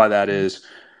I mean by that is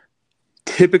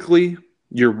typically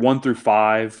your 1 through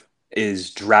 5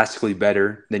 is drastically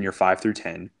better than your 5 through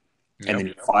 10, and then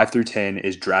your 5 through 10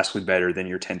 is drastically better than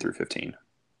your 10 through 15.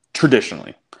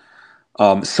 Traditionally,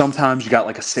 sometimes you got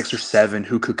like a 6 or 7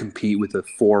 who could compete with a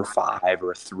 4 or 5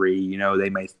 or a 3. They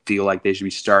may feel like they should be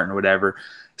starting or whatever.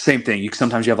 Same thing.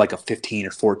 Sometimes you have like a 15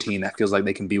 or 14 that feels like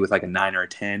they can be with like a 9 or a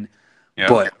 10. Yeah.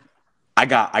 But I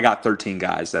got 13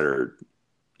 guys that are,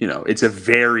 it's a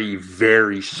very,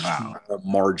 very small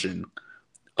margin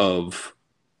of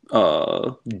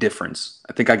difference.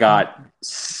 I think I got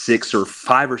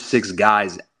 5 or 6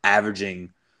 guys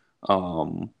averaging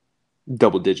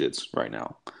double digits right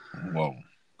now. Whoa.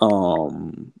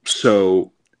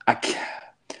 So I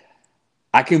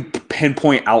can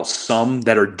pinpoint out some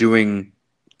that are doing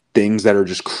things that are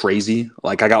just crazy.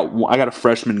 Like I got a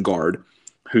freshman guard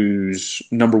whose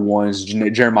number 1 is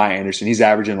Jeremiah Anderson. He's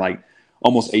averaging like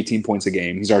almost 18 points a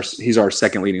game. He's our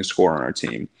second leading scorer on our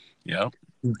team. Yep.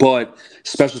 But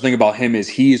special thing about him is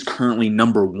he is currently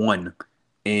number 1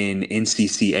 in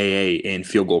NCCAA in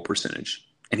field goal percentage,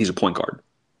 and he's a point guard.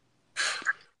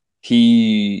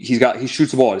 He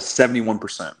shoots the ball at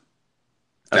 71%.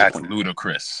 That's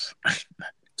ludicrous.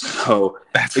 So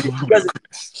That's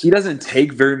he doesn't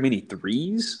take very many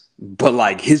threes,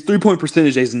 but his 3-point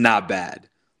percentage is not bad.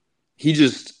 He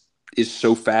just is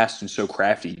so fast and so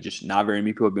crafty. Just not very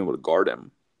many people have been able to guard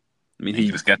him. I mean,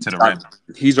 he just get to the rim.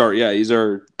 He's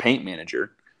our paint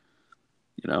manager.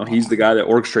 He's the guy that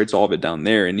orchestrates all of it down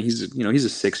there, and he's a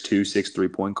 6'2",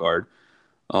 6'3" point guard.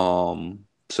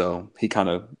 So he kind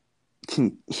of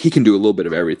he can do a little bit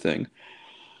of everything.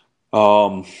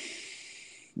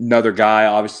 Another guy,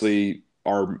 obviously,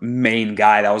 our main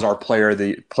guy, that was our player of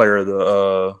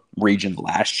the region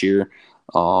last year.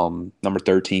 Number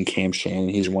 13, Cam Shannon.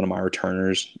 He's one of my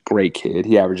returners. Great kid.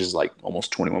 He averages like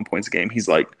almost 21 points a game. He's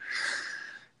like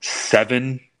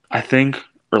 7, I think,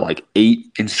 or like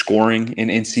 8 in scoring in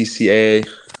NCCAA.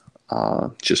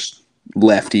 Just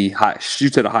lefty,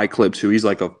 shoots at a high clip too. He's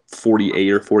like a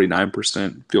 48 or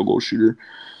 49% field goal shooter.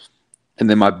 And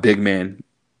then my big man,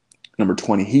 number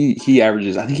 20, he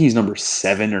averages, I think he's number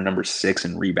 7 or number 6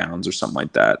 in rebounds or something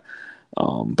like that.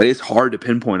 But it's hard to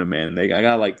pinpoint a man. I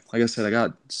got like I said, I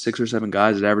got 6 or 7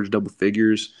 guys that average double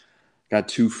figures. Got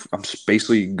 2. I'm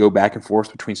basically go back and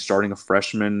forth between starting a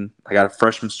freshman. I got a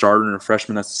freshman starter and a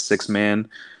freshman that's a 6 man.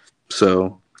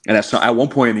 So, and that's at one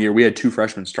point in the year we had 2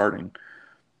 freshmen starting.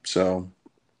 So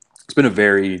it's been a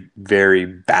very, very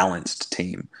balanced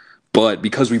team. But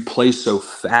because we play so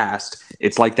fast,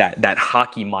 it's like that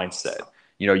hockey mindset.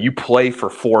 You play for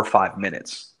 4 or 5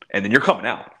 minutes, and then you're coming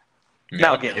out. Yeah.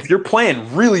 Now, again, if you're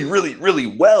playing really, really, really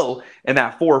well in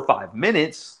that 4 or 5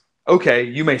 minutes, okay,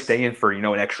 you may stay in for, an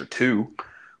extra 2,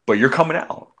 but you're coming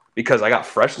out because I got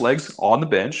fresh legs on the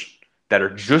bench that are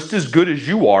just as good as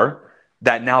you are,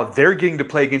 that now they're getting to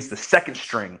play against the second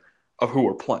string of who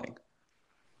we're playing.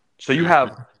 So you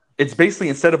have, it's basically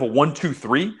instead of a 1, 2,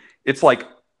 3, it's like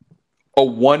a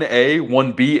 1A,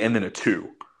 1B, and then a 2.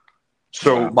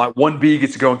 So my 1B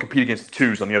gets to go and compete against the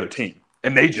 2s on the other team.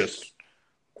 And they just,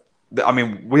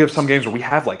 we have some games where we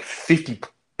have like 50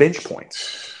 bench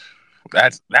points.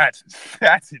 That's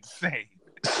insane.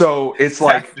 So it's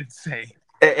like, that's insane.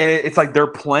 And it's like they're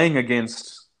playing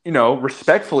against,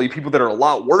 respectfully, people that are a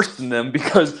lot worse than them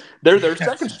because they're their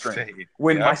second string.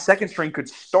 When my second string could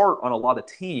start on a lot of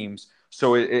teams.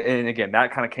 So, and again,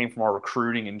 that kind of came from our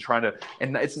recruiting and trying to,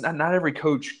 and it's not every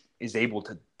coach is able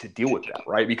to deal with that,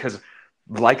 right? Because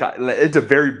it's a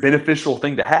very beneficial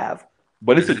thing to have,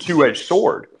 but it's a two-edged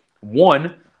sword.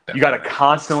 One, you got to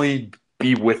constantly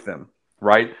be with them,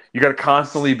 right? You got to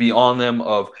constantly be on them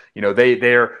of,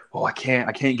 they're, I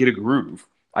can't get a groove.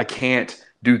 I can't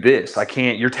do this. I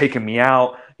can't, you're taking me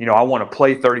out. I want to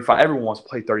play 35. Everyone wants to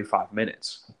play 35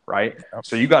 minutes, right? Yep.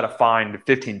 So you got to find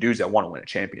 15 dudes that want to win a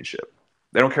championship.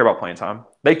 They don't care about playing time.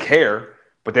 They care,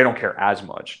 but they don't care as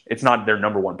much. It's not their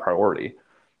number one priority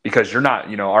because you're not,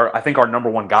 I think our number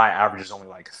one guy averages only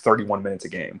like 31 minutes a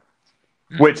game,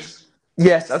 which,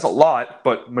 yes, that's a lot,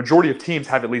 but majority of teams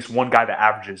have at least one guy that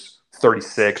averages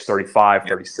 36, 35,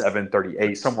 37,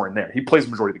 38, somewhere in there. He plays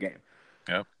the majority of the game.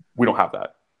 Yep. We don't have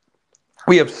that.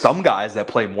 We have some guys that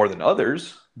play more than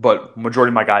others, but majority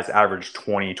of my guys average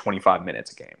 20, 25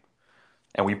 minutes a game.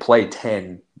 And we play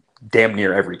 10 damn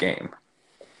near every game,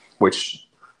 which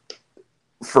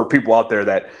for people out there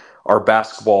that are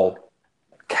basketball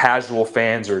casual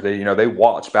fans or they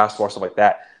watch basketball, stuff like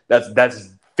that, that's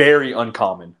very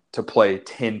uncommon to play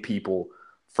 10 people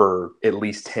for at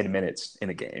least 10 minutes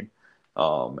in a game.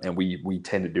 And we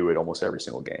tend to do it almost every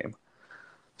single game.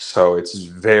 So it's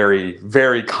very,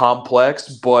 very complex,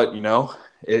 but,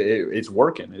 it's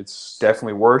working. It's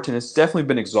definitely worked, and it's definitely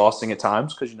been exhausting at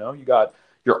times because, you got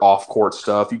your off-court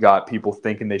stuff. You got people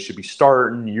thinking they should be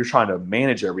starting. You're trying to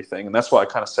manage everything, and that's what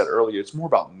I kind of said earlier. It's more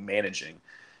about managing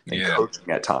and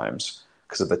coaching at times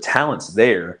because if the talent's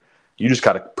there, you just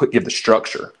got to give the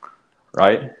structure,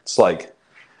 right? It's like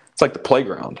the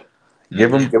playground.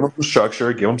 Give them some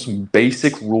structure, give them some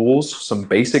basic rules, some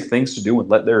basic things to do, and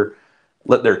let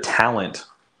their talent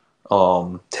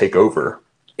take over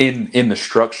in the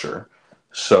structure.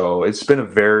 So it's been a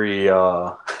very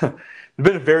up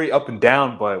and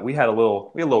down, but we had a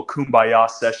little kumbaya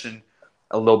session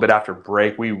a little bit after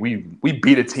break. We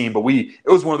beat a team, but it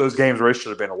was one of those games where it should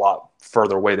have been a lot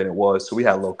further away than it was. So we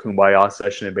had a little kumbaya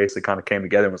session and basically kind of came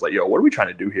together and was like, yo, what are we trying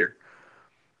to do here?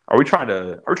 Are we trying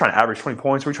to average 20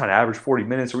 points? Are we trying to average 40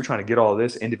 minutes? Are we trying to get all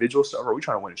this individual stuff? Or are we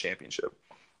trying to win a championship?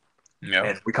 Yeah.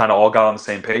 And we kind of all got on the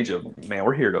same page of, man,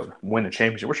 we're here to win a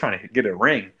championship. We're trying to get a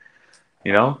ring,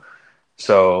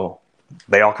 So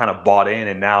they all kind of bought in,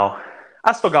 and now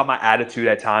I still got my attitude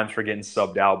at times for getting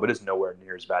subbed out, but it's nowhere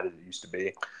near as bad as it used to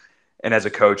be. And as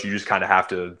a coach, you just kind of have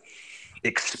to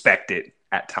expect it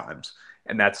at times.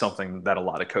 And that's something that a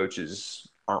lot of coaches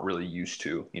aren't really used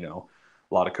to,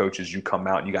 A lot of coaches, you come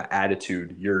out and you got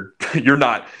attitude. You're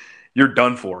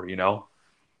done for,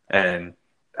 And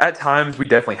at times we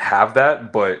definitely have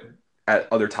that, but at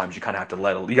other times you kind of have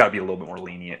to you got to be a little bit more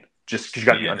lenient just because you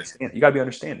got to be understanding. You got to be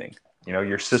understanding.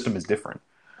 Your system is different.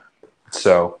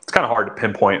 So it's kind of hard to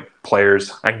pinpoint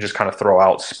players. I can just kind of throw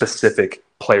out specific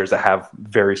players that have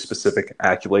very specific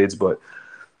accolades. But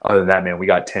other than that, man, we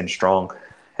got 10 strong.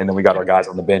 And then we got our guys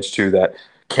on the bench, too, that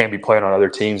can be playing on other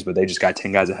teams, but they just got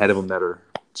 10 guys ahead of them that are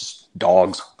just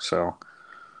dogs. So,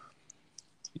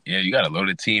 yeah, you got a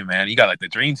loaded team, man. You got like the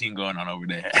dream team going on over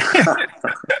there.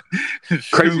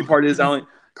 Crazy part is I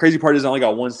only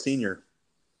got one senior.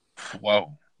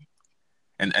 Whoa.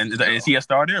 And is he a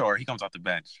starter or he comes off the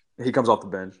bench? He comes off the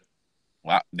bench.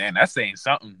 Wow, man, that's saying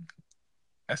something.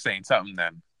 That's saying something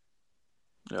then.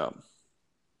 Yeah.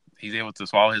 He's able to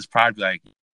swallow his pride, be like,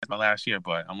 it's my last year,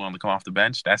 but I'm willing to come off the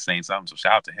bench. That's saying something. So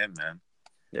shout out to him, man.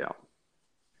 Yeah.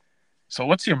 So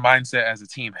what's your mindset as a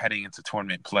team heading into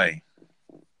tournament play?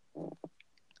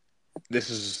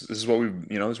 This is what this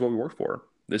is what we work for.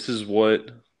 This is why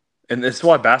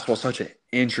basketball is such an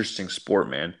interesting sport,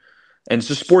 man. And it's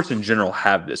just sports in general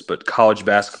have this, but college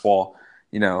basketball,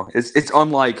 it's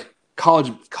unlike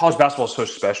college basketball is so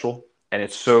special and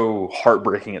it's so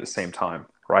heartbreaking at the same time,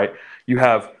 right? You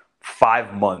have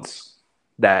 5 months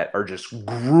that are just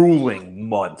grueling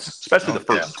months, especially the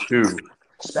first two.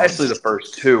 Especially the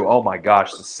first two. Oh my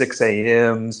gosh, the 6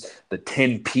 a.m.s, the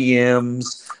 10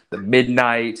 p.m.s, the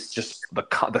midnights, just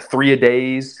the 3 a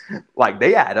days. Like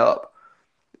they add up.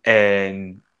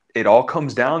 And it all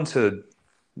comes down to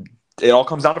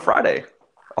Friday.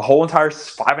 A whole entire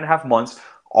 5.5 months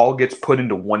all gets put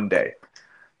into one day.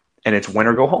 And it's win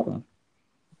or go home.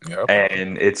 Yep.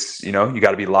 And it's, you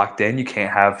got to be locked in. You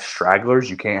can't have stragglers.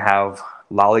 You can't have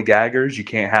lollygaggers. You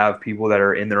can't have people that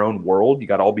are in their own world. You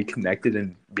got to all be connected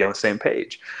and be on the same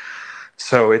page.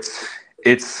 So it's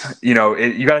you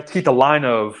got to keep the line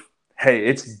of,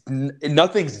 hey,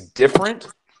 nothing's different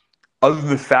other than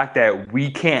the fact that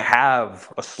we can't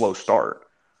have a slow start.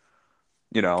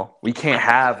 We can't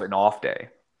have an off day.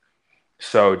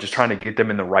 So just trying to get them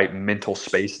in the right mental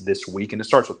space this week. And it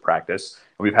starts with practice.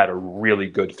 We've had a really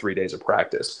good 3 days of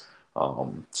practice.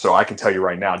 So I can tell you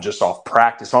right now, just off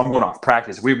practice, so I'm going off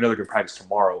practice. If we have another good practice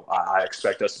tomorrow, I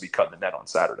expect us to be cutting the net on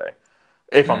Saturday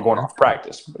if I'm going off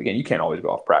practice. But again, you can't always go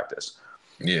off practice.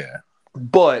 Yeah.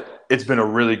 But it's been a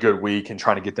really good week and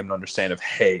trying to get them to understand of,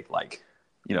 hey,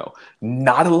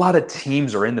 not a lot of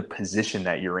teams are in the position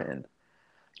that you're in.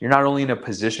 You're not only in a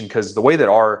position because the way that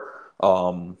our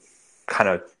kind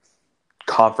of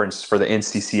conference for the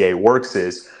NCCA works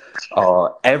is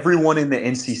everyone in the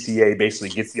NCCA basically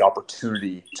gets the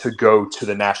opportunity to go to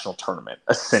the national tournament,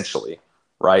 essentially,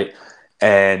 right?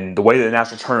 And the way that the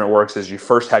national tournament works is you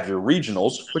first have your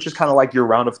regionals, which is kind of like your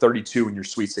round of 32 and your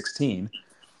Sweet 16.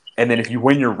 And then if you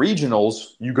win your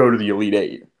regionals, you go to the Elite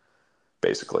Eight,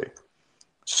 basically.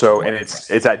 So, and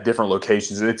it's at different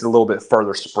locations, and it's a little bit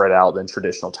further spread out than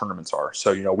traditional tournaments are.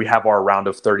 So, we have our round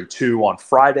of 32 on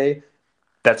Friday.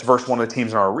 That's versus one of the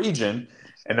teams in our region.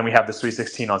 And then we have the Sweet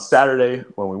 16 on Saturday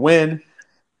when we win.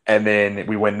 And then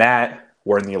we win that,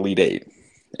 we're in the Elite Eight.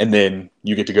 And then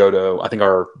you get to go to, I think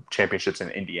our championship's in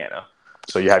Indiana.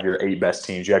 So you have your 8 best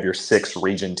teams. You have your 6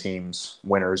 region teams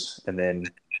winners. And then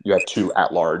you have 2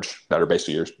 at-large that are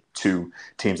basically your 2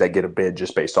 teams that get a bid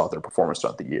just based off their performance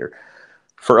throughout the year.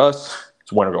 For us,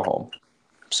 it's win or go home.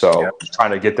 So trying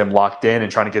to get them locked in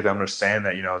and trying to get them to understand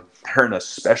that, they're in a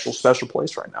special, special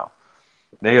place right now.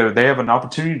 They have an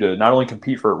opportunity to not only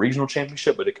compete for a regional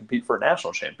championship, but to compete for a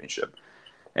national championship.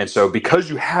 And so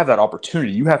because you have that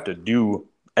opportunity, you have to do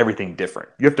everything different.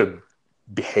 You have to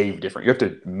behave different. You have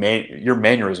to your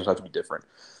mannerisms have to be different.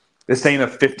 This ain't a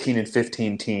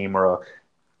 15-15 team or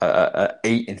a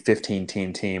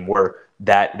 8-15 team where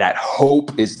that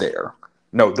hope is there.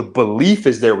 No, the belief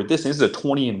is there with this. This is a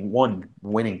 20-1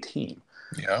 winning team.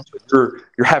 Yeah. So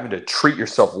you're having to treat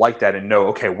yourself like that and know,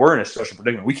 okay, we're in a special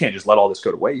predicament. We can't just let all this go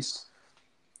to waste.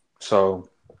 So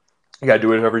you got to do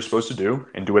whatever you're supposed to do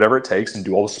and do whatever it takes and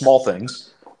do all the small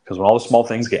things, because when all the small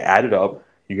things get added up,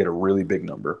 you get a really big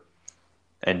number.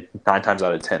 And 9 times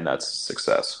out of 10, that's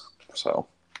success. So.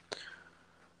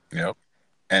 Yep.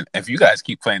 And if you guys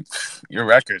keep playing your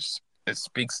records, it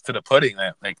speaks to the pudding,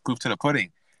 like proof to the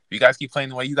pudding. If you guys keep playing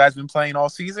the way you guys been playing all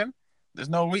season, there's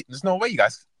no reason you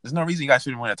guys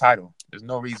shouldn't win a title. There's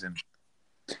no reason.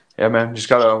 Yeah, man. We just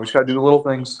gotta do the little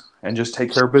things and just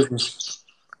take care of business,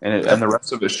 and the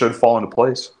rest of it should fall into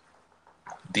place.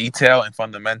 Detail and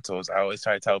fundamentals. I always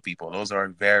try to tell people those are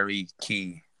very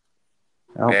key.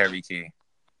 Yep. Very key.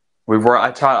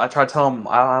 I try to tell them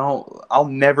I'll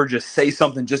never just say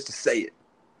something just to say it.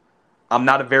 I'm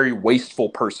not a very wasteful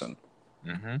person,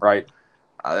 right?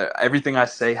 Everything I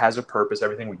say has a purpose.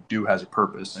 Everything we do has a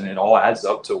purpose, and it all adds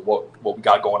up to what we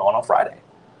got going on Friday.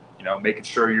 Making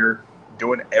sure you're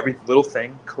doing every little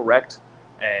thing correct,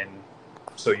 and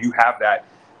so you have that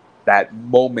that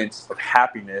moment of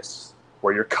happiness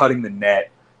where you're cutting the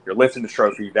net, you're lifting the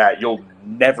trophy that you'll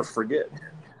never forget.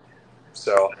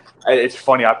 So it's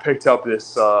funny. I picked up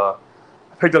this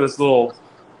little,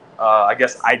 I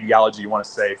guess, ideology you want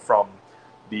to say from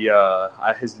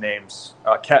his name's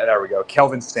there we go,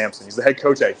 Kelvin Sampson. He's the head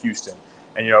coach at Houston,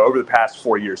 and over the past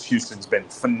 4 years, Houston's been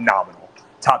phenomenal.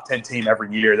 Top 10 team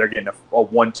every year. They're getting a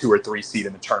 1, 2, or 3 seed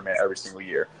in the tournament every single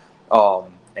year.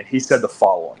 And he said the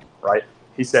following, right?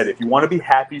 He said, if you want to be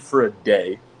happy for a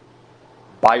day,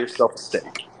 buy yourself a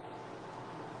steak.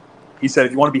 He said,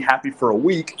 if you want to be happy for a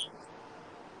week,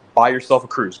 buy yourself a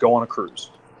cruise. Go on a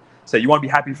cruise. Say, you want to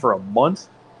be happy for a month,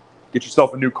 get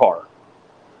yourself a new car.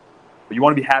 But you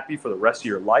want to be happy for the rest of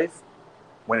your life,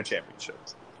 win a championship.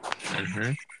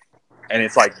 Mm-hmm. And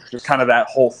it's like just kind of that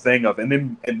whole thing of, and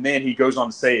then he goes on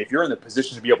to say, if you're in the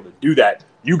position to be able to do that,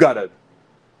 you got to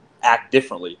act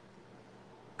differently.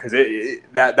 Because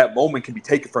that moment can be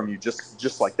taken from you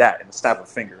just like that in the snap of a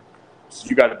finger. So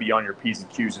you got to be on your P's and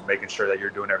Q's and making sure that you're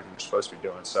doing everything you're supposed to be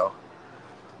doing. So,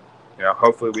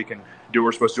 hopefully we can do what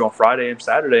we're supposed to do on Friday and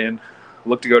Saturday and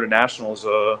look to go to nationals.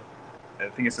 I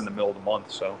think it's in the middle of the month.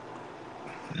 So.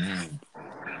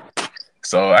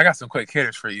 So I got some quick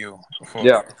hitters for you.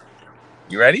 Yeah.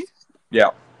 You ready?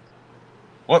 Yeah.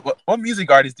 What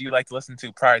music artists do you like to listen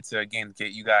to prior to a game to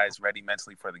get you guys ready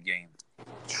mentally for the game?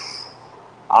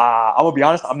 I'm gonna be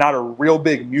honest. I'm not a real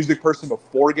big music person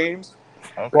before games,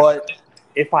 but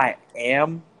if I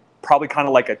am, probably kind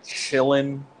of like a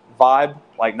chillin' vibe,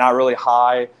 like not really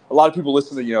high. A lot of people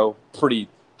listen to pretty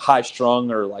high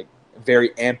strung or like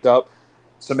very amped up.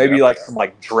 So maybe like some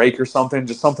like Drake or something,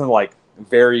 just something like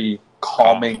very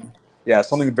calming. Yeah,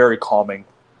 something very calming.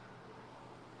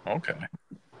 Okay.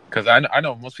 Because I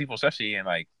know most people, especially in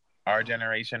like our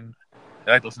generation,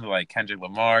 they like to listen to like Kendrick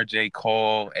Lamar, J.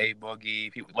 Cole, A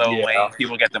Boogie, Lil Wayne.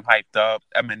 People get them hyped up.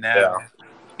 Eminem,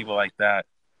 people like that.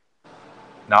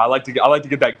 No, I like to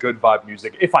get that good vibe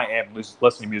music if I am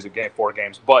listening to music for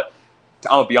games. But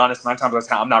I'm gonna be honest, 9 times out of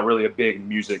 10, I'm not really a big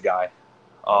music guy.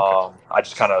 I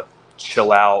just kind of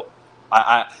chill out.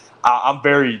 I'm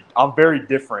very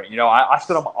different. I'll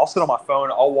sit on my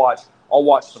phone. I'll watch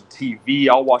some TV.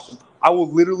 I will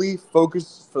literally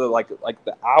focus for like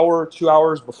the hour, 2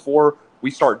 hours before we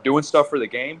start doing stuff for the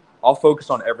game. I'll focus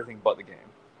on everything but the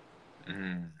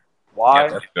game. Why? Yeah,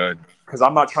 that's good. Because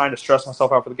I'm not trying to stress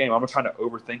myself out for the game. I'm not trying to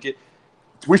overthink it.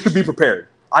 We should be prepared.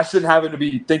 I shouldn't have to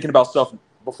be thinking about stuff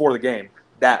before the game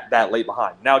that late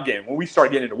behind. Now, again, when we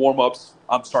start getting into warm-ups,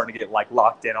 I'm starting to get like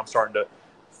locked in. I'm starting to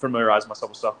familiarize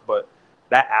myself with stuff. But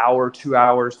that hour, 2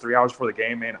 hours, 3 hours before the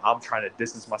game, man, I'm trying to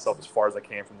distance myself as far as I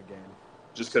can from the game.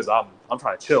 Just because I'm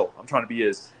trying to chill. I'm trying to be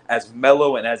as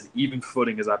mellow and as even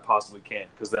footing as I possibly can.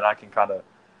 Because then I can kind of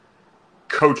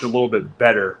coach a little bit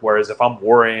better. Whereas if I'm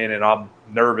worrying and I'm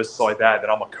nervous like that, then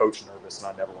I'm a coach nervous,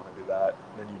 and I never want to do that.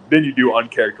 Then you do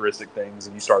uncharacteristic things,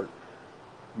 and you start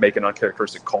making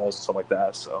uncharacteristic calls and stuff like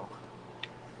that. So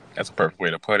that's a perfect way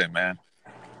to put it, man.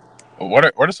 Well,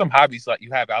 what are some hobbies like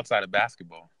you have outside of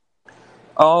basketball?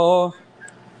 Love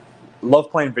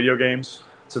playing video games.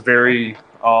 It's a very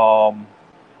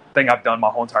thing I've done my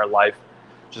whole entire life.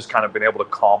 Just kind of been able to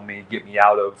calm me, get me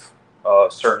out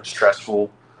of certain stressful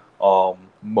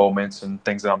moments and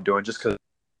things that I'm doing. Just because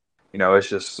it's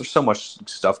just there's so much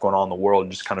stuff going on in the world,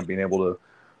 and just kind of being able to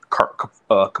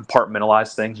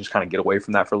compartmentalize things, just kind of get away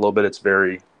from that for a little bit. It's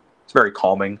very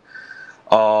calming.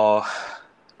 I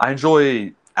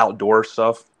enjoy outdoor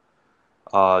stuff.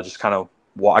 Just kind of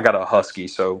I got a husky,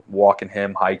 so walking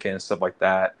him, hiking, and stuff like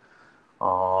that.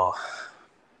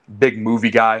 Big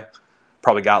movie guy.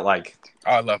 Probably got like.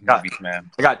 Oh, I love movies,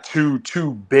 man. I got two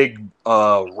big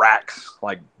racks,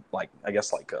 like I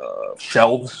guess like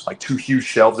shelves, like 2 huge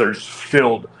shelves that are just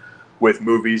filled with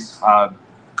movies.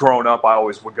 Growing up, I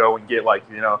always would go and get like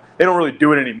they don't really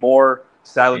do it anymore,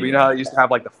 sadly. But how they used to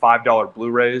have like the $5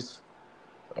 Blu-rays.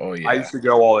 Oh yeah. I used to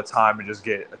go all the time and just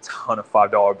get a ton of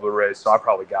 $5 Blu-rays. So I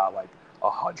probably got like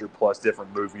 100+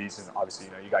 different movies, and obviously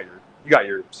you got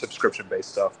your subscription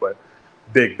based stuff, but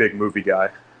big movie guy.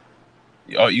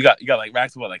 Oh, you got like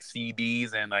racks of like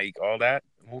CDs and like all that.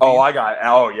 Movies? I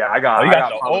got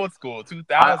the old school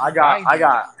 2000.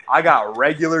 I got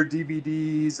regular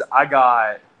DVDs. I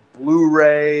got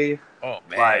Blu-ray. Oh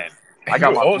man, I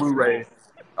got my Blu-ray.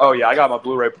 Oh yeah, I got my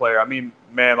Blu-ray player. I mean,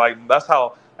 man, like that's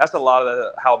a lot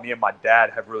of how me and my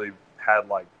dad have really had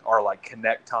like our like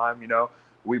connect time.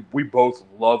 We both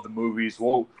love the movies.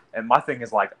 Well, and my thing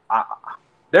is like,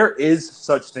 there is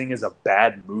such thing as a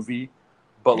bad movie,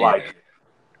 but like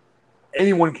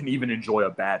anyone can even enjoy a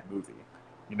bad movie.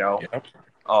 Yep.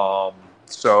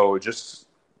 So just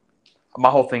my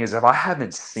whole thing is if I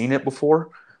haven't seen it before,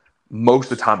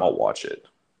 most of the time I'll watch it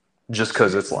just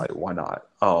because it's like, why not?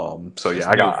 So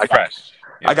yeah, fresh.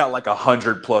 I got like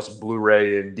 100+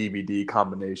 Blu-ray and DVD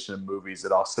combination of movies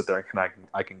that I'll sit there and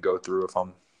I can go through if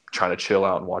I'm trying to chill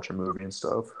out and watch a movie and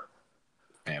stuff.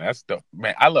 Man, that's dope.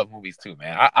 Man, I love movies too,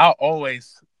 man. I'm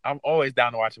always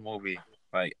down to watch a movie.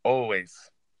 Like always.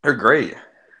 They're great.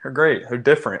 They're great. They're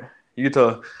different. You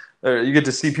get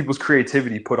to see people's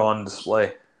creativity put on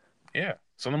display. Yeah.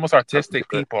 Some of the most artistic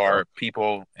people are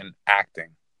people in acting.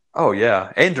 Oh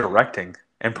yeah, and directing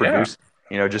and producing.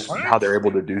 You know, just how they're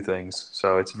able to do things.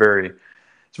 So it's very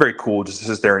cool just to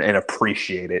sit there and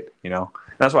appreciate it. You know,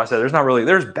 and that's why I said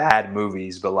there's bad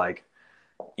movies, but like,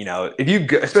 you know,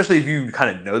 especially if you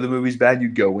kind of know the movie's bad, you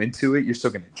go into it, you're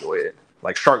still gonna enjoy it.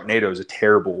 Like Sharknado is a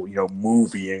terrible, you know,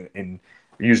 movie, and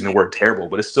using the word terrible,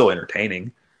 but it's still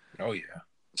entertaining. Oh yeah.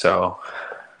 So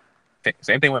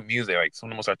same thing with music. Like some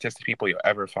of the most artistic people you'll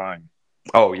ever find.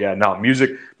 Oh yeah, no,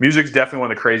 music's definitely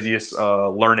one of the craziest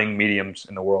learning mediums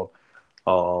in the world.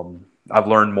 I've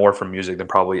learned more from music than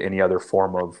probably any other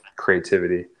form of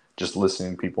creativity. Just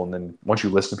listening to people, and then once you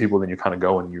listen to people, then you kind of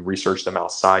go and you research them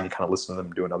outside. You kind of listen to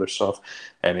them doing other stuff,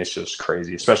 and it's just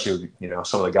crazy. Especially, you know,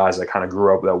 some of the guys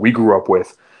that we grew up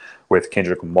with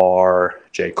Kendrick Lamar,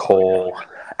 J. Cole,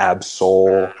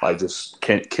 Ab-Soul, like just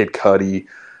Kid Cudi,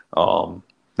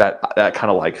 that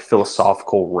kind of like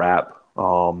philosophical rap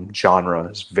genre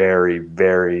is very,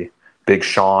 very Big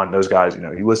Sean. Those guys, you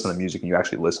know, you listen to music and you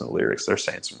actually listen to lyrics. They're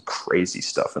saying some crazy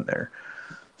stuff in there.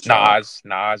 So,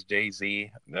 Nas,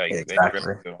 Jay-Z, like exactly. they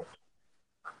really do.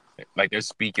 Like they're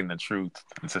speaking the truth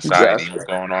in society, what's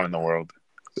going on in the world.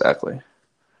 Exactly.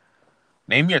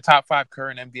 Name your top 5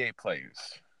 current NBA players.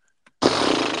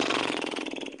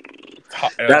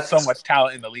 There's so much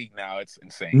talent in the league now; it's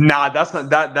insane. Nah, that's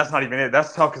not even it.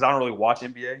 That's tough because I don't really watch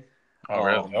NBA. Oh,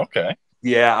 really? Okay.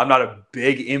 Yeah, I'm not a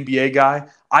big NBA guy.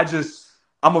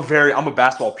 I'm a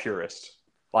basketball purist.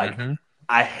 Like,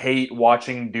 I hate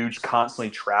watching dudes constantly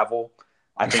travel.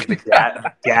 I think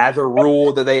the gather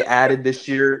rule that they added this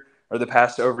year or the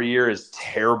past over year is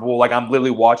terrible. Like, I'm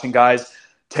literally watching guys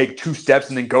take 2 steps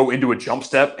and then go into a jump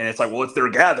step, and it's like, well, it's their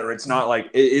gather. It's not like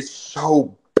it's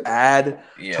so bad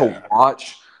to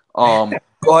watch.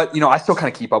 But you know, I still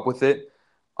kind of keep up with it.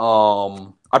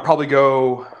 I'd probably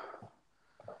go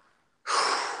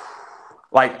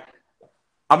like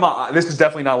this is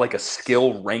definitely not like a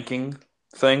skill ranking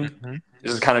thing.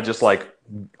 This is kind of just like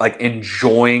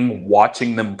enjoying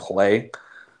watching them play.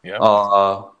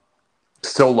 Yeah.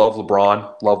 Still love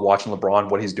LeBron. Love watching LeBron.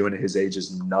 What he's doing at his age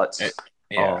is nuts.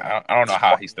 I don't know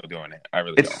how he's still doing it.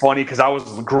 It's funny because I was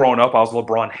growing up, I was a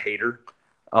LeBron hater.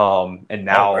 And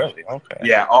now, really? Okay.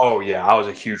 Yeah, I was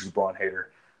a huge LeBron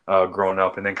hater growing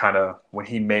up, and then kind of when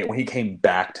he came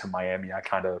back to Miami, I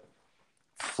kind of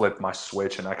flipped my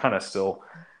switch, and I kind of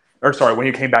when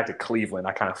he came back to Cleveland,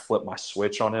 I kind of flipped my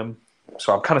switch on him.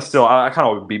 So I'm kind of I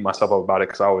kind of beat myself up about it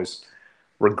because I always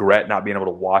regret not being able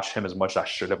to watch him as much as I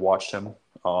should have watched him.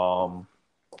 Love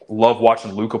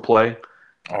watching Luka play.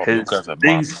 His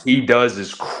things he does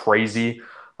is crazy.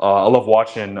 I love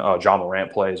watching John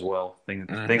Morant play as well. Things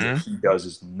that he does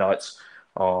is nuts.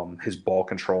 His ball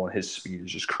control and his speed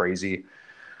is just crazy.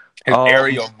 His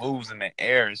aerial moves in the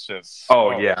air is just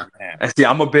yeah. Man. And see,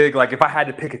 I'm a big if I had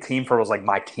to pick a team for like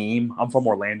my team, I'm from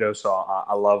Orlando, so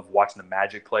I love watching the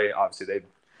Magic play. Obviously,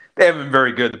 they haven't been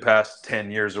very good the past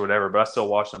 10 years or whatever, but I still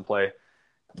watch them play.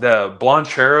 The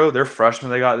Blanchero, their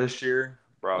freshman they got this year,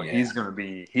 bro. Yeah. He's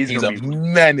a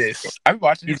menace. I'm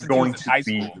watching. He's going to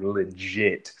be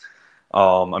legit.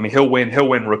 I mean, he'll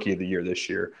win Rookie of the Year this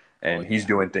year. And he's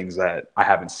doing things that I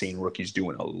haven't seen rookies do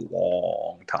in a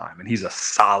long time. And he's a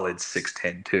solid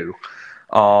 6'10", too.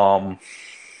 I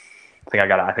think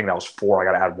that was 4. I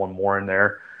got to add one more in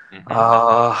there.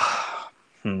 I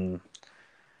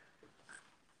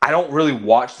don't really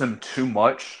watch them too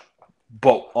much,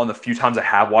 but on the few times I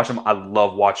have watched them, I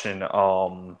love watching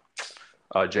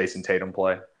Jason Tatum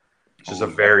play. He's just a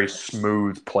very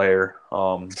smooth player.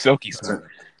 Silky smooth.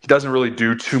 He doesn't really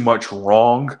do too much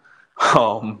wrong.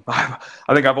 I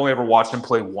think I've only ever watched him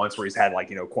play once where he's had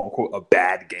quote unquote a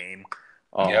bad game.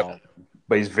 But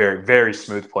he's very, very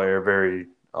smooth player, very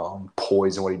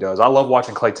poised in what he does. I love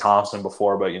watching Klay Thompson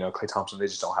before, but Klay Thompson,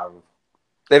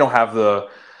 they don't have the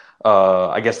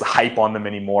I guess the hype on them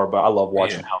anymore. But I love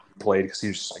watching how he played because he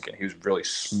was a really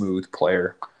smooth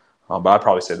player. But I'd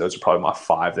probably say those are probably my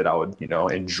 5 that I would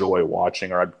enjoy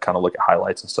watching, or I'd kind of look at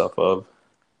highlights and stuff of.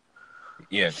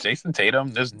 Yeah, Jason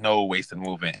Tatum, there's no wasted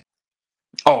movement.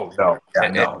 Oh, no. Yeah,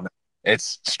 no.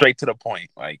 It's straight to the point.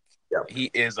 Like,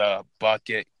 he is a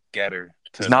bucket getter.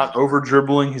 He's not over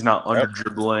dribbling. He's not under Yep.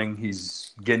 dribbling.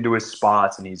 He's getting to his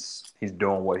spots, and he's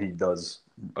doing what he does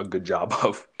a good job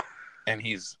of. And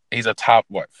he's a top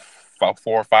 4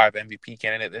 or 5 MVP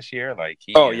candidate this year. Like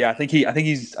I think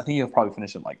he'll probably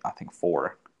finish in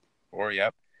 4. Or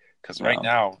yep. Because right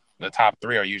now the top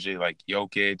 3 are usually like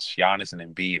Jokic, Giannis, and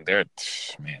Embiid. They're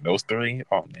those 3.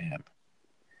 Oh man.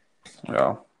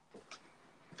 Yeah.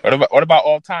 What about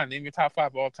all time? Name your top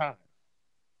 5 all time.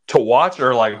 To watch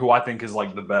or who I think is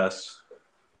the best?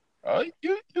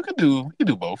 You could do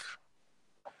both.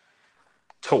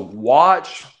 To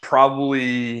watch,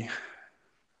 probably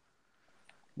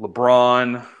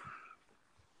LeBron,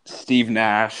 Steve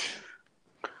Nash.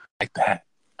 I like that.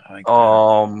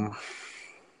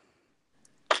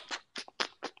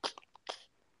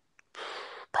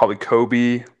 Probably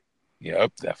Kobe.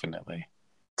 Yep, definitely.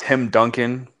 Tim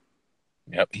Duncan.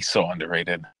 Yep, he's so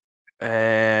underrated.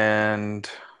 And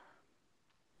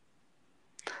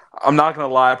I'm not gonna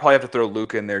lie, I probably have to throw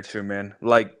Luka in there too, man.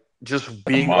 Just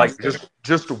being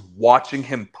just watching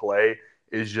him play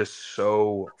is just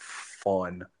so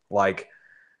fun.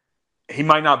 He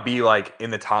might not be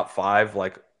in the top 5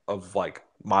 of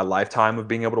my lifetime of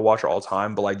being able to watch all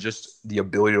time, but just the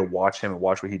ability to watch him and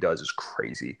watch what he does is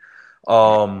crazy.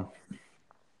 Top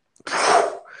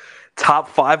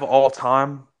 5 all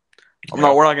time. We're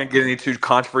not gonna get into too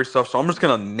controversy stuff, so I'm just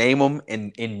gonna name them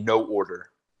in no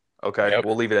order. Okay,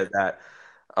 We'll leave it at that.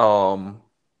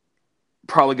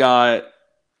 Probably got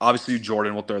obviously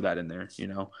Jordan. We'll throw that in there.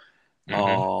 Throw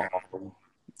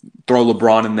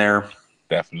LeBron in there.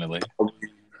 Definitely.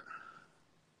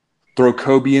 Throw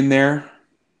Kobe in there.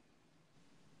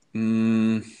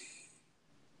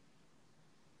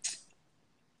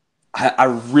 I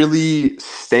really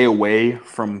stay away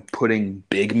from putting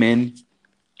big men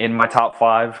in my top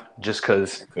 5 just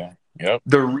because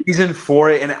the reason for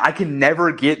it, and I can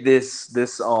never get this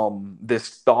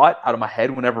thought out of my head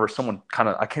whenever someone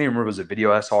I can't even remember if it was a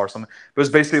video I saw or something, but it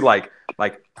was basically like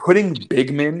putting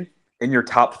big men in your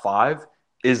top 5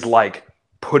 is like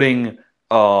putting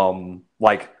for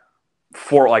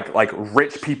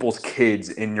rich people's kids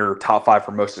in your top 5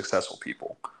 for most successful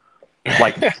people.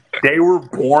 They were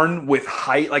born with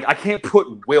height. I can't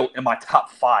put Wilt in my top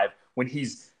 5 when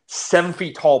he's 7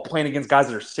 feet tall playing against guys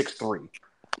that are 6'3".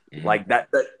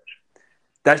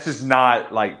 That's just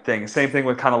not thing. Same thing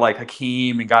with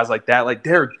Hakeem and guys like that.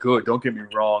 They're good. Don't get me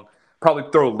wrong. Probably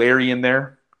throw Larry in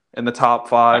there in the top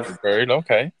 5.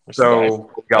 Okay.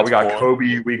 So we got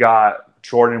Kobe, we got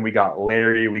Jordan, we got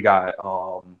Larry, we got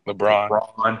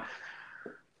LeBron.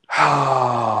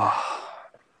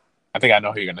 I think I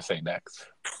know who you're gonna say next.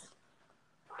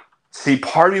 See,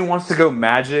 part of me wants to go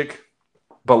Magic,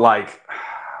 but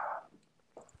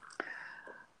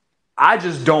I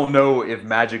just don't know if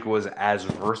Magic was as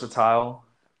versatile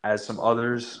as some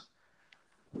others.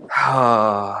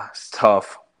 It's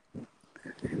tough.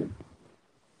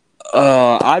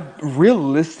 I'm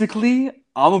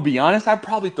gonna be honest. I'd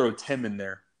probably throw Tim in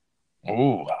there.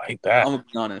 Ooh, I like that. I'm gonna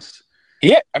be honest.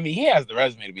 Yeah, I mean, he has the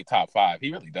resume to be top 5.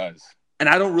 He really does. And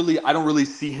I don't really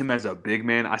see him as a big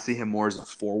man. I see him more as a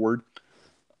forward.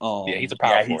 He's a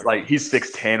power forward. He's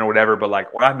 6'10" or whatever. But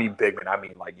when I mean big man, I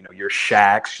mean your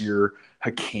Shaqs, your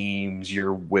Hakeems,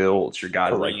 your Wilts, your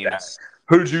guys like that.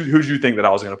 Who'd you think that I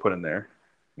was going to put in there?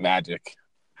 Magic.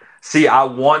 See, I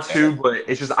want to, but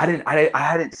it's just I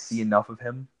didn't see enough of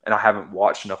him, and I haven't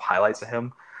watched enough highlights of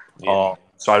him. Yeah.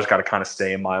 So I just got to kind of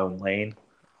stay in my own lane.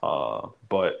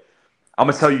 But I'm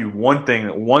gonna tell you one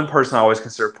person I always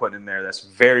consider putting in there that's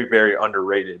very, very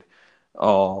underrated.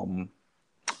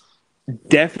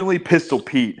 Definitely Pistol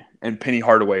Pete and Penny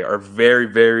Hardaway are very,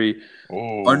 very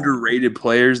underrated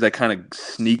players that kind of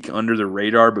sneak under the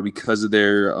radar, but because of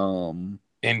their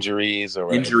injuries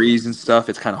and stuff,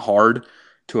 it's kind of hard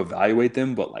to evaluate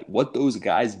them. But what those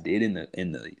guys did in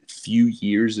the few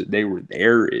years that they were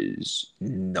there is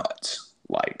nuts.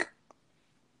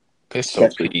 Pistol,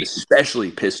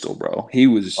 especially Pistol, bro. He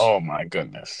was. Oh my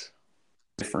goodness,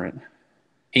 different.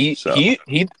 He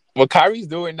what Kyrie's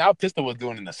doing now, Pistol was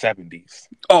doing in the 70s.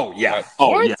 Oh yeah.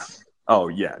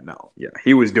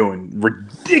 He was doing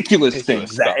ridiculous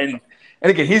things. And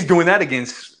again, he's doing that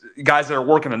against guys that are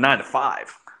working a 9 to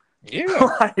 5.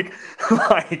 Yeah.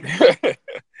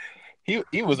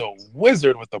 He was a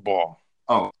wizard with the ball.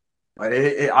 Oh.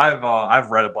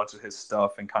 I've read a bunch of his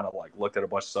stuff and kind of looked at a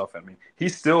bunch of stuff. I mean, he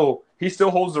still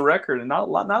holds the record, and not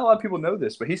a lot of people know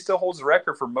this, but he still holds the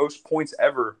record for most points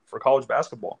ever for college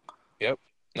basketball. Yep.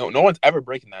 No one's ever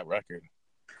breaking that record.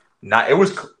 I'm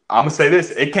gonna say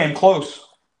this: it came close.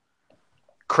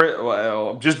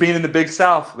 Just being in the Big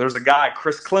South, there's a guy,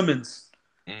 Chris Clemens.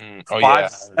 Oh yeah,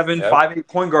 5'7", yep. 5'8"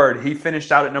 point guard. He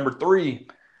finished out at number 3.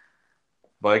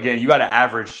 But again, you got to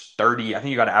average 30. I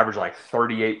think you got to average like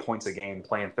 38 points a game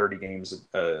playing 30 games.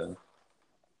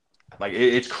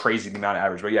 It's crazy the amount of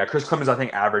average. But yeah, Chris Clemens, I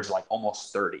think, averaged like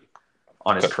almost 30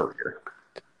 on his career.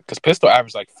 Because Pistol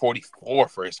averaged like 44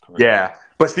 for his career. Yeah.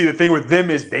 But see, the thing with them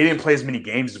is they didn't play as many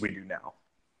games as we do now.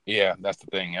 Yeah, that's the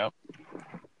thing. Yep.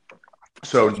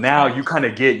 So now you kind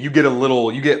of get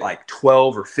like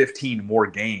 12 or 15 more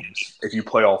games if you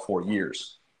play all 4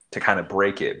 years to kind of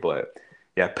break it. But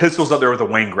yeah, Pistol's up there with the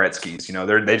Wayne Gretzky's. You know,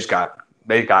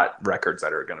 they got records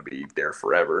that are going to be there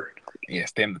forever. Yeah,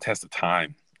 stand the test of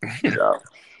time. Yeah.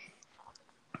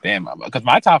 Damn, because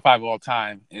my top 5 of all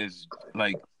time is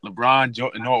like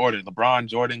LeBron, in no order: LeBron,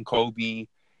 Jordan, Kobe,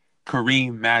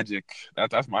 Kareem, Magic.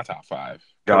 That's my top 5.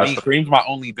 Kareem's my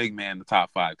only big man in the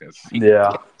top 5 because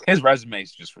his resume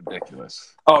is just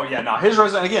ridiculous. Oh yeah, no, his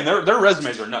resume again. Their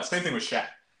resumes are nuts. Same thing with Shaq.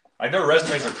 Like their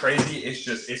resumes are crazy.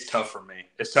 It's tough for me.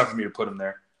 It's tough for me to put them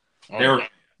there. Oh,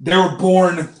 they were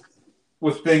born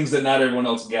with things that not everyone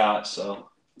else got. So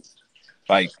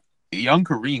like young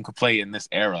Kareem could play in this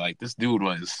era. Like this dude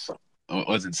was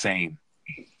insane.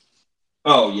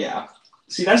 Oh yeah.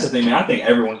 See, that's the thing, man. I think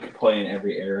everyone could play in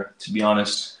every era. To be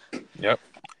honest. Yep.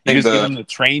 You just give them the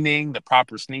training, the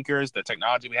proper sneakers, the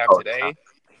technology we have today.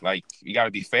 Like, you got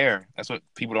to be fair. That's what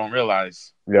people don't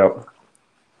realize. Yep.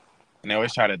 And they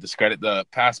always try to discredit the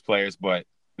past players, but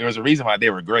there was a reason why they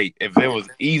were great. If it was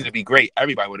easy to be great,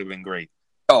 everybody would have been great.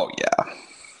 Oh, yeah.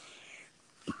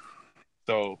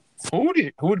 So, who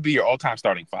would be your all-time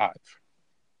starting 5?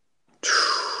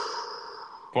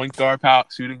 Point guard,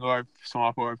 shooting guard,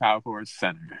 small forward, power forward,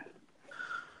 center.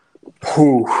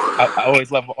 I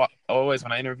always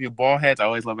when I interview ball heads, I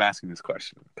always love asking this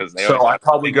question because they. So I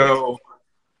probably go.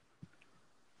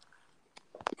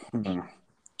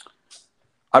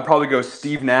 I'd probably go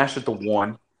Steve Nash at the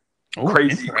 1. Ooh,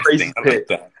 crazy pick.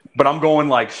 Like, but I'm going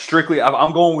like strictly.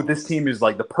 I'm going with this team is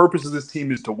like the purpose of this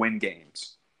team is to win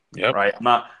games. Yep. Right.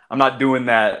 I'm not doing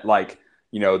that like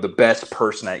the best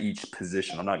person at each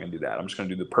position. I'm not going to do that. I'm just going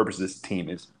to do the purpose of this team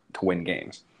is to win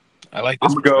games. I like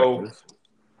this. I'm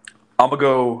going to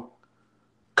go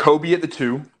Kobe at the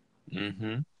 2. Mm-hmm.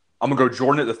 I'm going to go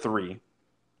Jordan at the 3.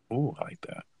 Ooh, I like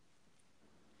that.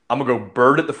 I'm going to go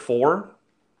Bird at the 4.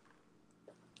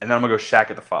 And then I'm going to go Shaq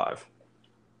at the 5.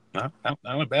 Not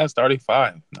a bad starting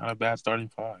 5. Not a bad starting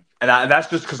 5. And that's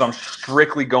just because I'm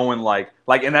strictly going like,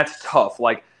 and that's tough.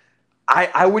 Like,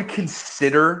 I would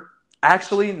consider –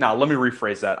 actually, now let me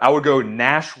rephrase that. I would go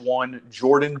Nash 1,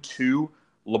 Jordan 2,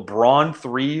 LeBron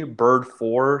 3, Bird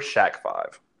 4, Shaq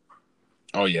 5.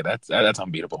 Oh yeah, that's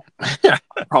unbeatable.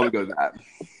 Probably go that.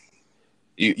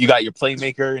 You got your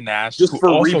playmaker Nash, just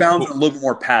for rebounds and a little bit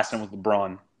more passing with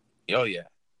LeBron. Oh yeah,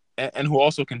 and who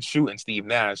also can shoot in Steve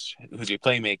Nash, who's your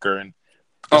playmaker and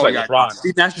LeBron.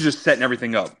 Steve Nash is just setting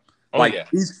everything up. Oh,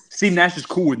 Steve Nash is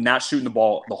cool with not shooting the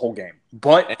ball the whole game,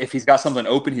 but if he's got something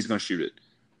open, he's going to shoot it,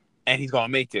 and he's going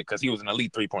to make it because he was an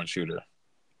elite 3-point shooter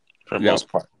for the most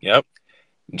part. Yep.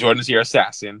 Jordan's your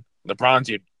assassin. LeBron's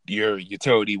your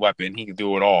utility weapon. He can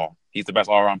do it all. He's the best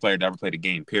all-around player to ever play the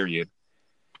game, period.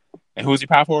 And who's your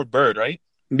power forward? Bird, right?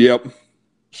 Yep.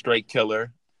 Straight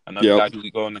killer. Another guy who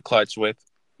you go in the clutch with.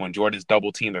 When Jordan's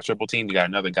double teamed or triple teamed, you got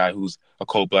another guy who's a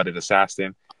cold-blooded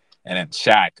assassin. And then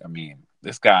Shaq, I mean,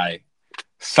 this guy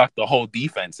sucked the whole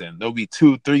defense in. There'll be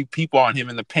 2-3 people on him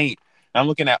in the paint. And I'm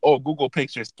looking at, Google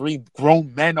pictures, 3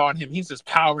 grown men on him. He's just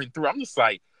powering through. I'm just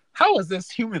like, how is this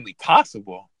humanly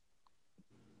possible?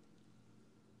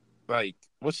 Like,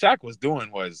 what Shaq was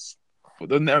doing was,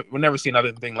 we'll never see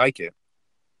another thing like it.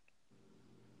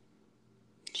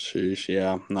 Sheesh,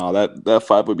 yeah. No, that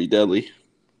 5 would be deadly.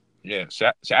 Yeah,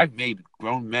 Shaq made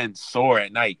grown men sore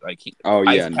at night. Like,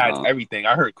 ice pads, everything.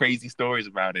 I heard crazy stories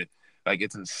about it. Like,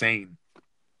 it's insane.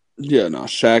 Yeah, no,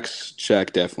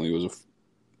 Shaq definitely was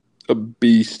a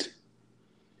beast.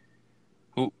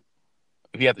 Who,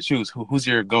 if you had to choose, who's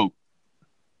your GOAT?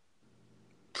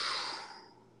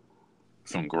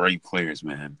 Some great players,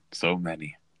 man. So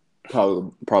many.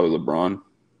 Probably LeBron.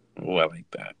 Oh, I like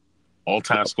that.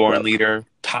 All-time scoring leader,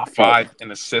 top 5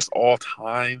 in assists all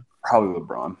time. Probably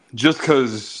LeBron. Just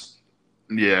because,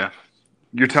 yeah,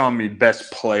 you're telling me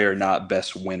best player, not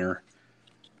best winner.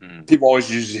 People always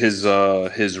use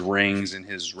his rings and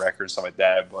his records and stuff like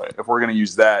that. But if we're gonna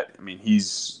use that, I mean,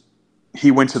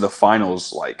 he went to the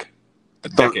finals like a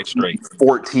decade straight,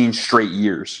 14 straight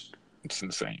years. It's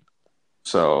insane.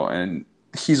 So, and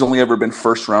he's only ever been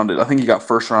first rounded. I think he got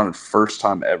first rounded first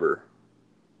time ever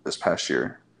this past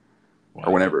year. Wow.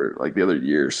 Or whenever, like the other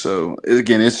year. So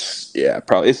again, it's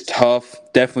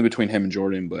tough. Definitely between him and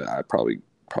Jordan, but I'd probably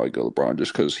probably go LeBron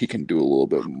just because he can do a little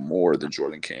bit more than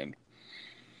Jordan can.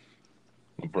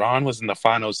 LeBron was in the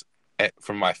finals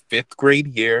from my 5th grade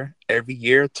year every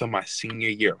year to my senior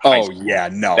year of high Oh school. yeah,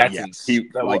 no, That's yeah. insane.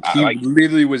 He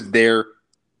literally was there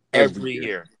every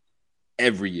year.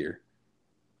 Every year.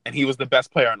 And he was the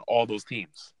best player on all those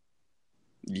teams.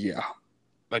 Yeah.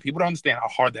 Like, people don't understand how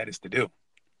hard that is to do.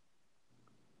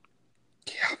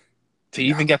 Yeah. To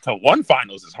even get to one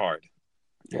finals is hard.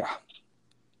 Yeah.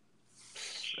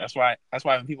 That's why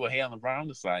when people hate on LeBron, I'm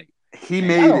just like, he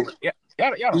made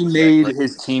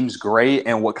his teams great,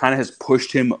 and what kind of has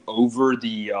pushed him over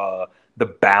the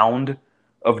bound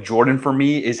of Jordan for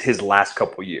me is his last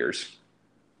couple years.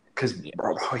 Because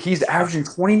he's averaging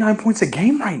 29 points a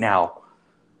game right now.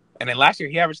 And then last year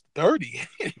he averaged 30.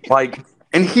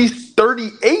 And he's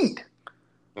 38.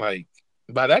 Like,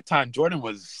 by that time, Jordan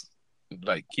was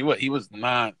like he was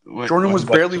not. Jordan was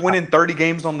barely winning 30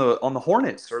 games on the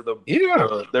Hornets or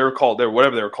they were called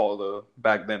whatever they were called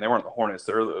back then. They weren't the Hornets.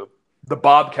 They were the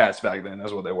Bobcats back then.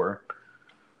 That's what they were.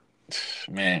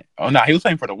 Man, he was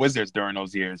playing for the Wizards during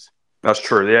those years. That's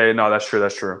true. Yeah, no, that's true.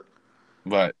 That's true.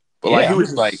 But like he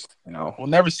was like, we'll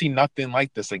never see nothing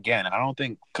like this again. I don't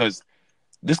think, because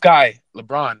this guy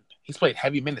LeBron, he's played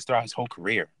heavy minutes throughout his whole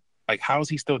career. Like, how is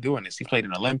he still doing this? He played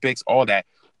in Olympics, all that,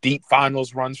 deep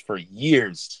finals runs for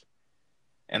years.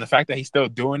 And the fact that he's still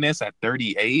doing this at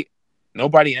 38,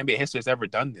 nobody in NBA history has ever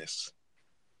done this.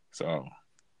 So,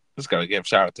 just got to give a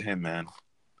shout out to him, man.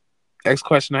 Next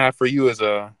question I have for you is,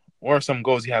 what are some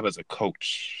goals you have as a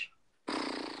coach?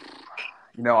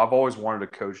 I've always wanted to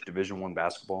coach Division I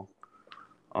basketball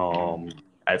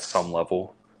at some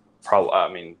level.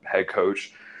 Probably, head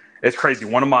coach. It's crazy.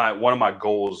 One of my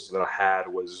goals that I had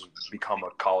was become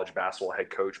a college basketball head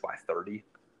coach by 30.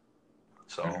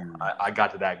 So I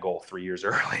got to that goal 3 years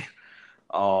early.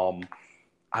 I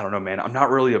don't know, man. I'm not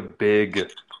really a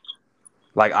big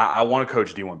I want to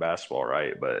coach D1 basketball,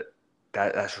 right? But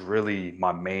that's really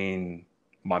my main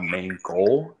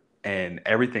goal, and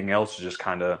everything else is just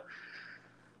kind of.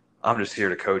 I'm just here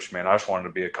to coach, man. I just wanted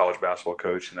to be a college basketball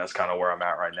coach, and that's kind of where I'm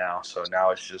at right now. So now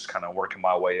it's just kind of working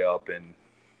my way up and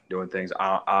doing things.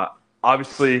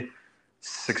 Obviously,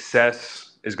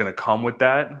 success is going to come with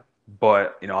that,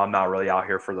 but I'm not really out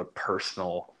here for the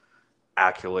personal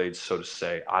accolades, so to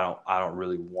say. I don't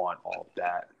really want all of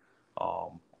that.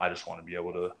 I just want to be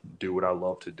able to do what I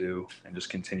love to do and just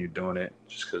continue doing it.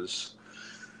 Just because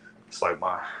it's like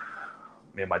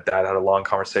me and my dad had a long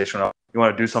conversation. You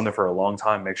want to do something for a long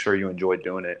time, make sure you enjoy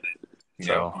doing it. Yeah.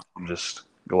 So I'm just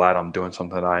glad I'm doing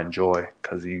something that I enjoy,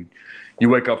 because you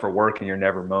wake up for work and you're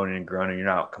never moaning and groaning. You're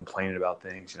not complaining about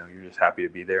things. You're just happy to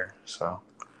be there. So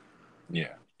yeah,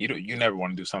 you never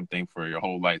want to do something for your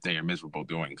whole life that you're miserable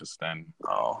doing, because then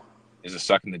it's just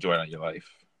sucking the joy out of your life.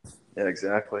 Yeah,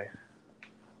 exactly.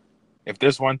 If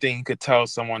there's one thing you could tell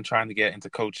someone trying to get into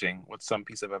coaching, what's some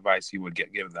piece of advice you would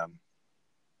give them?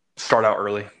 Start out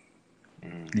early.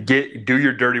 Do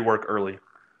your dirty work early.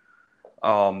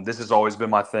 This has always been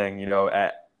my thing.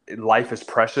 Life is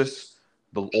precious.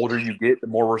 The older you get, the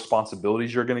more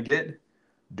responsibilities you're going to get.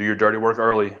 Do your dirty work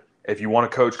early. If you want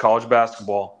to coach college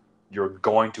basketball, you're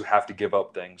going to have to give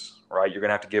up things, right? You're going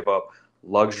to have to give up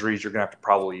luxuries. You're going to have to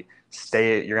probably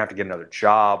you're going to have to get another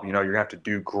job. You're going to have to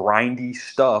do grindy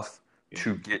stuff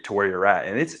to get to where you're at.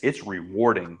 And it's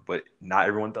rewarding, but not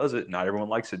everyone does it. Not everyone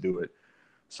likes to do it.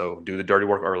 So do the dirty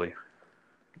work early.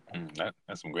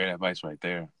 That's some great advice right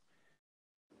there.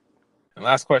 And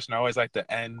last question I always like to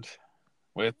end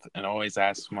with, and always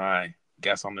ask my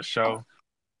guests on the show,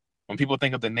 when people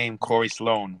think of the name Corey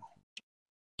Sloan,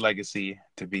 legacy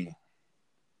to be?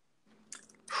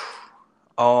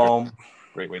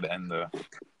 Great way to end the.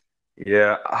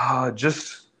 Yeah,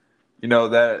 just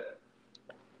that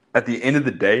at the end of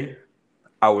the day,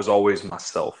 I was always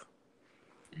myself,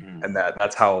 and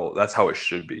that's how it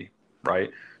should be, right?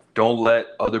 Don't let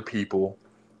other people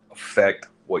affect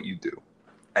what you do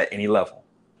at any level,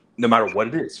 no matter what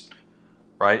it is,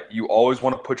 right? You always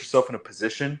want to put yourself in a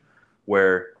position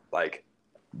where,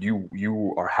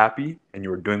 you are happy and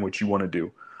you are doing what you want to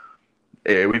do.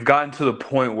 We've gotten to the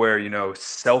point where,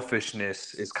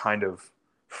 selfishness is kind of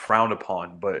frowned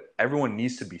upon, but everyone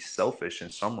needs to be selfish in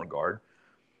some regard.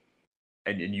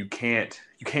 And you can't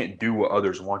do what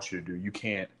others want you to do. You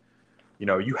can't.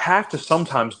 You have to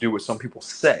sometimes do what some people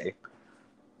say,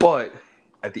 but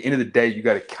at the end of the day, you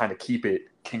got to kind of keep it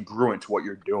congruent to what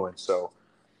you're doing. So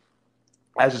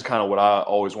that's just kind of what I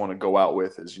always want to go out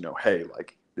with is, hey,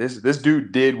 this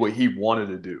dude did what he wanted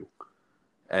to do.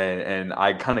 And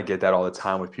I kind of get that all the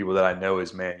time with people that I know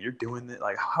is, man, you're doing it.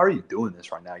 How are you doing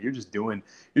this right now? You're doing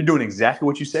exactly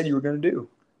what you said you were going to do.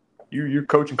 you're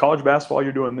coaching college basketball,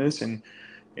 you're doing this, and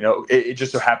it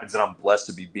just so happens that I'm blessed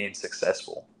to be being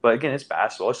successful. But again, it's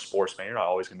basketball, it's sports, man. You're not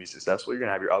always going to be successful. You're going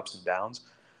to have your ups and downs,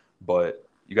 but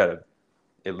you got to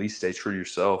at least stay true to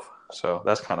yourself. So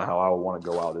that's kind of how I want to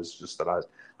go out, is just that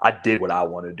I did what I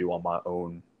wanted to do on my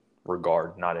own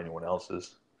regard, not anyone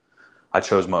else's. I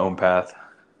chose my own path.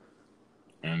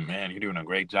 And man, you're doing a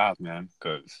great job, man,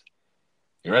 because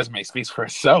your resume speaks for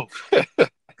itself.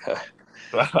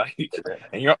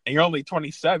 and you're only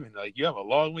 27. Like, you have a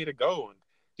long way to go, and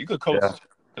you could coach.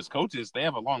 Because coaches, they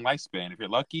have a long lifespan. If you're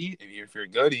lucky, if you're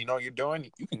good, and you know what you're doing,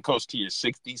 you can coach to your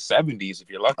 60s, 70s if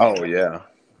you're lucky.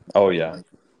 Oh yeah.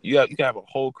 You can have a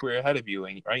whole career ahead of you,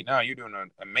 and right now you're doing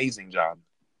an amazing job.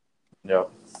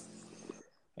 Yep.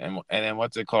 And then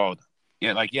what's it called?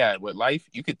 Yeah, with life,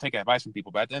 you could take advice from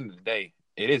people, but at the end of the day,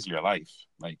 it is your life.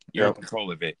 Like, you're in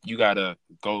control of it. You gotta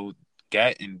go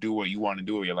get and do what you want to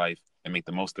do with your life and make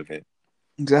the most of it.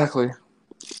 Exactly.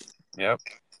 Yep.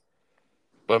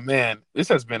 But man, this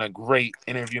has been a great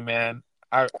interview, man.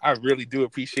 I really do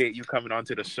appreciate you coming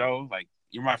onto the show. Like,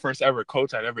 you're my first ever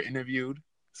coach I've ever interviewed.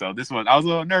 So this one, I was a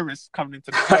little nervous coming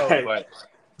into the show, but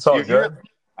it's all good.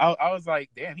 I was like,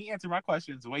 damn, he answered my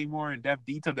questions way more in depth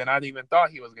detail than I even thought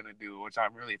he was gonna do, which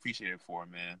I'm really appreciative for,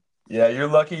 man. Yeah, you're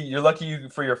lucky. You're lucky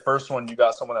for your first one. You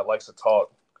got someone that likes to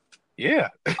talk. Yeah,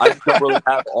 I just don't really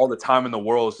have all the time in the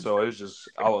world, so it was just,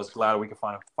 I was glad we could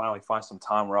finally find some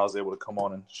time where I was able to come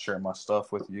on and share my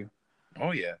stuff with you.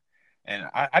 Oh yeah, and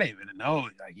I didn't even know,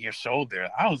 like, your shoulder.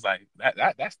 I was like,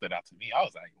 that stood out to me. I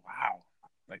was like, wow,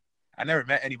 like, I never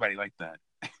met anybody like that.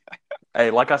 Hey,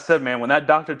 like I said, man, when that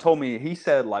doctor told me, he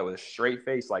said, like, with a straight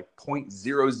face, like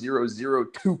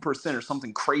 0.0002% or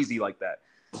something crazy like that.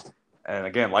 And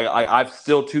again, like, I've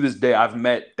still, to this day, I've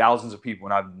met thousands of people,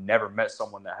 and I've never met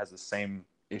someone that has the same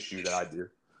issue that I do.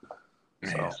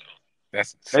 Man, so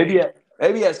that's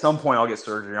maybe at some point I'll get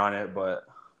surgery on it, but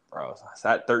bro, it's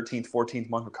that 13th, 14th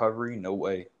month recovery, no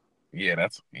way. Yeah,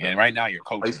 and right now you're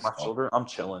coaching. Place my shoulder, I'm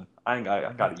chilling. I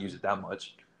got to use it that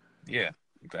much. Yeah,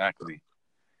 exactly.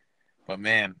 But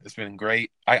man, it's been great.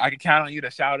 I can count on you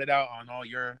to shout it out on all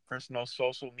your personal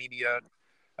social media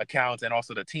accounts and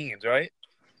also the teams, right?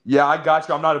 Yeah, I got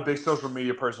you. I'm not a big social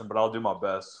media person, but I'll do my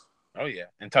best. Oh yeah,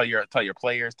 and tell your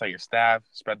players, tell your staff,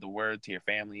 spread the word to your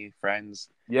family, friends.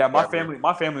 Yeah, my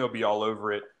family will be all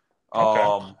over it.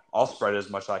 Okay. I'll spread it as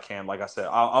much as I can. Like I said,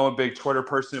 I'm a big Twitter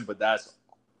person, but that's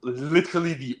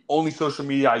literally the only social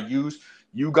media I use.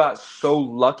 You got so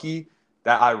lucky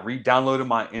that I re-downloaded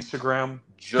my Instagram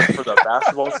just for the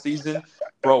basketball season.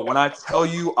 Bro, when I tell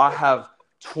you I have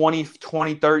 20,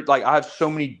 30, like, I have so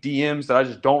many DMs that I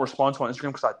just don't respond to on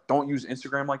Instagram because I don't use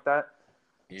Instagram like that.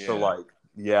 Yeah. So, like,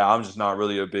 yeah, I'm just not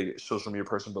really a big social media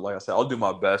person, but like I said, I'll do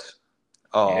my best.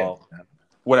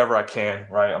 Whatever I can,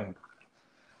 right?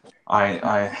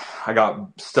 I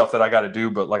got stuff that I got to do,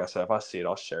 but like I said, if I see it,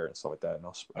 I'll share it and stuff like that, and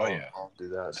I'll do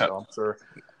that. So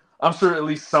I'm sure at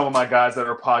least some of my guys that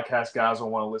are podcast guys will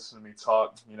want to listen to me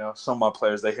talk. You know, some of my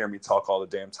players, they hear me talk all the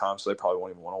damn time, so they probably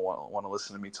won't even want to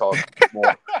listen to me talk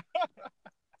more.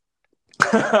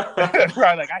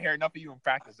 Right, like, I hear enough of you in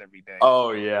practice every day.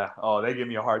 Oh yeah. Oh, they give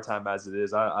me a hard time as it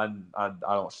is. I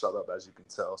don't shut up, as you can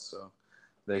tell. So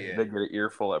they get an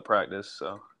earful at practice.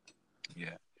 So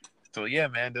yeah. So yeah,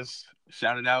 man, just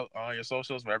shout it out on your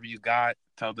socials, wherever you got.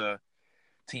 Tell the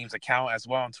team's account as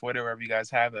well on Twitter, wherever you guys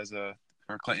have as for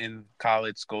Clinton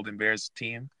College Golden Bears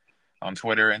team on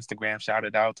Twitter, Instagram. Shout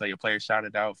it out. Tell your players, shout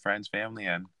it out, friends, family,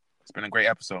 and it's been a great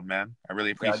episode, man. I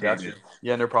really appreciate it.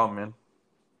 Yeah, no problem, man.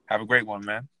 Have a great one,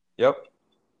 man. Yep.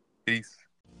 Peace.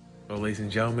 Well, ladies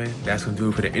and gentlemen, that's going to do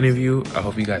it for the interview. I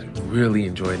hope you guys really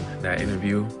enjoyed that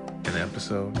interview and the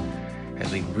episode.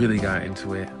 As we really got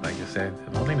into it, like I said,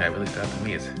 the one thing that really stood out to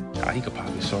me is how he could pop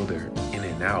his shoulder in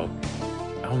and out.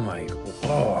 I'm like,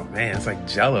 oh man, it's like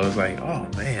jello. It's like, oh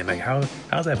man, like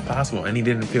how's that possible? And he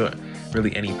didn't feel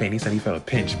really any pain. He said he felt a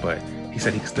pinch, but he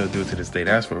said he could still do it to this day.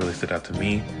 That's what really stood out to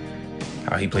me.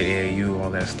 How he played AAU, all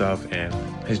that stuff, and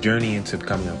his journey into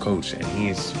becoming a coach. And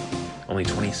he's only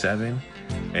 27,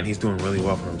 and he's doing really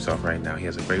well for himself right now. He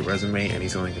has a great resume, and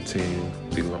he's going to continue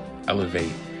to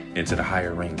elevate into the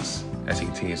higher ranks as he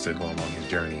continues to go along his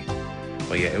journey.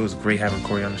 But yeah, it was great having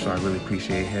Corey on the show. I really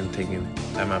appreciate him taking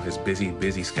time out of his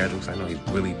busy schedule, because I know he's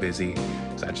really busy.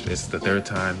 So it's the third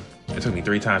time. It took me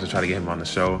 3 times to try to get him on the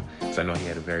show, because I know he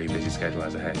had a very busy schedule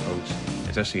as a head coach,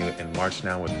 especially in March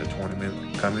now with the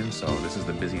tournament coming. So this is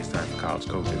the busiest time for college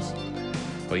coaches.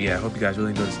 But yeah, I hope you guys really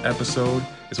enjoyed this episode.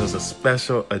 This was a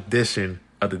special edition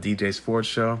of the DJ Sports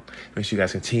Show. Make sure you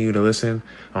guys continue to listen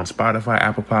on Spotify,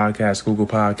 Apple Podcasts, Google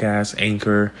Podcasts,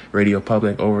 Anchor, Radio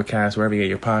Public, Overcast, wherever you get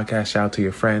your podcast. Shout out to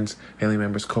your friends, family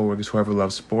members, coworkers, whoever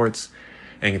loves sports.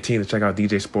 And continue to check out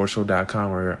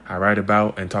DJSportsShow.com, where I write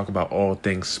about and talk about all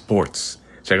things sports.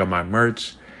 Check out my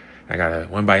merch. I got a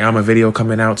Wembayama video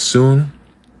coming out soon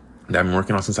that I've been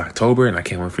working on since October, and I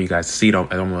can't wait for you guys to see it. I'm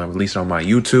going to release it on my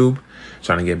YouTube,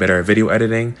 trying to get better at video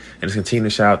editing. And just continue to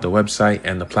shout out the website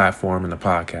and the platform and the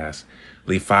podcast.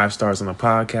 Leave 5 stars on the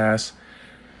podcast.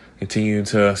 Continue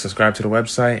to subscribe to the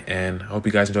website, and I hope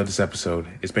you guys enjoyed this episode.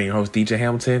 It's been your host, DJ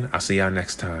Hamilton. I'll see y'all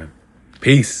next time.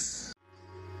 Peace.